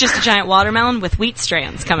 It's just a giant watermelon with wheat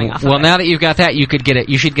strands coming off of it. Well, now that you've got that, you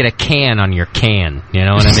should get a can on your can. You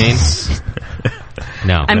know what I mean?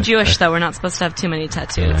 No. I'm Jewish, though. We're not supposed to have too many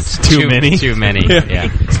tattoos. Too many? Too many,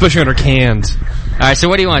 yeah. Especially on our cans. All right, so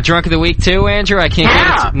what do you want? Drunk of the Week, too, Andrew? I can't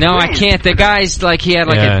get it. No, I can't. The guy's like, he had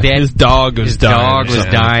like a dead... His dog was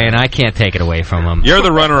dying. I can't take it away from him. You're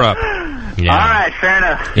the runner-up. Yeah. All right, fair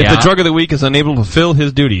enough. If the Drunk of the Week is unable to fulfill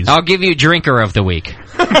his duties... I'll give you Drinker of the Week.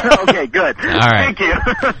 Okay, good. All right. Thank you.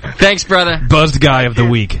 Thanks, brother. Buzzed Guy of the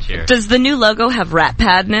Week. Cheers. Does the new logo have Rat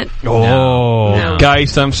Pad in it? Oh, No.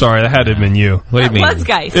 Geist, I'm sorry. That had to have been you. What do you mean? That was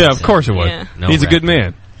Geist. Yeah, of course it was. Yeah. No He's a Rat good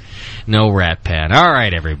man. No Rat Pad. All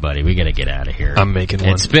right, everybody. We got to get out of here. I'm making one.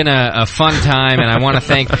 It's been a fun time, and I want to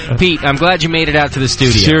thank Pete. I'm glad you made it out to the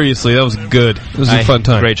studio. Seriously, that was good. It was a fun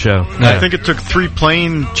time. Great show. I think it took 3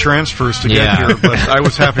 plane transfers to get here, but I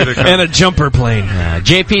was happy to come. And a jumper plane.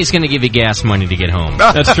 JP is going to give you gas money to get home.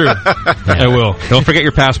 That's true. I will. Don't forget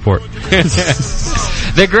your passport.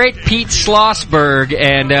 The great Pete Slosberg,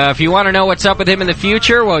 and if you want to know what's up with him in the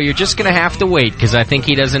future, well, you're just going to have to wait, because I think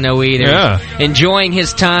he doesn't know either. Yeah. Enjoying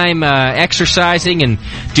his time exercising and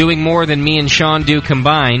doing more than me and Sean do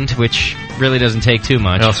combined, which really doesn't take too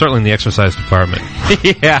much. Well, certainly in the exercise department.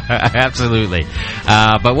 Yeah, absolutely.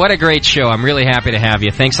 But what a great show. I'm really happy to have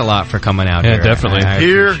you. Thanks a lot for coming out here. Yeah, definitely.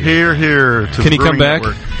 Here. Can he come back?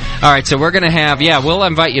 Network. All right, so we're going to have, we'll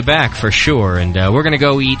invite you back for sure, and we're going to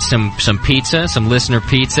go eat some pizza, some listener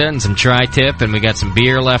pizza, and some tri-tip, and we got some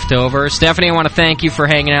beer left over. Stephanie, I want to thank you for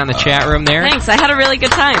hanging out in the chat room there. Thanks, I had a really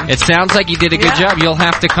good time. It sounds like you did a good job. You'll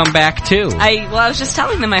have to come back, too. I was just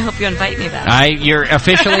telling them I hope you invite me back. You're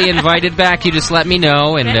officially invited back. You just let me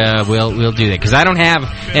know, and we'll do that, because I don't have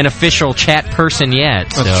an official chat person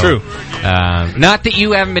yet. That's true. Not that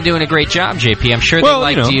you haven't been doing a great job, JP. I'm sure they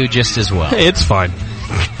liked you just as well. Hey, it's fine.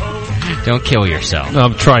 Don't kill yourself.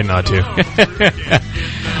 I'm trying not to.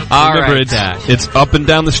 Remember, it's up and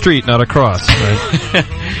down the street, not across. Right?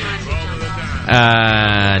 No,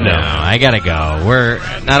 I gotta go.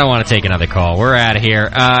 I don't want to take another call. We're out of here.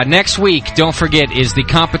 Next week, don't forget, is the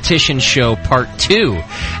competition show part 2.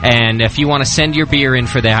 And if you want to send your beer in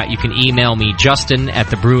for that, you can email me,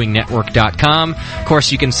 justin@thebrewingnetwork.com. Of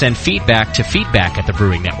course, you can send feedback to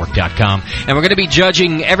feedback@thebrewingnetwork.com. And we're going to be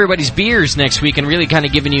judging everybody's beers next week and really kind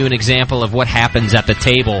of giving you an example of what happens at the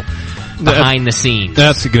table behind the scenes.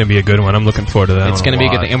 That's going to be a good one. I'm looking forward to that. It's going to be a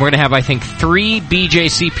good thing. And we're going to have, I think, 3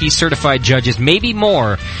 BJCP certified judges, maybe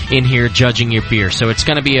more, in here judging your beer. So it's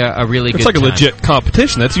going to be a really good time. It's like a legit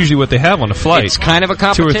competition. That's usually what they have on a flight. It's kind of a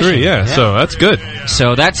competition. 2 or 3, yeah. So that's good.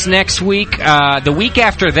 So that's next week. The week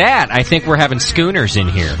after that, I think we're having Schooners in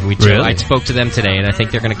here. Really? I spoke to them today, and I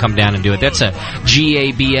think they're going to come down and do it. That's a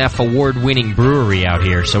GABF award-winning brewery out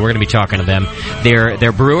here, so we're going to be talking to them.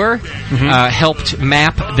 Their brewer helped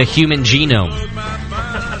map the human genome.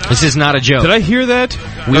 This is not a joke. Did I hear that?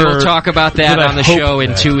 We will talk about that on the show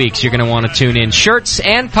in 2 weeks. You're going to want to tune in. Shirts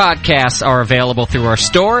and podcasts are available through our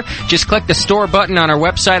store. Just click the store button on our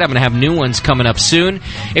website. I'm going to have new ones coming up soon.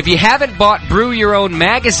 If you haven't bought Brew Your Own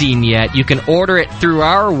magazine yet, you can order it through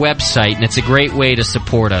our website, and it's a great way to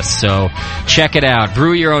support us. So check it out.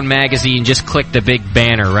 Brew Your Own magazine. Just click the big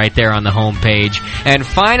banner right there on the home page. And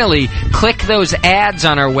finally, click those ads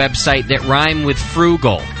on our website that rhyme with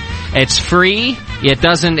frugal. It's free. It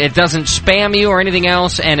doesn't spam you or anything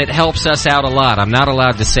else, and it helps us out a lot. I'm not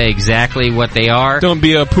allowed to say exactly what they are. Don't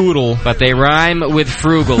be a poodle. But they rhyme with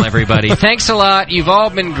frugal, everybody. Thanks a lot. You've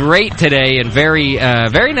all been great today and very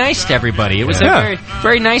nice to everybody. It was a very,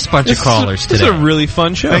 very nice bunch of callers today. This is a really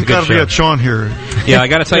fun show. Thank God we got Sean here. Yeah, I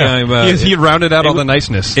got to tell you, he rounded out all the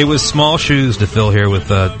niceness. It was small shoes to fill here with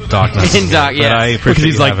Doc. Yeah, because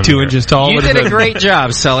he's like 2 inches tall. You did a great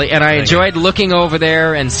job, Sully, and I enjoyed looking over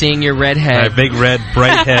there and seeing your red head. My big red,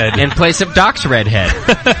 bright head. In place of Doc's red head.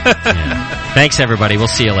 Yeah. Thanks, everybody. We'll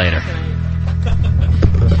see you later.